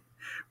president.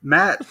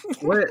 Matt,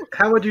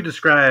 how would you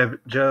describe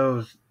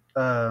Joe's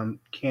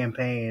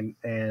campaign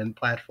and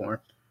platform?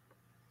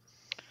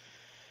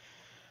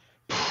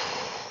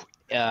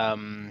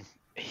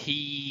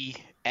 He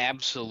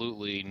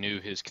absolutely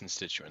knew his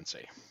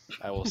constituency.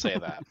 I will say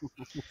that.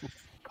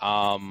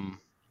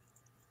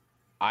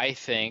 I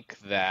think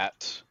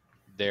that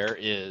there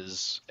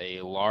is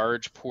a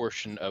large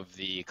portion of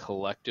the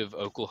collective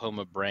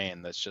Oklahoma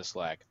brain that's just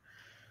like,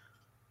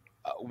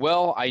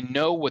 well, I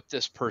know what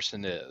this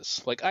person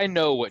is. Like, I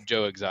know what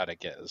Joe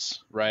Exotic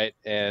is, right?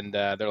 And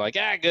they're like,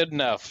 good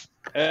enough.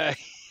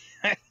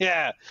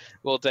 Yeah,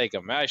 we'll take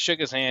him. I shook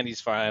his hand.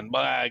 He's fine.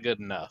 But good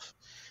enough.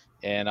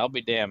 And I'll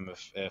be damned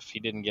if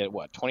he didn't get,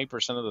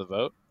 20% of the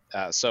vote?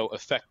 So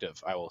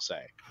effective, I will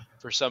say,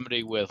 for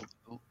somebody with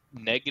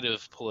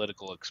negative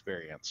political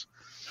experience.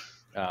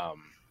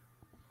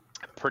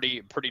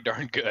 Pretty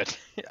darn good.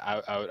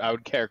 I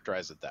would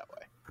characterize it that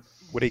way.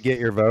 Would he get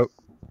your vote?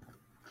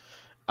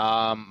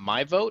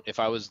 My vote, if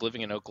I was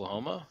living in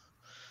Oklahoma,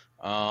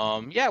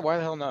 yeah, why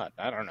the hell not?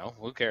 I don't know.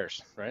 Who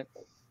cares, right?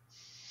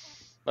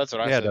 That's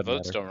what I said.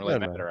 Votes don't really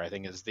matter, I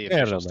think, is the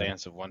official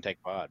stance of One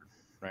Take Pod,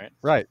 right?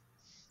 Right.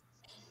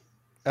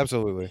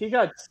 Absolutely. He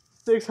got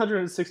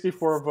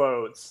 664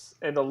 votes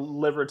in the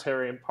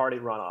Libertarian Party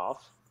runoff.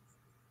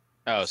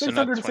 Oh, so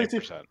not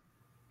 20%.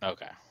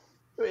 Okay.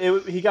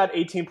 He got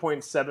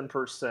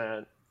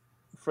 18.7%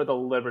 for the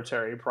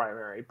Libertarian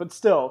primary. But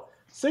still,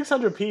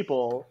 600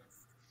 people,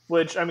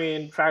 which, I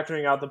mean,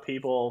 factoring out the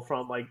people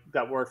from, like,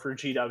 that work for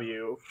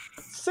GW,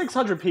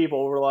 600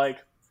 people were like,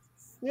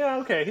 yeah,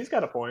 okay, he's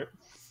got a point.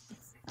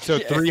 So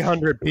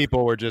 300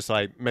 people were just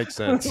like, makes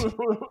sense.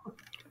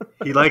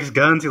 He likes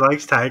guns. He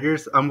likes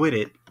tigers. I'm with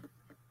it.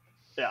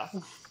 Yeah.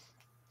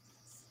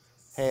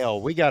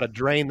 Hell, we got to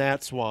drain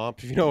that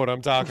swamp, if you know what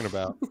I'm talking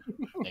about.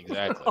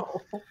 Exactly.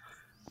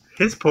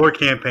 His poor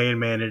campaign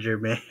manager,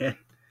 man.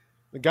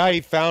 The guy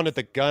he found at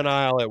the gun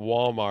aisle at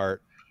Walmart.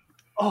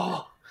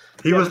 Oh,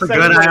 he was the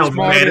gun aisle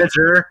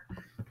manager.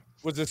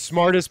 Was the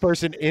smartest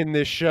person in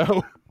this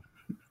show.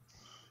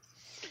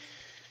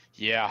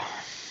 Yeah.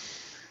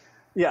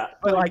 Yeah.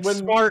 But like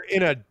smart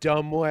in a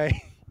dumb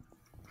way.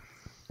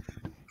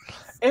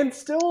 And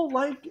still,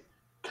 like,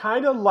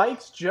 kind of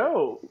likes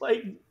Joe.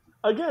 Like,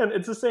 again,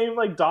 it's the same,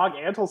 like, Dog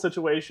Antle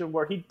situation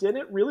where he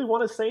didn't really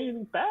want to say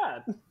anything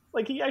bad.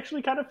 Like, he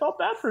actually kind of felt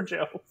bad for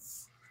Joe.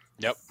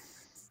 Yep.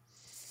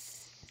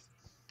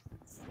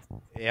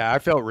 Yeah, I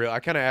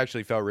kind of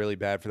actually felt really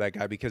bad for that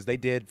guy because they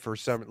did for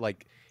some,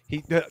 like,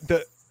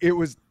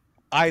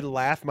 I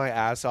laughed my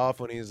ass off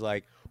when he was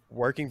like,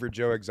 working for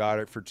Joe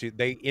Exotic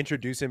they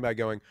introduced him by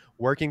going,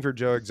 working for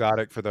Joe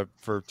Exotic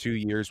for 2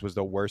 years was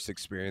the worst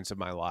experience of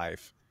my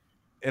life.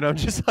 And I'm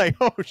just like,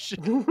 oh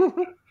shit.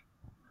 And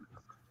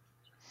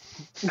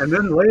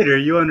then later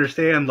you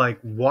understand like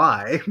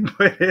why,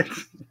 but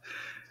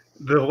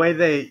The way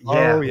they,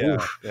 Oh yeah,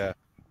 oof. yeah.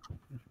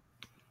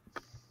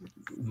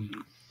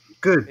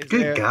 Good Is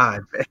there-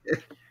 God.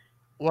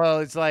 Well,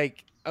 it's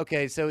like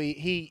okay, so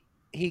he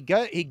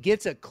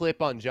gets a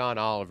clip on John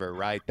Oliver,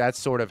 right? That's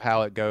sort of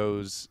how it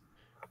goes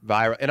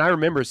viral. And I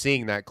remember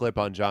seeing that clip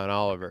on John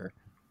Oliver,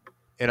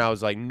 and I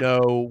was like,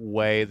 no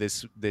way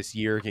this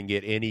year can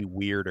get any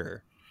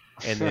weirder.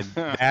 And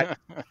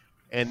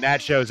then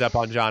that shows up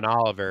on John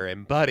Oliver,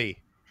 and buddy,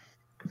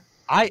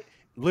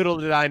 little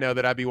did I know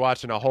that I'd be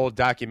watching a whole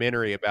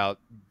documentary about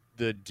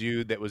the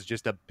dude that was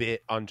just a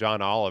bit on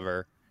John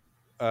Oliver,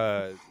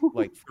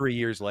 like 3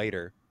 years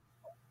later.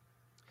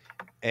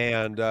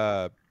 And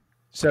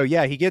so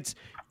yeah, he gets,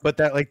 but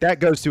that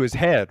goes to his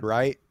head,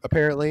 right?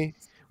 Apparently,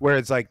 where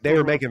it's like they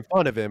were making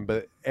fun of him,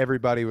 but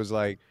everybody was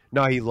like,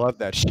 no, he loved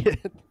that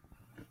shit.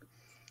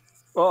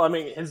 Well, I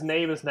mean, his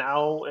name is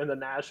now in the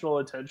national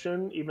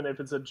attention, even if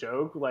it's a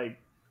joke. Like,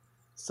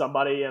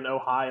 somebody in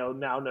Ohio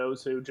now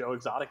knows who Joe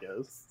Exotic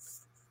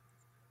is.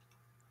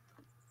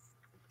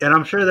 And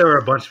I'm sure there were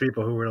a bunch of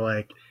people who were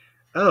like,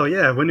 oh,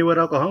 yeah, Wynnewood,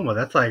 Oklahoma.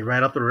 That's like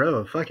right up the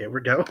road. Fuck it,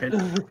 we're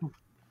going.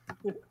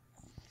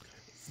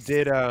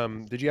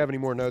 Did you have any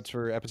more notes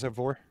for episode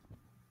 4?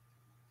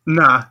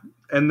 Nah.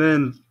 And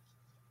then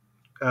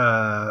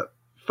 5,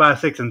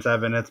 6, and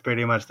 7, it's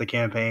pretty much the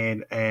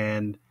campaign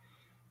and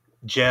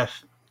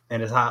Jeff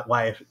and his hot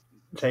wife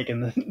taking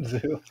the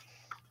zoo.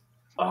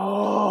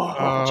 Oh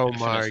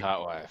Jeff and his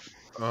hot wife.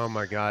 Oh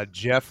my God,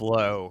 Jeff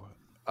Lowe,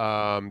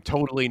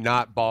 totally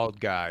not bald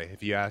guy.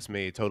 If you ask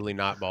me, totally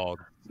not bald.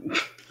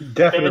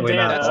 Definitely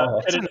Bandana not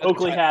bald. and an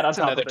Oakley hat on That's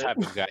top another of it. type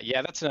of guy.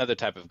 Yeah, that's another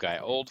type of guy.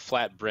 Old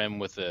flat brim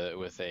with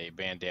a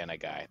bandana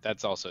guy.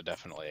 That's also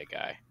definitely a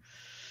guy.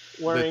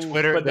 Wearing The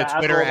Twitter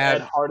bedazzled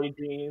ad- Ed Hardy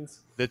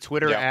jeans. The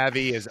Twitter Yep.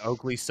 Avi is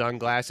Oakley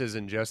sunglasses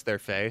and just their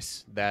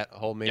face. That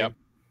whole meme. Yep.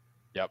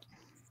 Yep.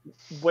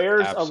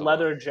 Wears Absolutely. a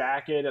leather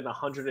jacket in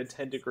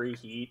 110-degree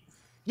heat.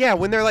 Yeah,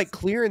 when they're like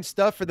clearing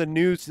stuff for the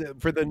new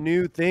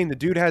thing, the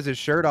dude has his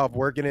shirt off,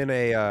 working in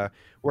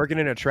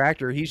a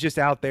tractor. He's just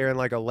out there in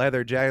like a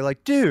leather jacket.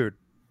 Like, dude,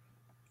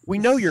 we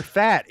know you're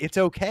fat. It's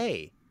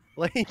okay.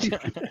 Like,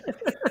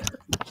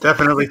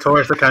 Definitely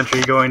tours the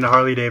country going to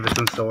Harley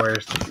Davidson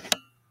stores.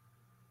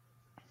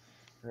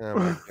 oh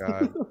my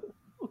God.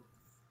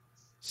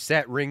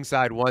 Sat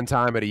ringside one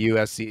time at a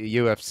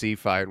UFC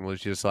fight and was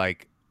just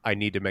like, I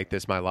need to make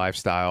this my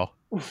lifestyle.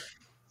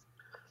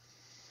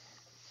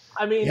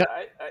 I mean, Yep.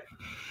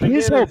 again,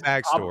 His whole it's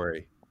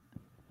backstory.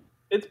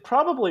 it's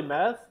probably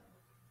meth.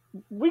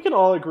 We can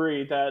all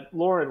agree that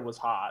Lauren was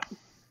hot.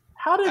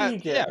 How did he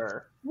get yeah.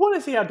 her? What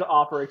does he have to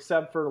offer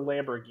except for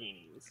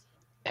Lamborghinis?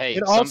 Hey,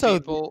 It some also-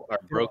 people are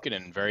broken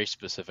in very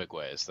specific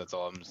ways. That's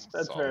all I'm.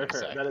 That's all very I'm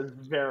gonna fair. say. That is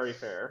very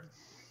fair.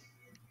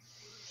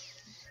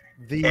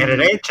 The, And it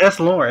ain't just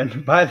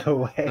Lauren, by the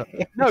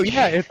way. No,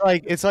 yeah,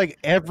 it's like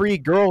every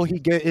girl he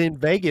get in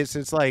Vegas,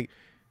 it's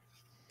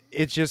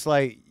just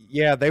like,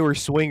 yeah, they were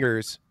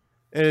swingers.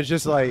 And it's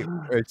just like,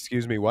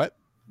 excuse me, what?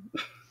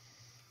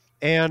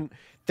 And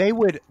they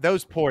would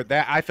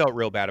I felt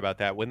real bad about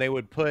that when they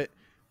would put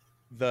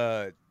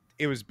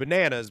it was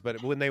bananas,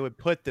 but when they would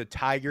put the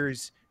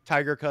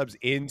tiger cubs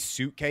in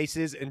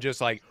suitcases and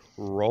just like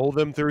roll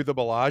them through the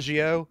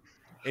Bellagio,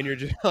 and you're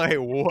just like,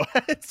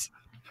 what?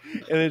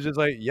 And it's just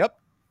like, yep.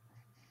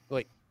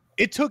 Like,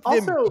 it took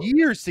them Also-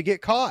 years to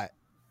get caught.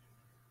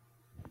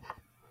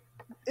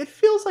 It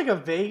feels like a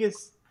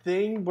Vegas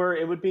thing where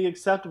it would be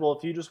acceptable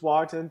if you just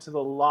walked into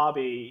the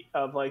lobby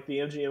of like the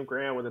MGM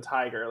Grand with a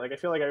tiger. Like, I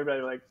feel like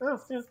everybody would be like, oh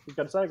yeah, you've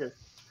got a tiger.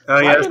 Oh,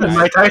 yeah, it's the I've been-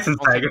 Mike Tyson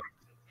tiger.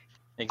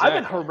 Exactly.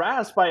 I've been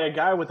harassed by a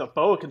guy with a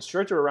boa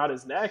constrictor around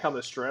his neck on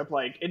the strip.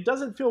 Like, it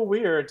doesn't feel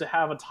weird to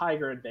have a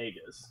tiger in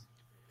Vegas.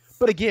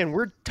 But again,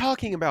 we're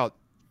talking about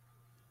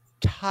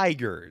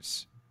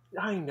tigers.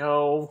 I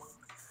know.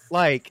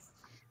 Like,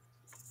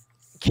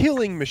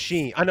 killing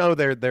machine. I know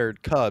they're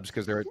cubs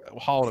because they're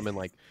hauling them in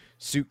like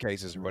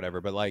suitcases or whatever,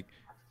 but like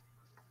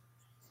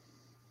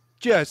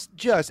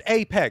just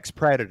apex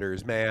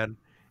predators, man.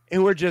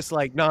 And we're just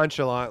like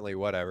nonchalantly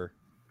whatever.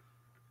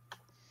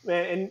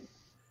 Man, and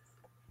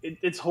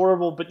it's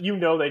horrible, but you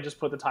know they just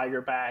put the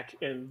tiger back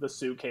in the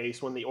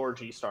suitcase when the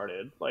orgy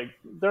started. Like,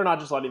 they're not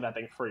just letting that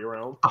thing free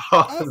roam.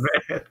 Oh,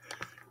 man.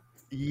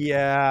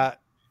 Yeah.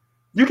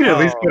 You can at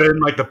least Oh. put it in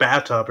like the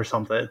bathtub or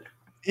something.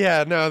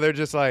 Yeah, no, they're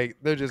just like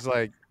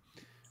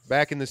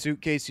back in the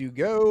suitcase you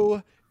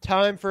go.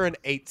 Time for an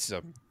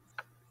eightsome.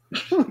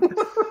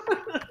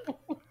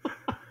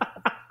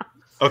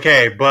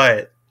 Okay,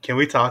 but can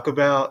we talk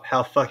about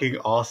how fucking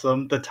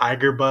awesome the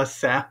Tiger Bus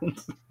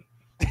sounds?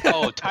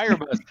 Oh, Tiger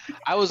Bus.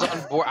 I was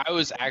on board.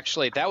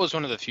 That was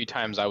one of the few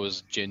times I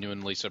was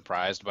genuinely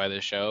surprised by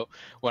this show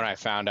when I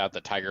found out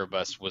that Tiger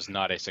Bus was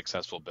not a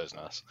successful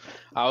business.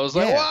 I was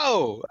like, Yeah.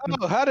 whoa,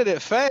 oh, how did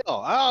it fail?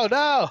 Oh, no.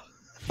 I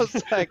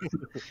was like,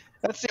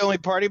 that's the only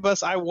party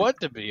bus I want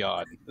to be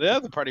on. The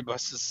other party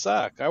buses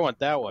suck. I want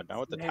that one. I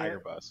want the Man. Tiger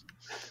Bus.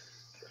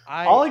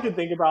 All I could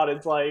think about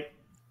is like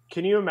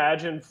Can you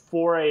imagine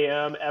 4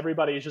 a.m.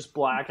 everybody is just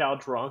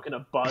blackout drunk in a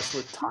bus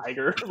with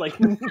Tiger? Like,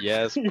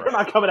 Yes, you're bro.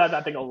 not coming out of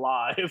that thing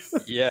alive.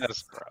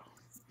 Yes, bro.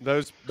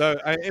 But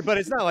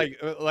it's not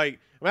like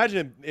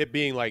imagine it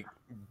being like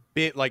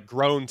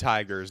grown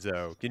tigers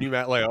though. Can you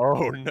imagine like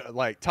no,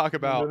 like talk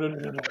about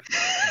No.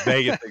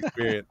 Vegas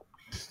experience?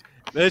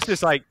 It's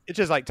just like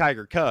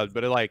tiger cubs,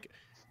 but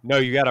no,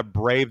 you got to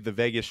brave the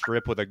Vegas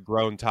Strip with a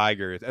grown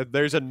tiger.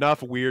 There's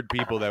enough weird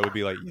people that would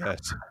be like,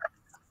 yes.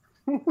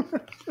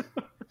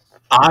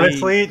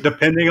 Honestly,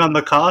 depending on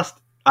the cost,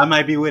 I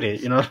might be with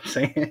it. You know what I'm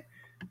saying?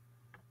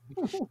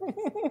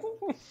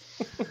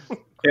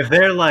 If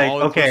they're like,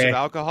 all-inclusive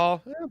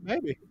alcohol,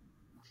 maybe.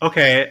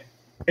 Okay,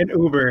 an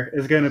Uber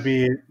is gonna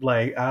be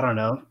like, I don't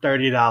know,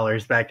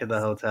 $30 back to the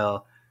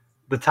hotel.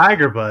 The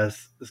Tiger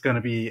bus is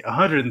gonna be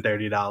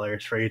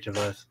 $130 for each of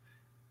us.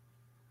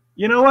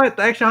 You know what?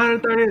 The extra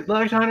 $130, the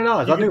extra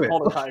 $100, I'll do it.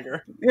 Call the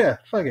Tiger. Yeah,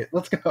 fuck it,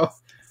 let's go.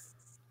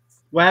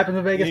 What happens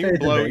in Vegas?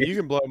 You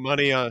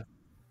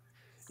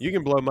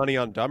can blow money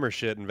on dumber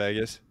shit in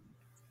Vegas.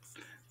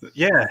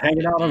 Yeah,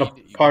 hanging out on a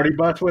party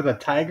bus with a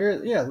tiger.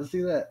 Yeah, let's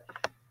do that.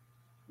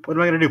 What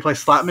am I gonna do? Play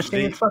slot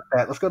machines? Fuck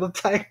that. Let's go to the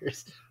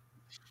Tigers.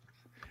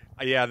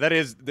 Yeah, that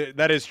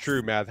is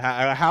true, Matt.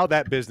 How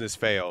that business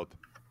failed,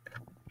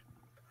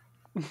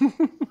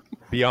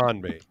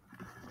 beyond me.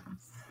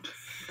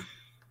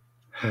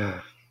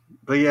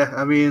 But yeah,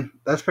 I mean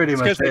that's pretty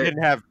much because it.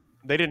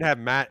 they didn't have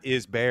Matt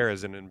is Bear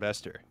as an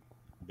investor.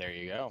 There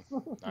you go.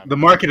 The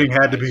marketing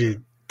had to be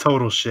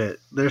total shit.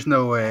 There's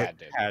no way.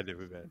 Had to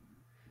have been.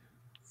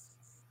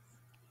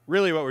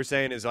 Really, what we're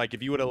saying is like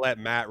if you would have let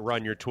Matt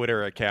run your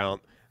Twitter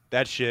account,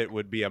 that shit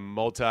would be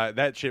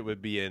that shit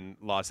would be in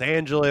Los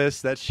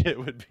Angeles. That shit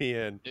would be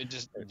in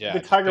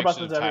the Tiger bus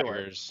is everywhere.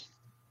 Tigers.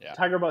 Yeah.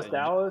 Tiger bus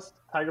Dallas,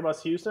 Tiger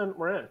bus Houston,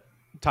 we're in.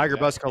 Tiger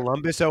bus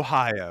Columbus,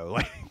 Ohio.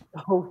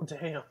 Oh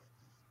damn.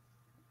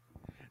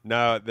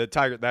 No, the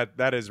Tiger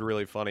that is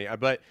really funny.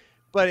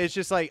 But it's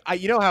just like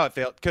you know how it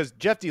failed because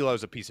Jeff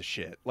Delo's a piece of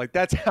shit. Like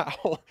that's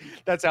how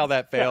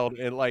that failed,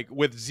 and like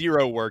with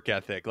zero work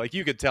ethic. Like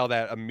you could tell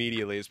that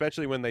immediately,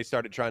 especially when they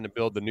started trying to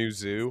build the new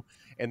zoo,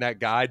 and that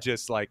guy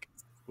just like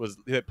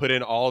put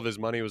in all of his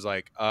money. Was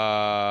like,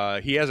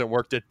 he hasn't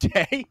worked a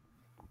day.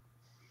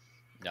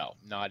 No,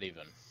 not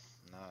even.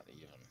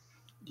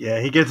 Yeah,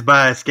 he gets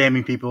by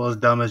scamming people as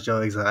dumb as Joe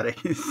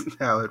Exotic. Is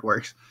how it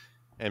works.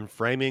 And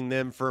framing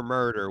them for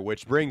murder,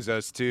 which brings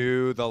us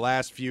to the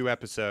last few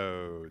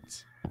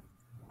episodes.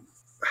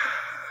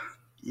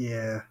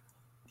 Yeah.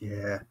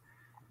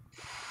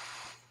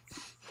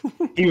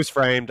 He was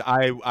framed.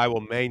 I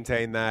will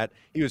maintain that.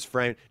 He was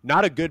framed.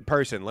 Not a good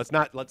person. Let's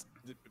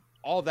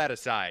all that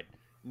aside.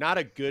 Not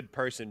a good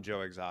person,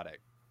 Joe Exotic.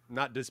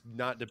 Not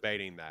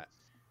debating that.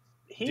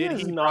 He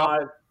is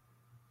not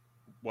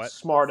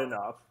smart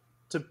enough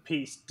to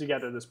piece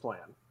together this plan.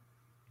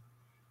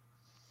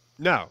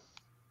 No.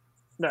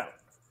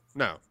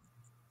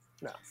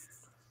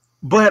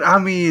 But I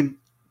mean,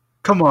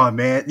 come on,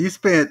 man. You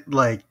spent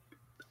like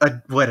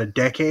a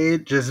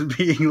decade just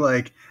being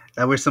like,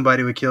 I wish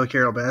somebody would kill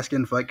Carol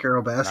Baskin, fight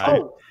Carol Baskin.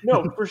 Right. Oh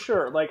no, for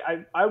sure. Like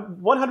I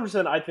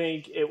 100%. I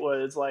think it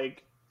was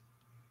like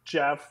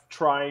Jeff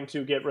trying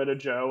to get rid of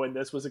Joe, and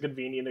this was a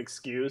convenient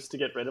excuse to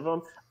get rid of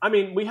him. I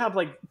mean, we have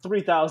like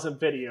 3,000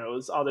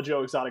 videos on the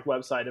Joe Exotic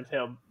website of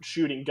him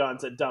shooting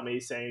guns at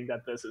dummies, saying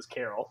that this is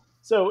Carol.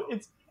 So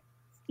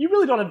you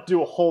really don't have to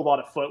do a whole lot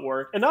of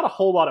footwork, and not a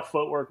whole lot of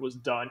footwork was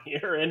done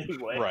here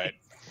anyway. Right.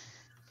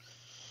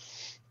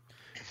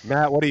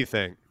 Matt, what do you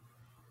think?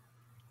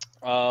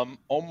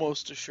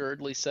 Almost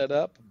assuredly set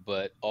up,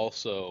 but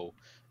also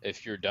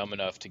if you're dumb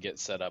enough to get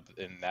set up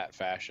in that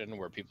fashion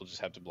where people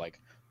just have to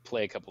like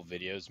play a couple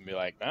videos and be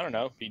like, I don't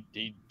know,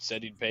 he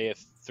said he'd pay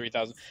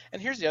 $3,000. And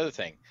here's the other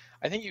thing.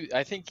 I think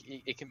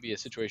it can be a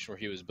situation where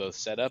he was both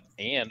set up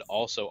and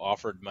also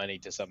offered money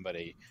to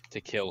somebody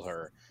to kill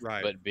her,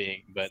 right?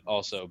 But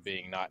also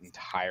being not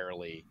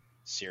entirely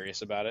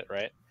serious about it,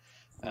 right?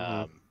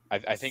 Mm-hmm.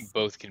 I think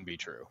both can be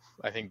true.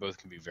 I think both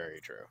can be very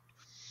true.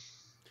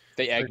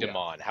 They egged him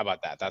on. How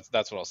about that?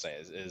 That's what I'll say.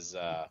 Is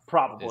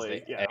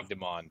probably they egged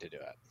him on to do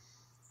it.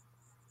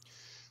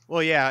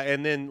 Well, yeah,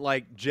 and then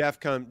like Jeff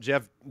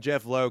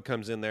Lowe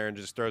comes in there and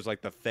just throws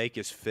like the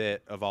fakest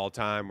fit of all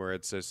time, where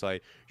it's just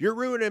like, "You're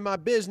ruining my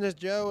business,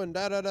 Joe," and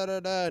da da da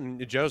da da,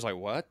 and Joe's like,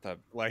 "What?"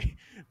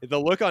 The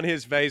look on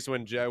his face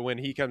when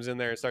he comes in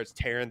there and starts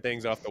tearing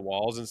things off the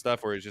walls and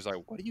stuff, where he's just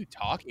like, "What are you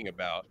talking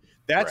about?"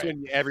 That's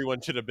when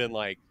everyone should have been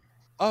like,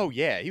 "Oh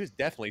yeah, he was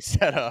definitely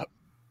set up."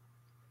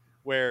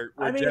 Where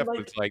Jeff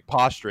was like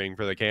posturing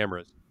for the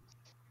cameras.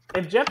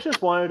 If Jeff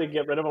just wanted to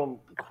get rid of him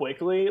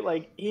quickly,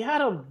 like he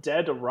had him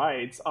dead to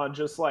rights on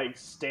just like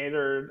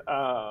standard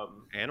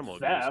animal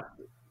theft.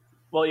 Abuse.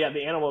 Well, yeah,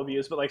 the animal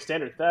abuse, but like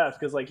standard theft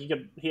because like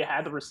he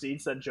had the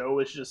receipts that Joe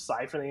was just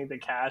siphoning the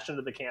cash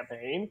into the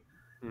campaign.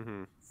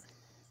 Mm-hmm.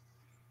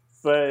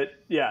 But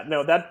yeah,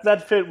 no,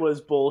 that fit was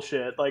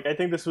bullshit. Like I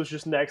think this was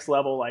just next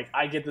level. Like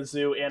I get the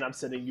zoo and I'm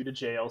sending you to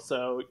jail,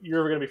 so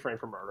you're gonna be framed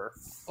for murder.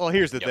 Well,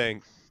 here's the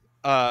thing.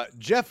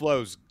 Jeff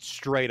Lowe's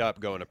straight up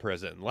going to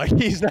prison. Like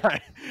he's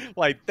not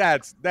like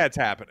that's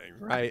happening,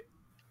 right?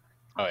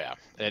 Oh yeah,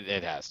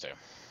 it has to.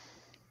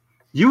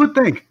 You would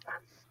think.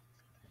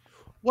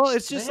 Well,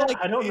 it's just Man, like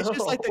I don't it's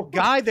just like the know.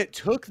 guy that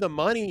took the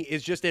money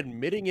is just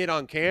admitting it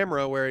on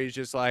camera, where he's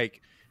just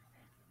like,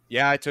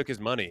 "Yeah, I took his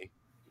money."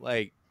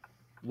 Like,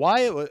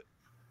 why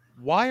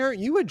aren't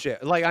you in jail?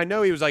 Like, I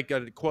know he was like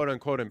a quote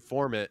unquote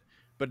informant,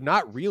 but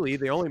not really.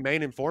 The only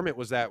main informant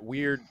was that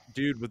weird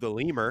dude with the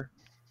lemur,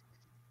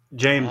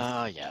 James,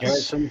 Yes. Garrett,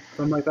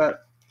 something like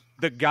that.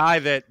 the guy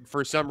that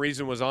for some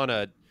reason was on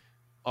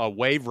a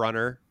wave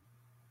runner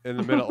in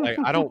the middle. Like,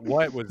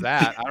 what was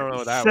that? I don't know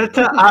what that was. Set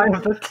the eye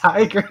of the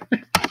tiger.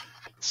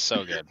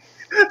 So good.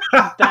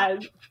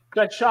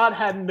 That shot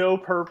had no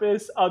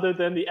purpose other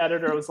than the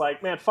editor was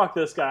like, "Man, fuck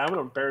this guy. I'm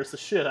gonna embarrass the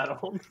shit out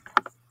of him."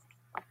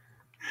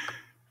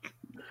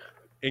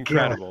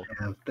 Incredible.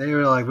 Yeah, they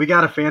were like, "We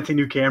got a fancy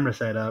new camera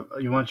set up.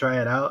 You want to try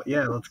it out?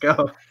 Yeah, let's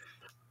go."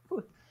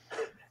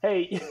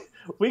 Hey,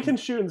 we can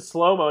shoot in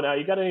slow-mo now.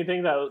 You got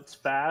anything that's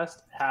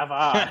fast? Have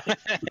I?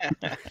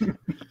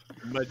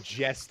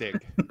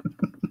 Majestic.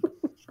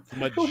 The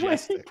way he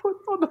Majestic. puts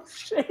on those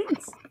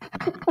shades.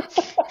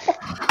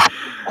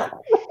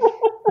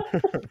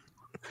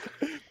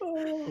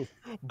 Boy,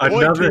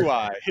 Another- do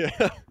I.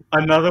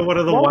 Another one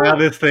of the What?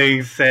 wildest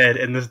things said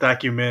in this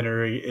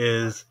documentary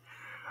is,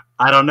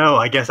 "I don't know.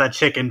 I guess I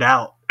chickened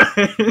out."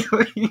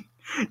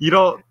 You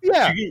don't.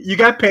 Yeah. You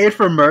got paid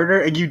for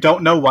murder, and you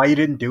don't know why you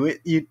didn't do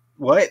it. You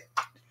what?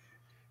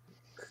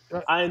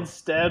 I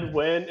instead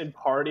went and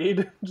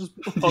partied, just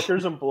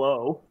hookers and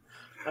blow.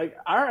 Like,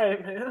 all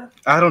right, man.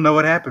 I don't know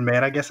what happened,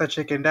 man. I guess I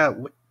chickened out.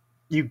 What?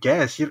 You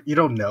guess? You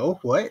don't know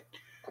what?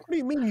 What do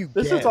you mean you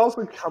This guessed? is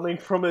also coming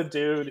from a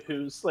dude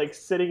who's like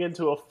sitting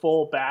into a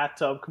full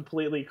bathtub,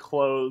 completely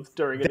clothed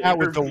during an That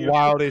was the interview.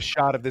 wildest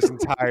shot of this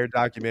entire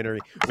documentary.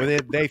 When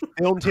they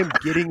filmed him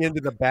getting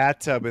into the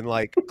bathtub in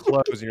like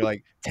clothes, and you're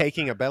like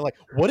taking a bath. Like,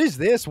 what is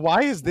this?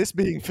 Why is this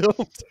being filmed?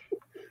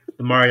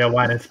 The Mario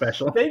Winans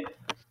special.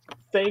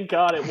 Thank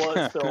God it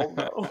was filmed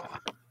though.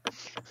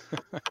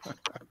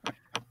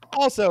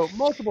 Also,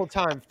 multiple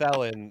time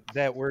felon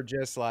that were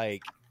just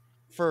like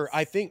for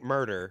I think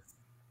murder,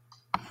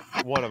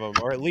 one of them,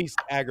 or at least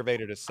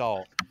aggravated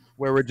assault,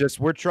 where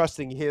we're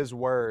trusting his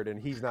word and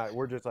he's not.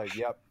 We're just like,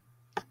 yep.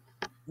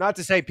 Not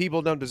to say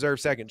people don't deserve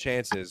second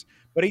chances,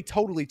 but he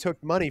totally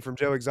took money from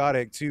Joe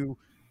Exotic to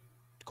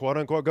quote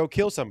unquote go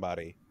kill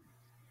somebody.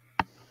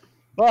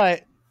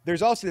 But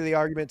there's also the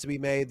argument to be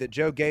made that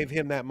Joe gave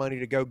him that money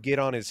to go get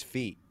on his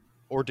feet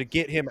or to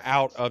get him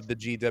out of the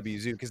GW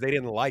Zoo because they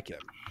didn't like him.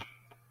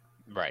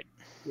 Right.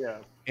 Yeah.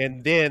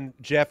 And then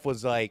Jeff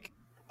was like,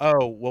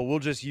 oh, well, we'll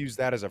just use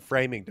that as a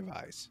framing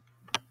device.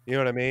 You know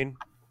what I mean?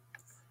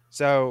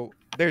 So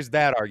there's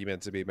that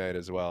argument to be made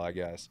as well, I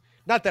guess.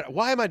 Not that,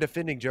 why am I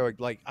defending Joe?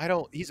 Like,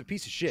 he's a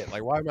piece of shit.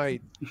 Like, why am I?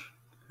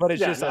 But it's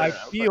Yeah, just,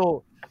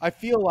 no, I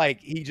feel like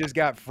he just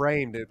got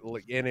framed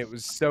and it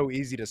was so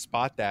easy to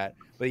spot that.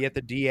 But yet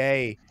the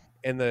DA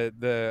and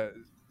the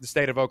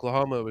state of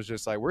Oklahoma was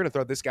just like, we're going to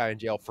throw this guy in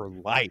jail for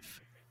life.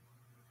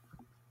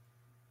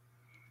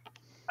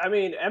 I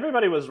mean,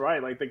 everybody was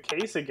right. Like the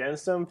case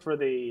against him for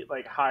the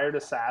like hired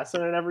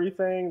assassin and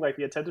everything, like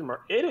the attempted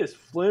murder, it is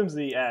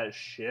flimsy as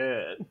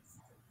shit.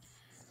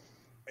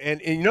 And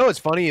you know what's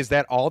funny is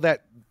that all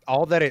that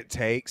it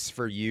takes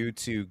for you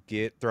to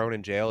get thrown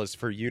in jail is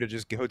for you to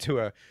just go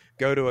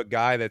to a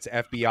guy that's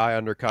FBI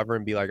undercover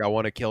and be like, I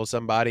want to kill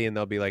somebody, and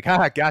they'll be like,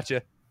 ha,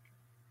 gotcha.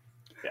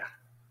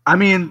 I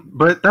mean,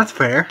 but that's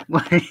fair.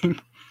 Like,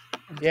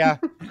 Yeah.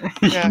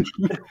 Yeah.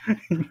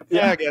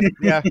 Yeah, I guess.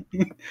 Yeah.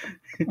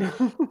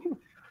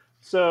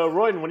 So,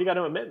 Royden, what do you got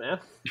to admit, man?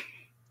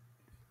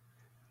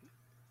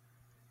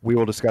 We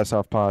will discuss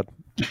off pod.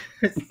 All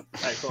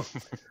right, cool.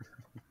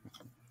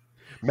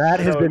 Matt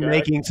has Oh, been God.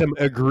 making some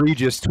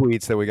egregious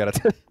tweets that we got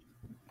to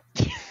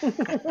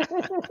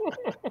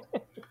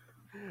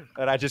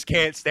and I just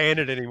can't stand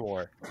it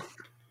anymore.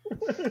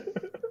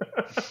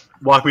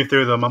 walk me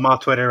through them. I'm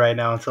off Twitter right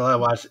now until I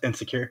watch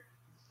Insecure.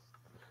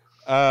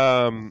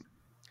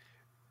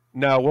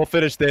 No, we'll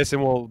finish this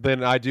and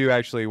then I do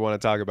actually want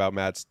to talk about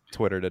Matt's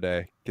Twitter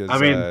today. I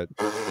mean-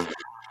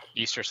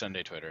 Easter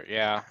Sunday Twitter.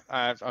 Yeah.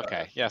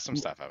 Okay. Yeah, some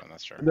stuff happened.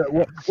 That's true.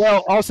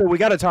 Well, also we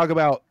got to talk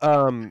about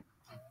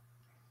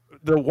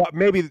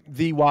maybe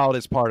the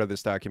wildest part of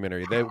this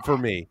documentary for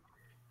me,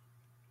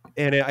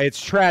 and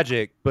it's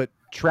tragic, but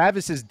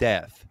Travis's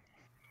death.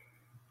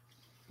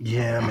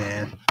 Yeah,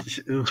 man.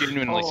 Oof.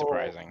 Genuinely Oh.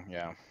 surprising.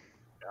 Yeah.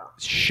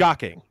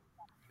 Shocking.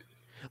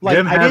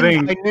 Them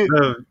having I knew,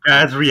 the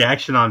guy's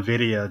reaction on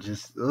video,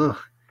 just ugh.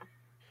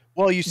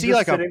 well, you see Just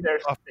like a sitting there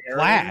staring.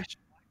 flash,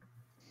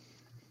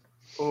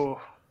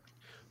 Oh,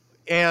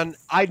 and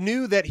I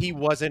knew that he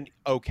wasn't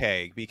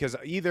okay because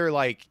either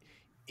like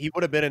he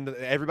would have been in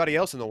everybody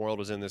else in the world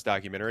was in this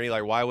documentary.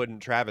 Like, why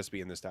wouldn't Travis be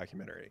in this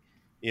documentary?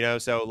 You know,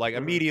 so like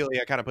immediately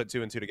I kind of put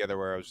two and two together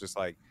where I was just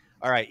like,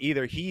 all right,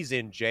 either he's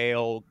in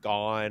jail,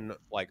 gone,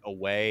 like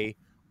away,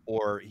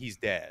 or he's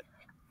dead.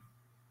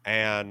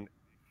 And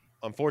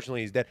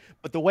unfortunately he's dead.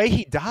 But the way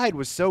he died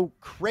was so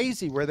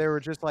crazy, where they were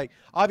just like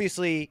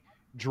obviously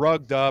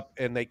drugged up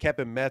and they kept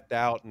him methed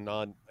out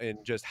and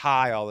just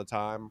high all the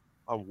time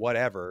on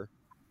whatever,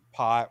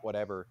 pot,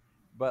 whatever.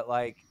 But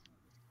like,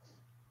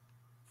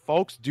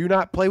 folks do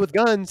not play with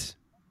guns.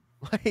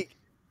 Like,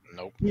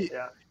 Nope.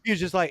 Yeah. he was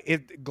just like,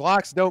 if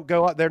Glocks don't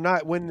go off, they're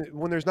not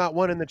when there's not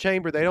one in the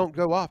chamber, they don't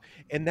go off.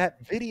 And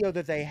that video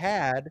that they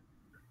had,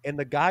 and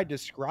the guy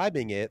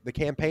describing it, the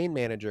campaign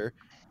manager,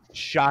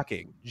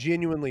 shocking,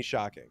 genuinely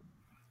shocking.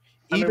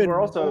 I mean,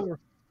 we're also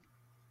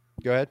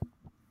go ahead.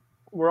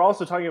 We're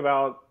also talking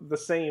about the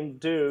same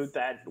dude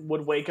that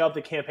would wake up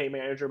the campaign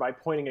manager by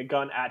pointing a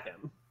gun at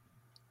him.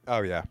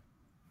 Oh yeah.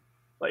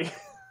 Like,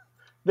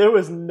 there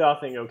was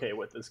nothing okay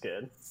with this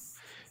kid.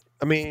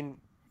 I mean,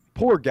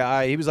 poor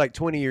guy. He was like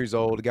 20 years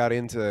old. Got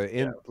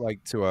into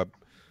to a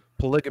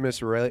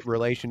polygamous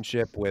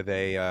relationship with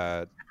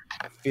a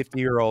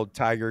 50-year-old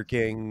Tiger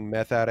King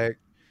meth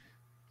addict.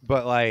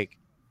 But like,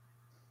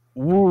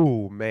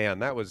 woo, man,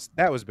 that was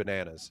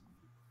bananas.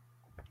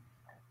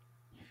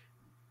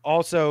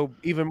 Also,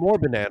 even more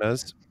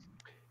bananas,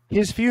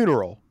 his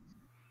funeral.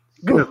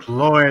 Good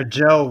Lord,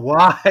 Joe,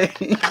 why?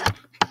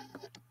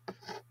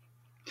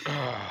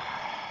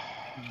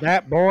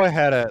 That boy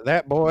had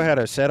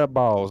a set of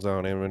balls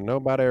on him, and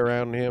nobody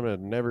around him had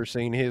never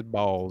seen his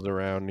balls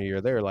around here.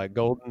 They're like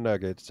golden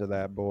nuggets to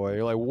that boy.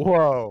 You're like,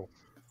 whoa,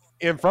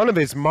 in front of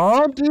his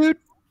mom, dude.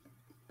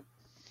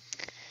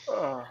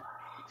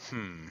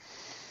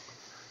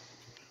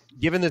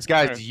 Giving this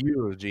guy's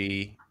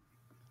eulogy,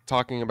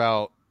 talking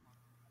about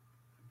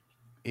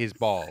his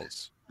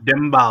balls.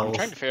 Them I'm balls.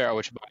 trying to figure out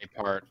which body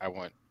part I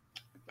want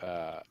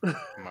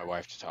my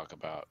wife to talk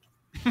about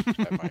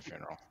at my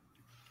funeral.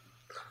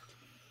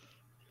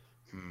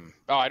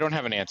 Oh, I don't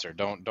have an answer.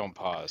 Don't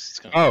pause. It's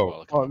gonna be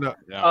No.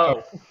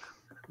 Oh,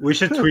 We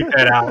should tweet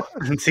that out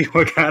and see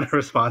what kind of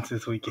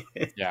responses we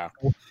get. Yeah.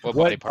 What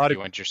body part do you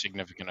want your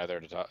significant other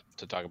to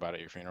talk about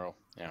at your funeral?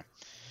 Yeah.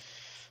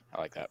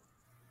 I like that.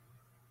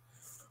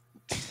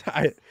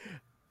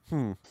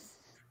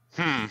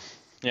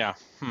 Yeah.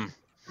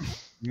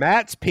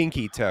 Matt's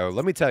pinky toe.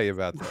 Let me tell you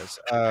about this.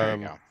 There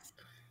you go.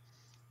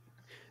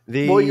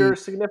 will your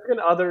significant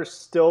other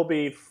still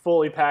be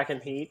fully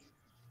packing heat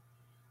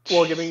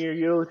while giving your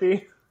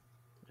eulogy?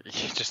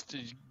 Just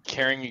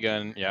carrying a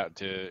gun,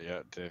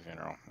 to the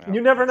funeral. Yeah, You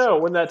never know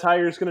when that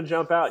tiger's going to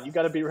jump out. You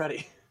got to be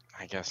ready.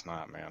 I guess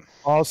not, man.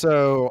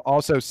 Also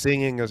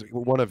singing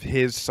one of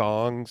his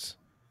songs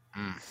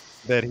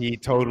that he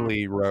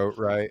totally wrote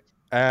right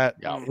at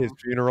his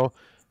funeral.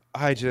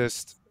 I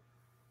just,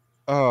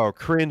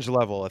 cringe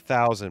level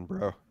 1,000,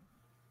 bro.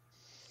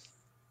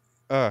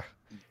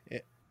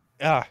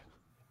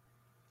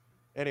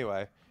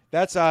 Anyway,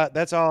 that's all.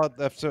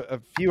 A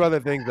few other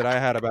things that I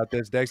had about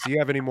this. Dex, do you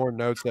have any more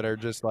notes that are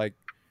just like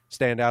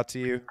stand out to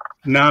you?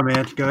 Nah,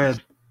 man, go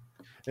ahead.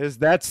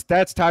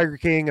 That's Tiger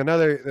King.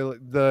 Another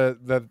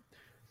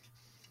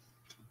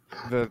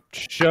the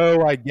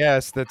show, I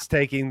guess, that's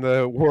taking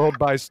the world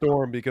by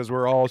storm because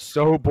we're all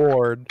so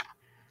bored.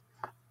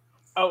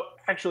 Oh,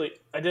 actually,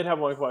 I did have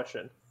one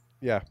question.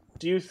 Yeah.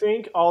 Do you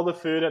think all the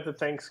food at the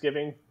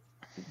Thanksgiving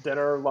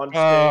dinner lunch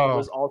thing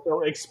was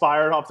also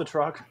expired off the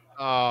truck?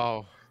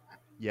 Oh,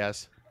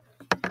 yes.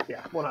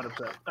 Yeah,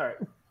 100%. All right.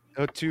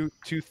 Oh,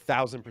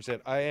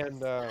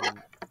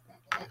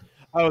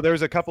 2,000%.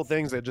 There's a couple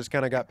things that just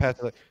kind of got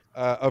past.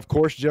 Of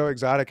course, Joe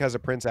Exotic has a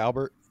Prince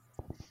Albert.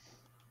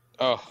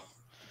 Oh,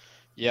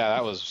 yeah,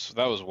 that was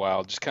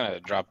wild. Just kind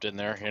of dropped in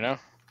there, you know.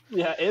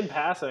 Yeah, in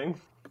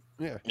passing.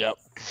 Yeah. Yep.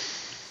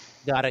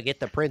 Gotta get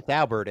the Prince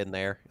Albert in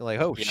there. You're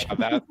like, oh shit.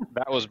 Yeah,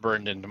 that was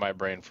burned into my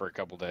brain for a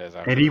couple days.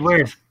 And he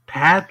wears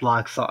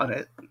padlocks on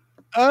it.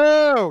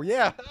 Oh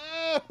yeah.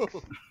 Oh.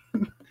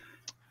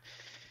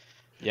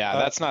 Yeah,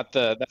 that's not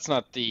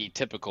the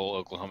typical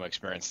Oklahoma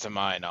experience to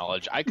my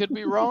knowledge. I could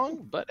be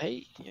wrong, but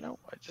hey,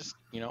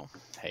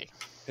 hey.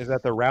 Is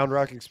that the Round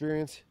Rock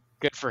experience?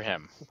 Good for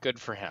him. Good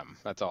for him.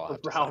 That's all I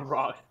have to Round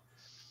Rock.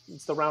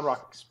 It's the Round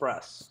Rock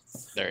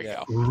Express. There you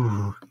go.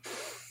 Ooh.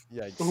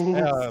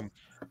 Yikes.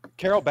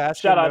 Carol Baskin.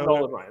 Shout out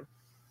Nolan Ryan.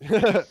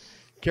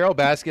 Carol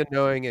Baskin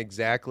knowing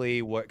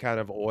exactly what kind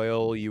of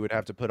oil you would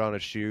have to put on a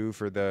shoe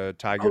for the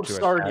tiger to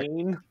attack.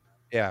 Sardine.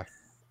 Yeah.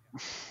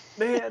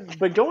 Man,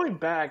 but going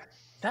back,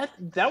 that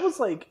was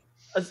like,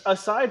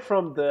 aside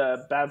from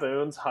the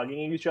baboons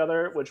hugging each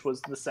other, which was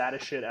the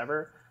saddest shit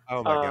ever.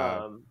 Oh my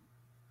god.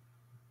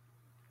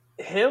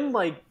 Him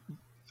like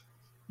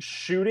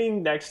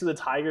shooting next to the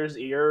tiger's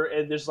ear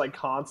and just like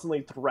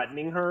constantly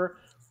threatening her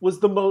was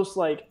the most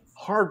like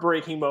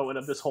heartbreaking moment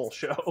of this whole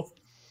show.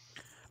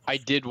 I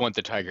did want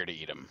the tiger to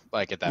eat him,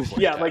 like at that point.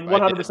 Yeah, like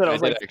 100%. I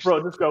was like, actually.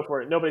 bro, just go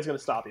for it. Nobody's gonna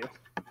stop you.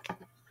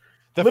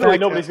 Literally,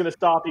 nobody's gonna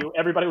stop you.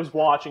 Everybody was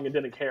watching and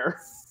didn't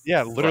care.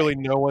 Yeah, literally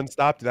no one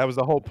stopped. That was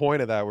the whole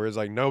point of that, where it's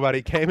like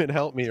nobody came and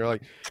helped me. You're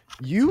like,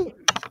 you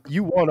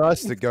want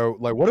us to go?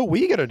 Like, what are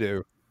we gonna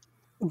do?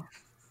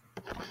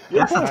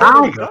 That's a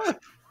tiger.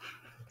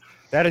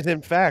 That is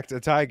in fact a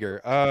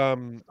tiger.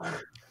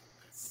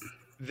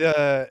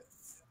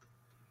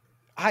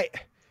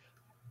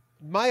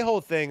 my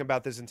whole thing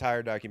about this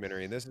entire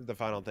documentary, and this is the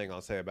final thing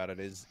I'll say about it,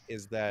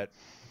 is that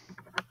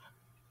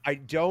I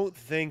don't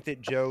think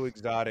that Joe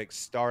Exotic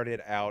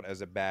started out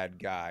as a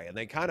bad guy, and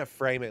they kind of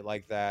frame it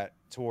like that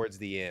towards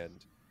the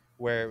end,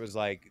 where it was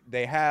like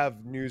they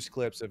have news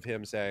clips of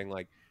him saying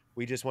like,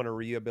 we just want to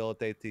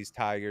rehabilitate these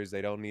tigers,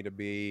 they don't need to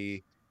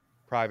be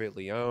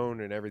privately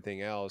owned and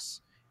everything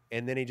else.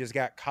 And then he just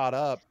got caught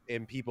up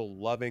in people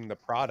loving the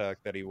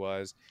product that he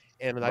was,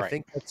 and I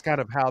think that's kind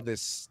of how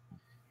this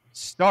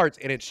starts.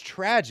 And it's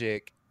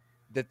tragic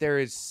that there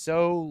is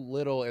so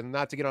little, and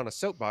not to get on a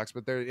soapbox,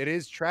 but it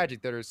is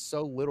tragic that there's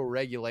so little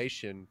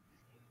regulation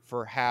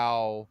for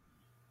how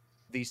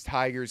these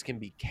tigers can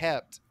be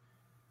kept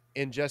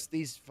in just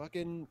these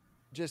fucking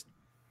just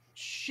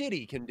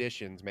shitty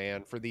conditions,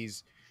 man, for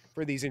these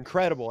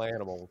incredible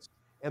animals.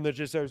 And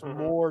there's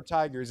more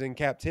tigers in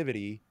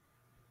captivity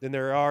than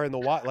there are in the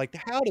wild. Like,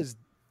 how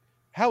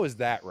is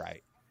that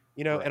right?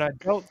 You know, and I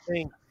don't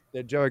think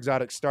that Joe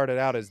Exotic started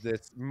out as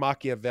this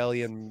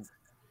Machiavellian,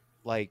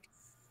 like,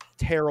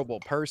 terrible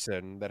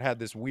person that had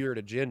this weird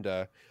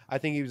agenda. I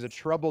think he was a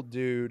troubled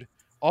dude.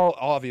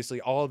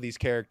 Obviously, all of these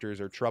characters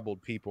are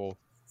troubled people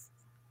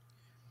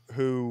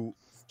who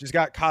just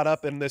got caught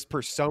up in this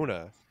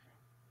persona,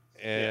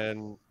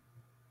 and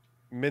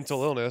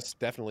mental illness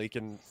definitely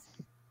can,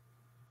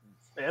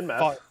 and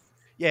meth.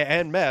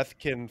 And meth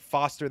can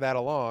foster that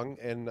along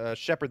and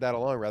shepherd that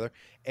along, rather.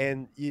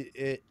 And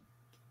it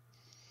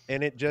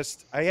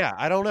just,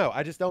 I don't know.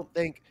 I just don't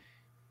think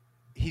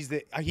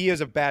he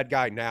is a bad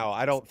guy now.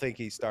 I don't think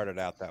he started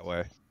out that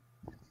way.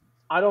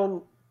 I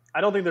don't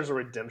think there's a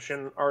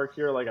redemption arc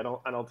here. Like, I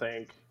don't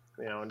think,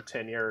 you know, in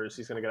 10 years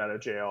he's gonna get out of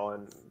jail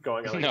and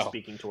going on like a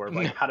speaking tour of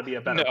like how to be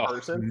a better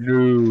person.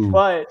 No.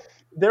 But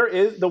there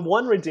is the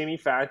one redeeming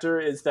factor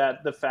is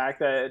that the fact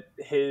that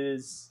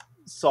his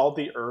Salt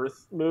the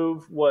Earth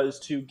move was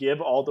to give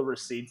all the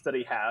receipts that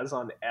he has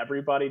on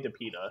everybody to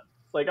PETA.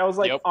 Like, I was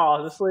like,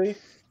 honestly,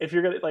 if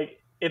you're gonna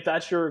if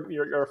that's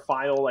your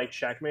final like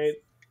checkmate,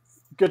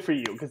 good for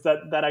you, because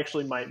that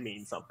actually might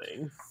mean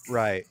something.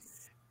 Right.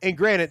 And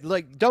granted,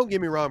 like, don't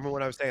get me wrong from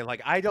what I was saying.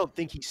 Like, I don't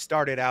think he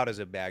started out as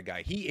a bad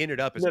guy. He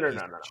ended up as a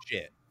piece of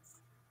shit.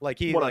 Like,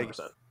 he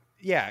 100%.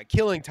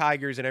 Killing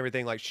tigers and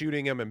everything, like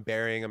shooting them and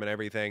burying them and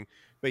everything.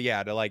 But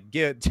yeah, to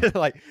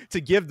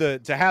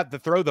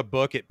throw the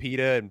book at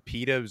PETA, and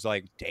PETA was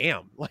like,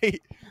 damn,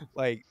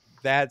 like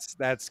that's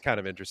kind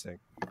of interesting.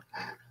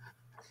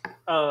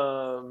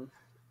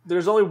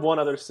 There's only one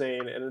other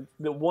scene, and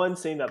the one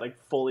scene that like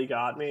fully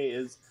got me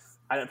is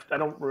I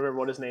don't remember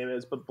what his name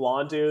is, but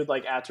blonde dude,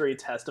 like after he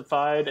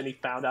testified and he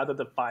found out that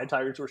the 5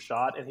 tigers were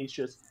shot, and he's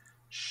just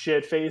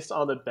shit faced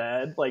on the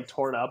bed, like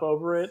torn up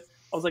over it.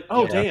 I was like,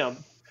 oh damn,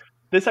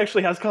 this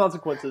actually has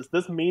consequences.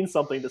 This means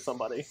something to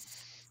somebody.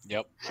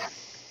 Yep.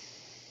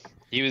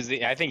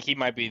 I think he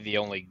might be the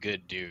only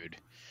good dude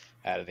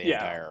out of the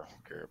entire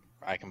group.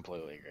 I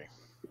completely agree.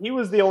 He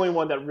was the only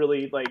one that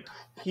really, like,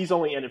 he's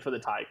only in it for the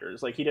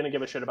tigers. Like, he didn't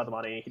give a shit about the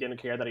money. He didn't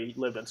care that he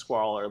lived in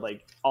squalor. Or,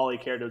 like, all he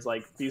cared was,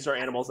 like, these are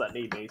animals that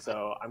need me,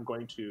 so I'm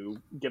going to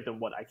give them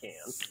what I can.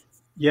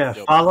 Yeah,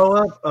 follow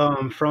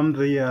up from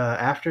the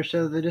after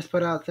show they just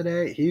put out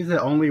today. He's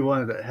the only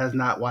one that has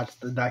not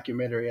watched the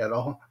documentary at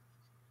all.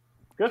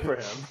 Good for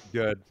him.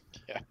 Good.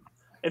 Yeah.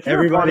 If you're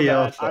everybody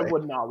else, I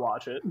would not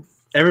watch it.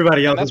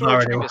 Everybody else has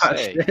already watched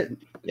it.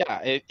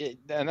 Yeah,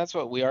 and that's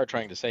what we are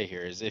trying to say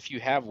here is if you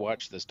have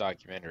watched this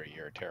documentary,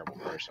 you're a terrible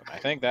person. I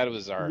think that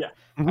was our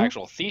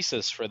actual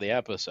thesis for the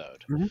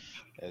episode.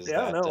 Is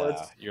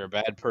that you're a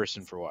bad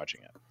person for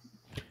watching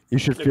it. You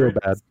should feel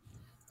bad.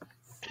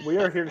 We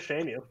are here to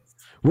shame you.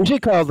 We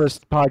should call this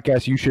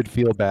podcast "You Should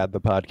Feel Bad,"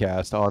 the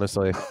podcast.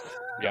 Honestly.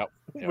 Yep.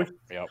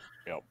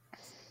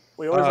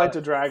 We always like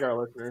to drag our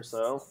listeners,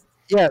 so.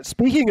 Yeah,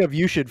 speaking of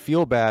you should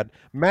feel bad,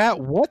 Matt,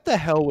 what the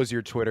hell was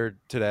your Twitter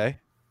today?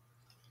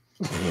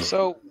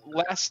 So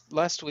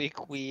last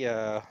week we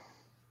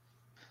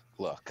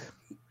look.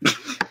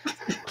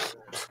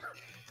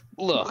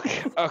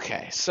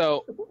 Okay,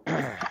 so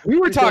we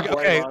were talking.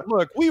 Okay,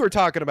 look, we were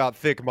talking about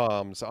Thick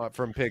Moms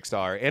from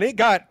Pixar, and it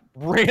got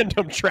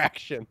random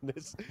traction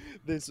this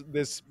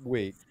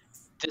week.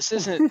 This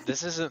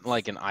isn't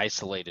like an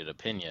isolated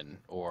opinion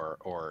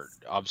or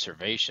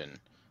observation.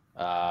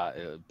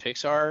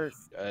 Pixar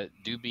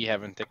do be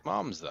having thick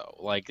moms though.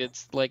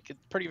 It's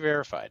pretty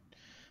verified.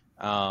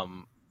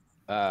 And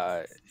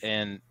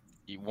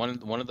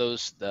one of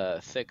those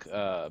thick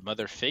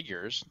mother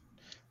figures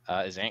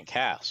is Aunt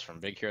Cass from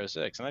Big Hero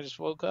 6, and I just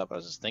woke up. I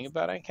was just thinking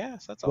about Aunt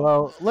Cass. That's all.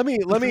 Well, let me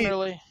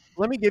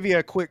give you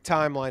a quick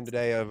timeline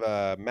today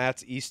of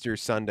Matt's Easter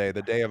Sunday,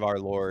 the day of our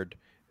Lord,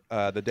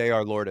 the day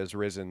our Lord has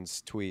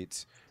risen's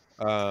tweets,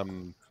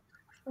 and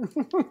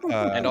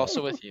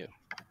also with you.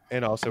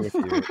 And also with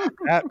you.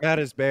 Matt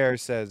is Bear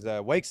says,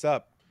 wakes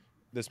up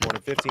this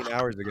morning 15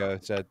 hours ago,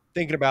 said,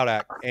 thinking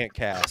about Aunt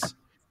Cass,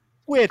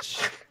 which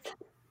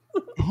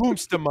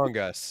whomst among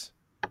us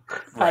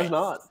has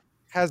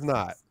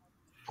not.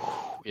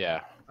 Yeah.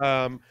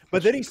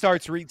 But then he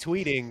starts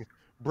retweeting,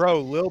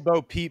 bro, Lil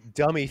Bo Peep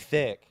dummy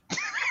thick.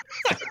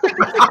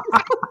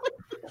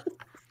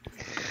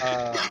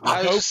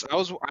 I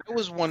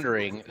was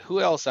wondering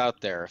who else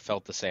out there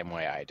felt the same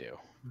way I do.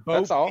 Bo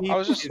That's all. Peep I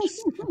was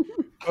just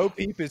Bo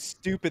Peep is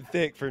stupid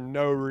thick for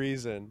no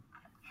reason.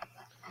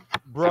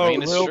 Bro, I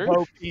mean, it's Lil true.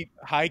 Bo Peep,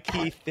 high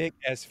key thick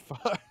as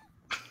fuck.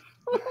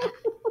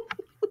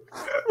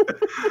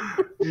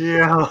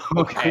 Yeah.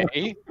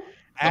 okay.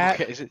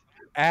 At, Okay.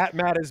 at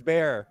Matt is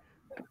Bear,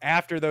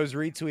 after those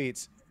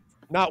retweets,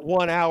 not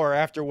 1 hour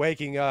after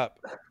waking up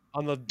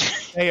on the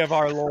day of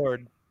our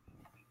Lord,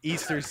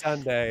 Easter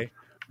Sunday,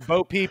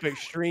 Bo Peep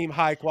extreme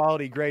high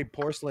quality grade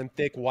porcelain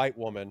thick white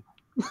woman.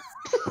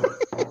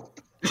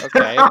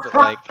 Okay, but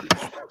like,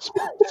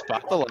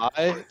 spot the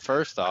lie.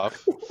 First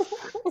off,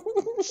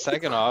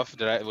 second off,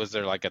 was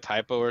there like a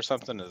typo or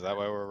something? Is that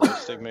why we're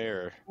roasting me?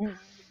 Or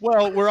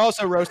Well, we're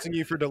also roasting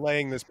you for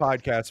delaying this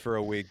podcast for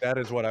a week. That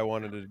is what I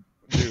wanted to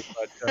do.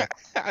 But,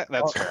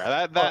 that's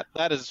fair.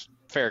 That is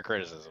fair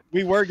criticism.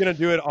 we were going to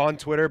do it on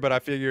Twitter, but I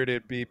figured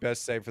it'd be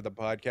best saved for the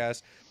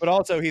podcast. But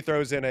also, he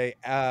throws in a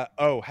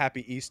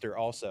Happy Easter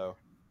also.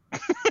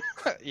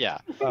 Yeah,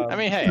 I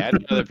mean, hey, I know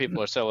other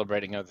people are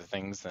celebrating other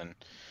things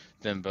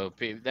than Bo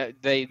Peep.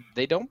 They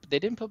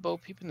didn't put Bo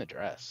Peep in the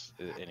dress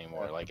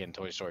anymore, like in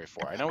Toy Story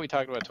 4. I know we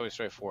talked about Toy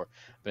Story 4.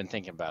 Been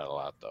thinking about it a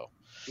lot though.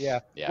 Yeah.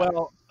 Yeah.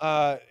 Well,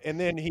 and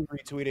then he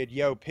retweeted,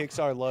 "Yo,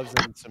 Pixar loves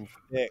them some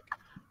thick.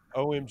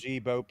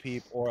 OMG, Bo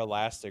Peep or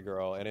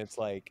Elastigirl," and it's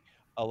like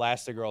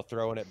Elastigirl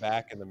throwing it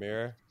back in the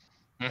mirror.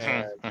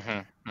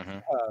 And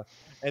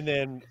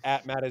then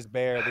at Matt is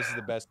Bear, this is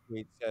the best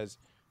tweet, says,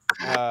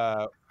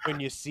 when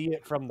you see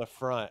it from the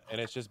front,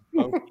 and it's just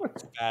Bo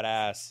Peep's fat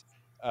ass,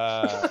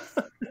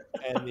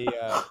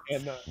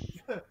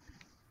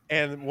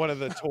 and one of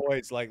the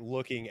toys like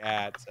looking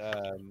at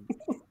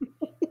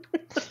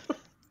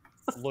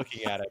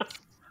it.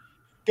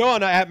 Go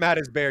on at Matt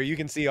is Bear. You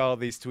can see all of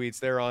these tweets.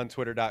 They're on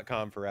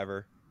twitter.com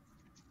forever.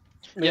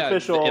 Yeah,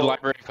 official, in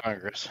Library of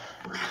Congress.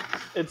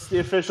 It's the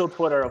official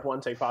Twitter of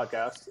One Take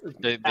Podcast.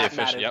 The At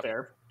official, Matt is yep.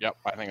 Bear. Yep,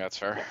 I think that's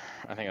fair.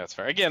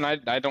 Again,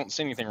 I don't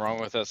see anything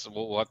wrong with this.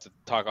 We'll have to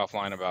talk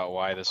offline about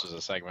why this was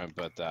a segment,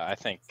 but I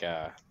think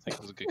it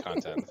was good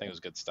content. I think it was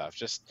good stuff.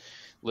 Just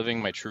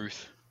living my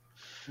truth.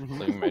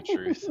 Living my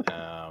truth.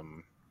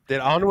 Did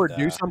Onward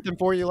do something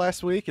for you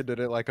last week? And did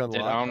it like unlock?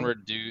 Did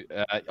Onward do?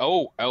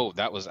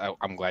 That was.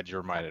 I'm glad you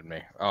reminded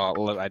me.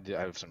 I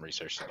have some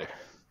research to do.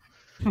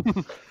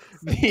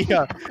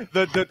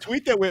 The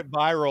tweet that went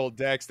viral,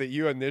 Dex, that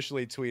you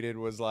initially tweeted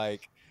was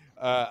like,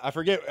 I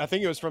forget. I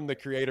think it was from the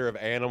creator of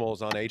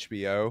Animals on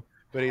HBO.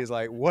 But he's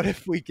like, what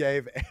if we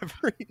gave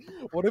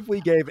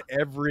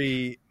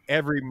every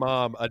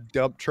mom a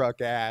dump truck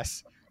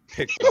ass?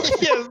 Yes,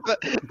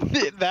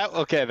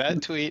 that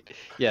tweet.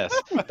 Yes,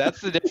 that's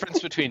the difference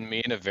between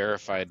me and a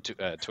verified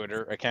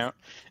Twitter account,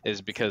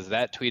 is because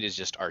that tweet is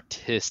just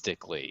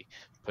artistically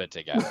put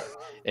together.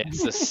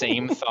 It's the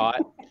same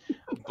thought,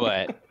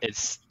 but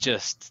it's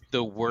just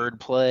the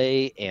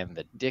wordplay and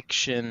the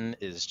diction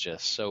is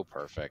just so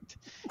perfect,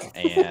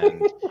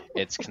 and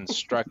it's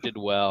constructed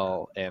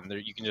well, and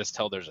you can just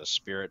tell there's a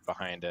spirit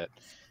behind it.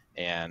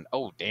 And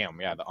oh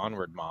damn, yeah, the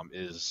Onward mom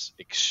is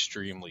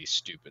extremely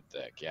stupid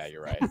thick. Yeah,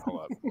 you're right.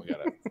 Hold up, we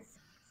got it.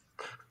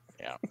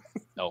 Yeah,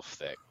 elf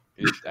thick.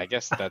 I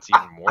guess that's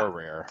even more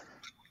rare.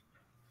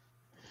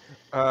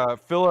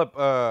 Philip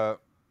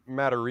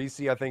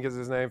Matarisi, I think is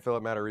his name.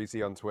 Philip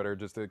Matarisi on Twitter.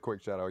 Just a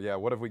quick shout out. Yeah,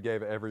 what if we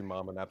gave every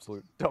mom an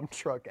absolute dump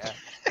truck ass?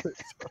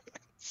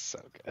 So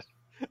good.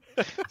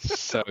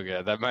 So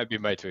good. That might be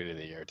my tweet of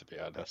the year, to be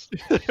honest.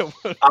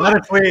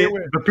 Honestly,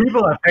 the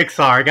people at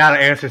Pixar got to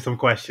answer some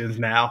questions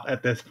now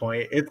at this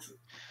point.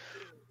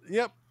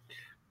 Yep.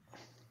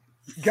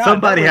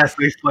 Somebody has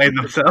to explain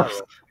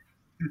themselves.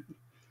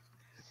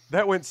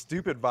 That went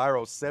stupid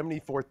viral.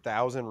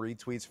 74,000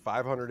 retweets,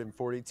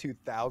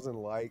 542,000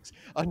 likes.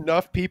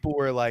 Enough people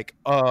were like,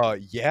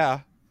 yeah.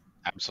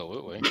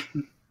 Absolutely.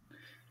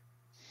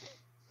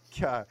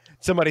 God.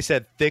 Somebody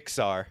said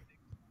Thixar.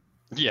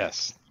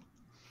 Yes.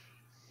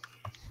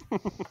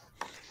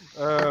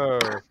 Oh.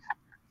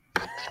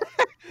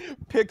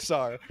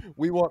 Pixar.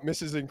 We want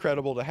Mrs.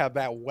 Incredible to have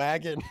that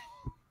wagon.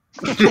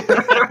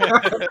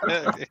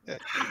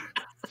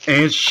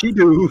 And she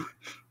do.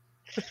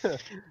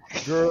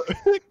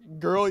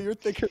 Girl, you're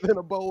thicker than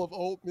a bowl of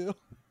oatmeal.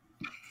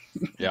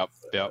 Yep.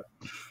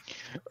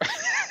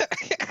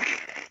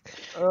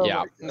 Oh Yeah.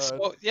 my God.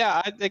 So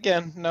yeah,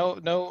 again, no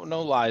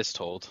lies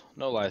told.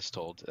 No lies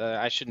told.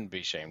 I shouldn't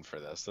be shamed for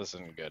this. This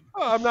isn't good.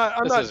 Oh,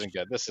 This isn't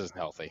good. This isn't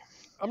healthy.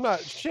 I'm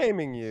not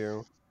shaming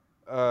you,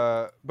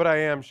 but I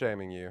am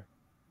shaming you.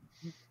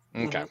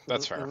 Okay,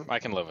 that's fair. I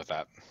can live with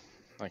that.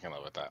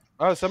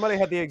 Oh, somebody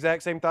had the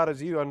exact same thought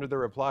as you under the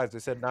replies. They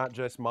said not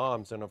just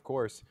moms, and of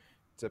course,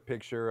 it's a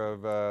picture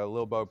of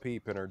Lil Bo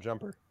Peep in her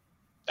jumper.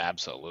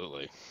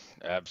 Absolutely.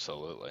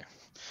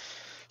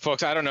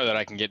 Folks, I don't know that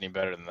I can get any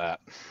better than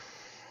that.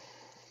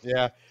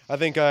 Yeah, I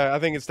think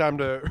it's time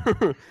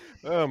to.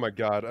 Oh my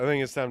God, I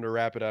think it's time to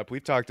wrap it up.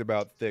 We've talked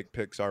about thick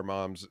Pixar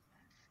moms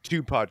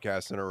 2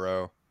 podcasts in a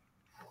row.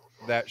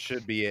 That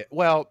should be it.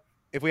 Well,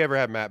 if we ever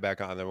have Matt back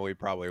on, then we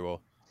probably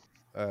will.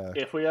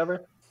 If we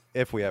ever.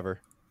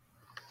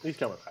 He's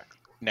coming back.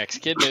 Next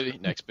kid movie,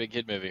 next big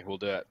kid movie. We'll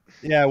do it.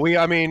 Yeah,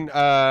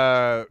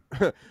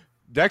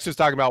 Dex was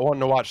talking about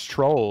wanting to watch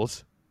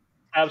Trolls.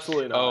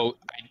 Absolutely not. Oh,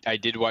 I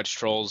did watch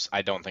Trolls.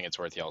 I don't think it's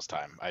worth y'all's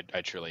time.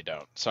 I truly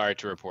don't. Sorry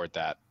to report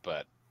that,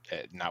 but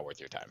not worth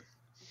your time.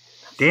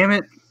 Damn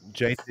it.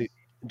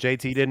 JT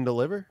didn't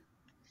deliver?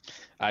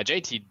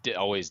 JT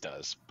always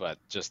does, but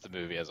just the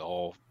movie as a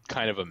whole,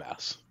 kind of a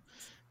mess.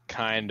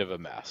 Kind of a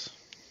mess.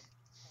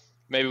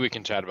 Maybe we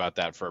can chat about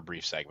that for a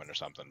brief segment or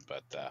something,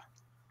 but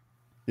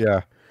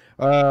Yeah.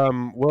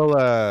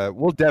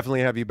 We'll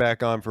definitely have you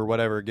back on for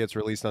whatever gets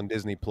released on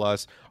Disney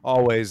Plus.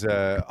 Always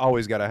got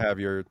to have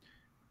your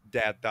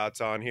dad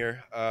thoughts on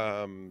here.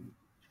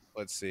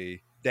 Let's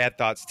see. Dad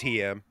thoughts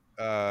TM.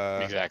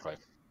 exactly.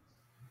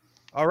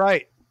 All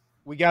right.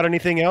 We got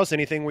anything else?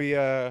 Anything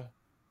we're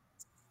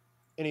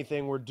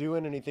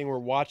doing? Anything we're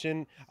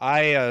watching?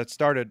 I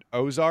started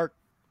Ozark.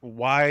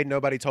 Why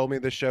nobody told me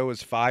this show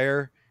was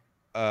fire?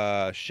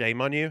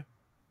 Shame on you.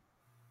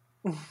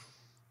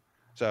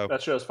 So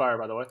That show's fire,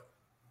 by the way.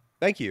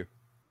 thank you.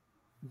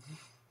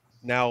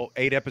 Now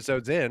 8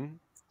 episodes in.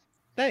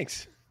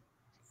 Thanks.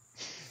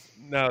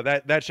 No,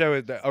 that show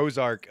is the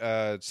Ozark.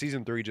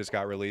 Season 3 just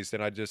got released,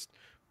 and I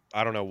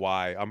don't know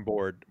why. I'm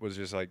bored. Was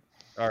just like,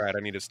 all right, I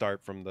need to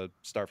start from the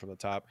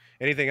top.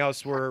 Anything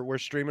else we're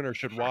streaming or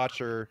should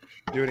watch or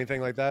do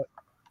anything like that?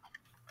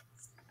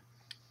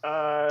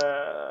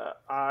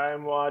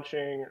 I'm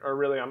watching, or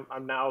really,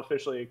 I'm now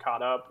officially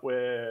caught up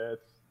with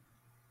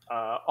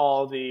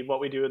all the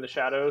What We Do in the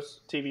Shadows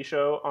TV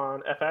show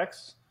on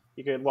FX.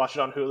 You can watch it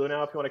on Hulu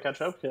now if you want to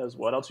catch up, because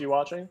what else are you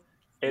watching?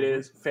 It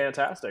is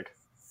fantastic.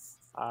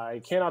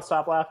 I cannot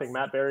stop laughing.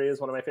 Matt Berry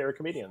is one of my favorite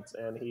comedians,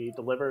 and he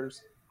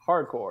delivers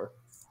hardcore.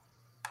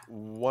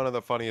 One of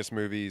the funniest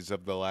movies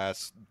of the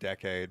last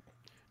decade.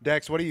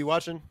 Dex, what are you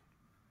watching?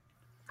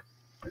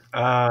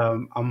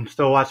 I'm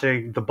still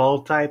watching The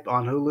Bold Type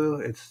on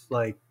Hulu. It's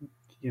like,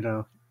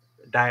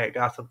 Diet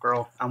Gossip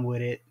Girl. I'm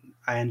with it.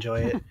 I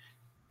enjoy it.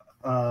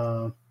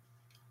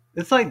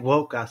 It's like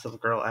woke Gossip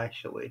Girl,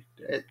 actually.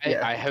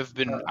 I have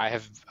been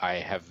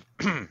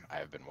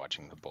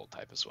watching The Bold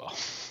Type as well.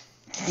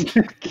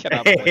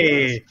 Cannot believe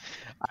this.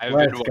 I've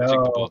been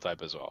watching The Bold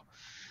Type as well.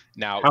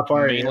 Now,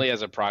 mainly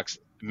as a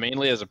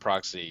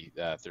proxy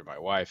through my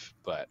wife,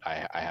 but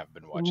I have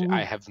been watching.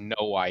 I have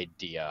no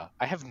idea.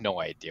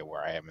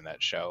 Where I am in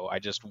that show. I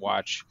just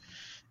watch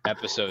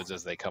episodes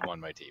as they come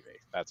on my TV.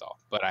 That's all.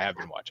 But I have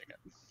been watching it.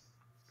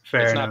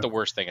 It's not the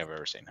worst thing I've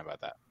ever seen. How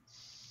about that?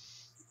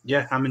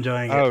 Yeah, I'm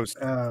enjoying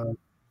it.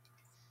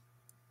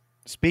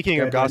 Speaking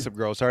of Gossip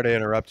Girl, sorry to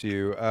interrupt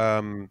you.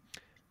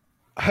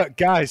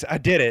 Guys, I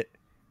did it.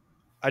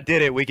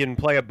 We can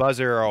play a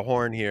buzzer or a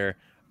horn here.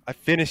 I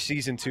finished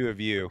season 2 of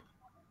You.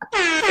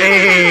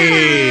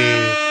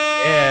 Hey!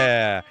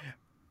 Yeah.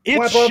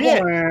 It's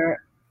shit.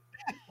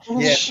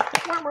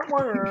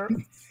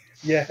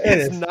 Yeah,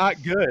 It's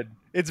not good.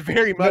 It's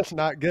very much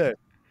not good.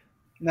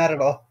 Not at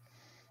all.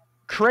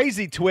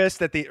 Crazy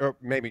twist at the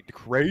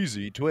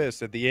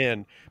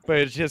end, but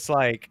it's just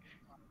like,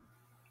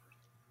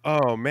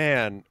 oh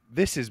man,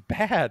 this is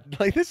bad.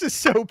 Like, this is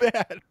so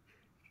bad.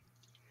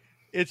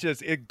 It's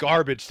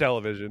garbage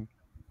television.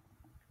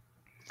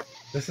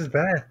 This is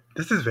bad.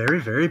 This is very,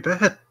 very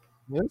bad.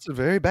 It's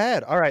very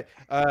bad. All right.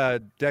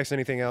 Dex,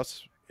 anything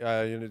else?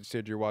 You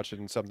said you're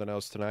watching something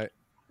else tonight.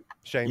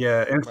 Shane?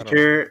 Yeah,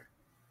 Insecure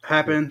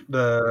happened.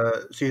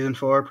 The season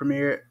 4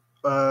 premiere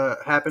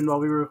happened while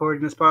we were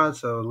recording this pod.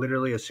 So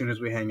literally as soon as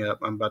we hang up,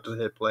 I'm about to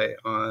hit play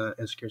on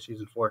Insecure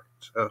season 4.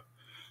 So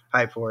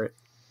hype for it.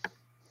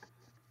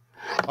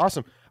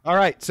 Awesome. All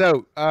right.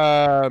 So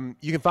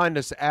you can find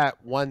us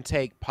at One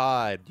Take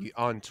Pod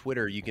on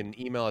Twitter. You can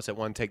email us at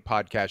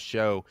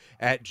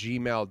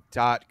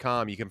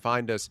onetakepodcastshow@gmail.com. You can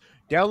find us,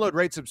 download,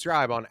 rate,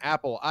 subscribe on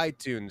Apple,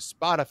 iTunes,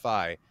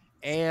 Spotify,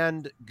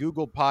 and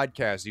Google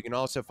Podcasts. You can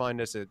also find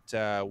us at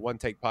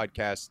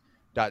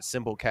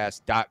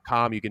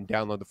onetakepodcast.simplecast.com. You can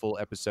download the full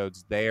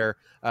episodes there.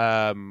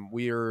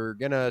 We are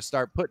going to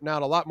start putting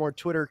out a lot more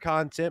Twitter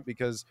content we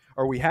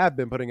have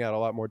been putting out a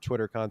lot more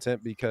Twitter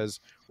content because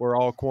we're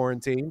all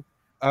quarantined.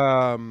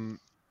 And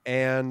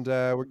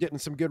we're getting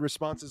some good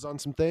responses on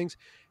some things.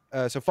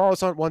 So follow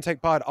us on One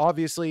Take Pod.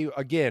 Obviously,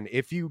 again,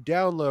 if you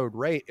download,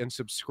 rate, and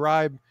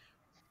subscribe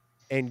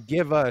and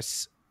give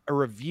us a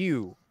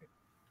review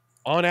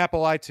on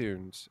Apple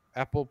iTunes,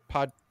 Apple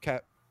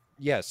Podcast,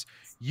 yes,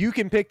 you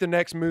can pick the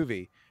next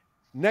movie.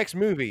 Next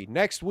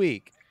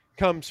week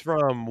comes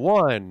from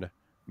one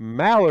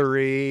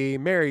Mallory,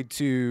 married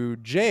to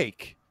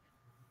Jake.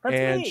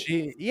 That's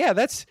me.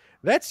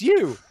 That's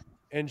you.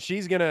 And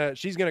she's gonna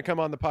come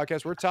on the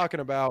podcast. We're talking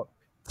about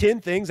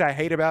 10 Things I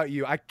Hate About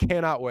You. I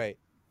cannot wait.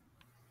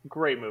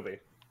 Great movie.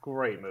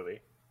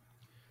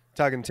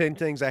 Talking 10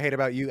 Things I Hate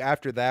About You.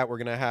 After that, we're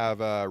gonna have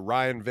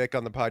Ryan Vick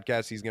on the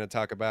podcast. He's gonna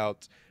talk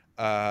about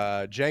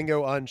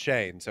Django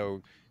Unchained.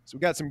 So we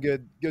got some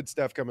good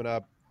stuff coming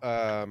up.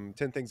 10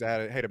 Things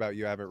I Hate About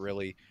You I haven't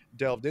really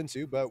delved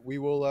into, but we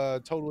will I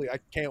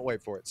can't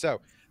wait for it.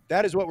 So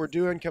that is what we're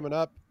doing coming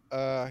up.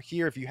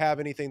 here. If you have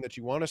anything that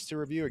you want us to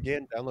review,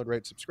 again, download,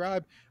 rate,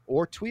 subscribe,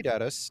 or tweet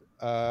at us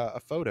a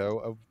photo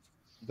of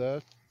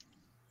the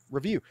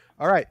review.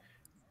 All right.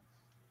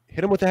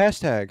 Hit them with the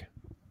hashtag.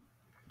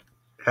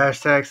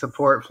 Hashtag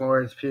support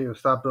Florence Pugh.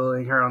 Stop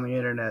bullying her on the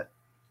internet.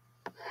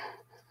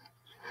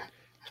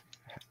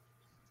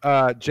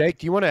 Jake,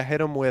 do you want to hit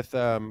them with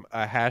a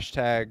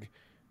hashtag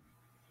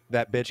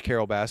that bitch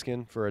Carol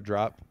Baskin for a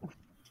drop?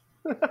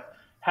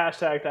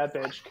 Hashtag that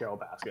bitch Carol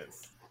Baskin.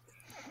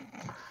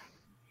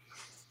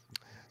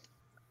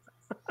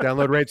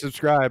 Download, rate,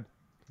 subscribe.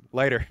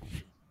 Later.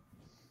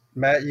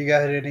 Matt, you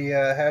got any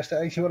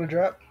hashtags you want to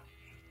drop?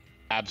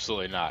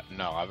 Absolutely not.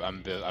 No, I've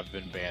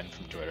been banned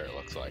from Twitter. It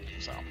looks like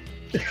so.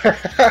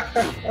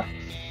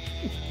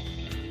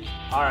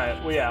 All right,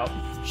 we out.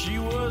 She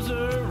was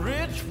a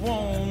rich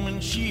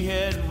woman, she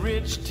had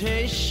rich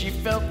taste, she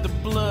felt the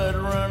blood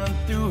running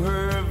through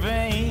her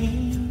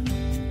veins.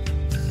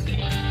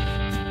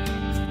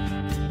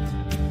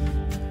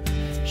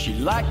 She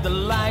liked the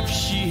life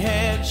she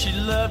had, she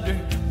loved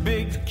her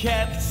big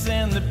cats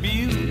and the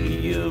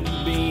beauty of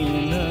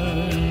being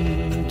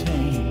a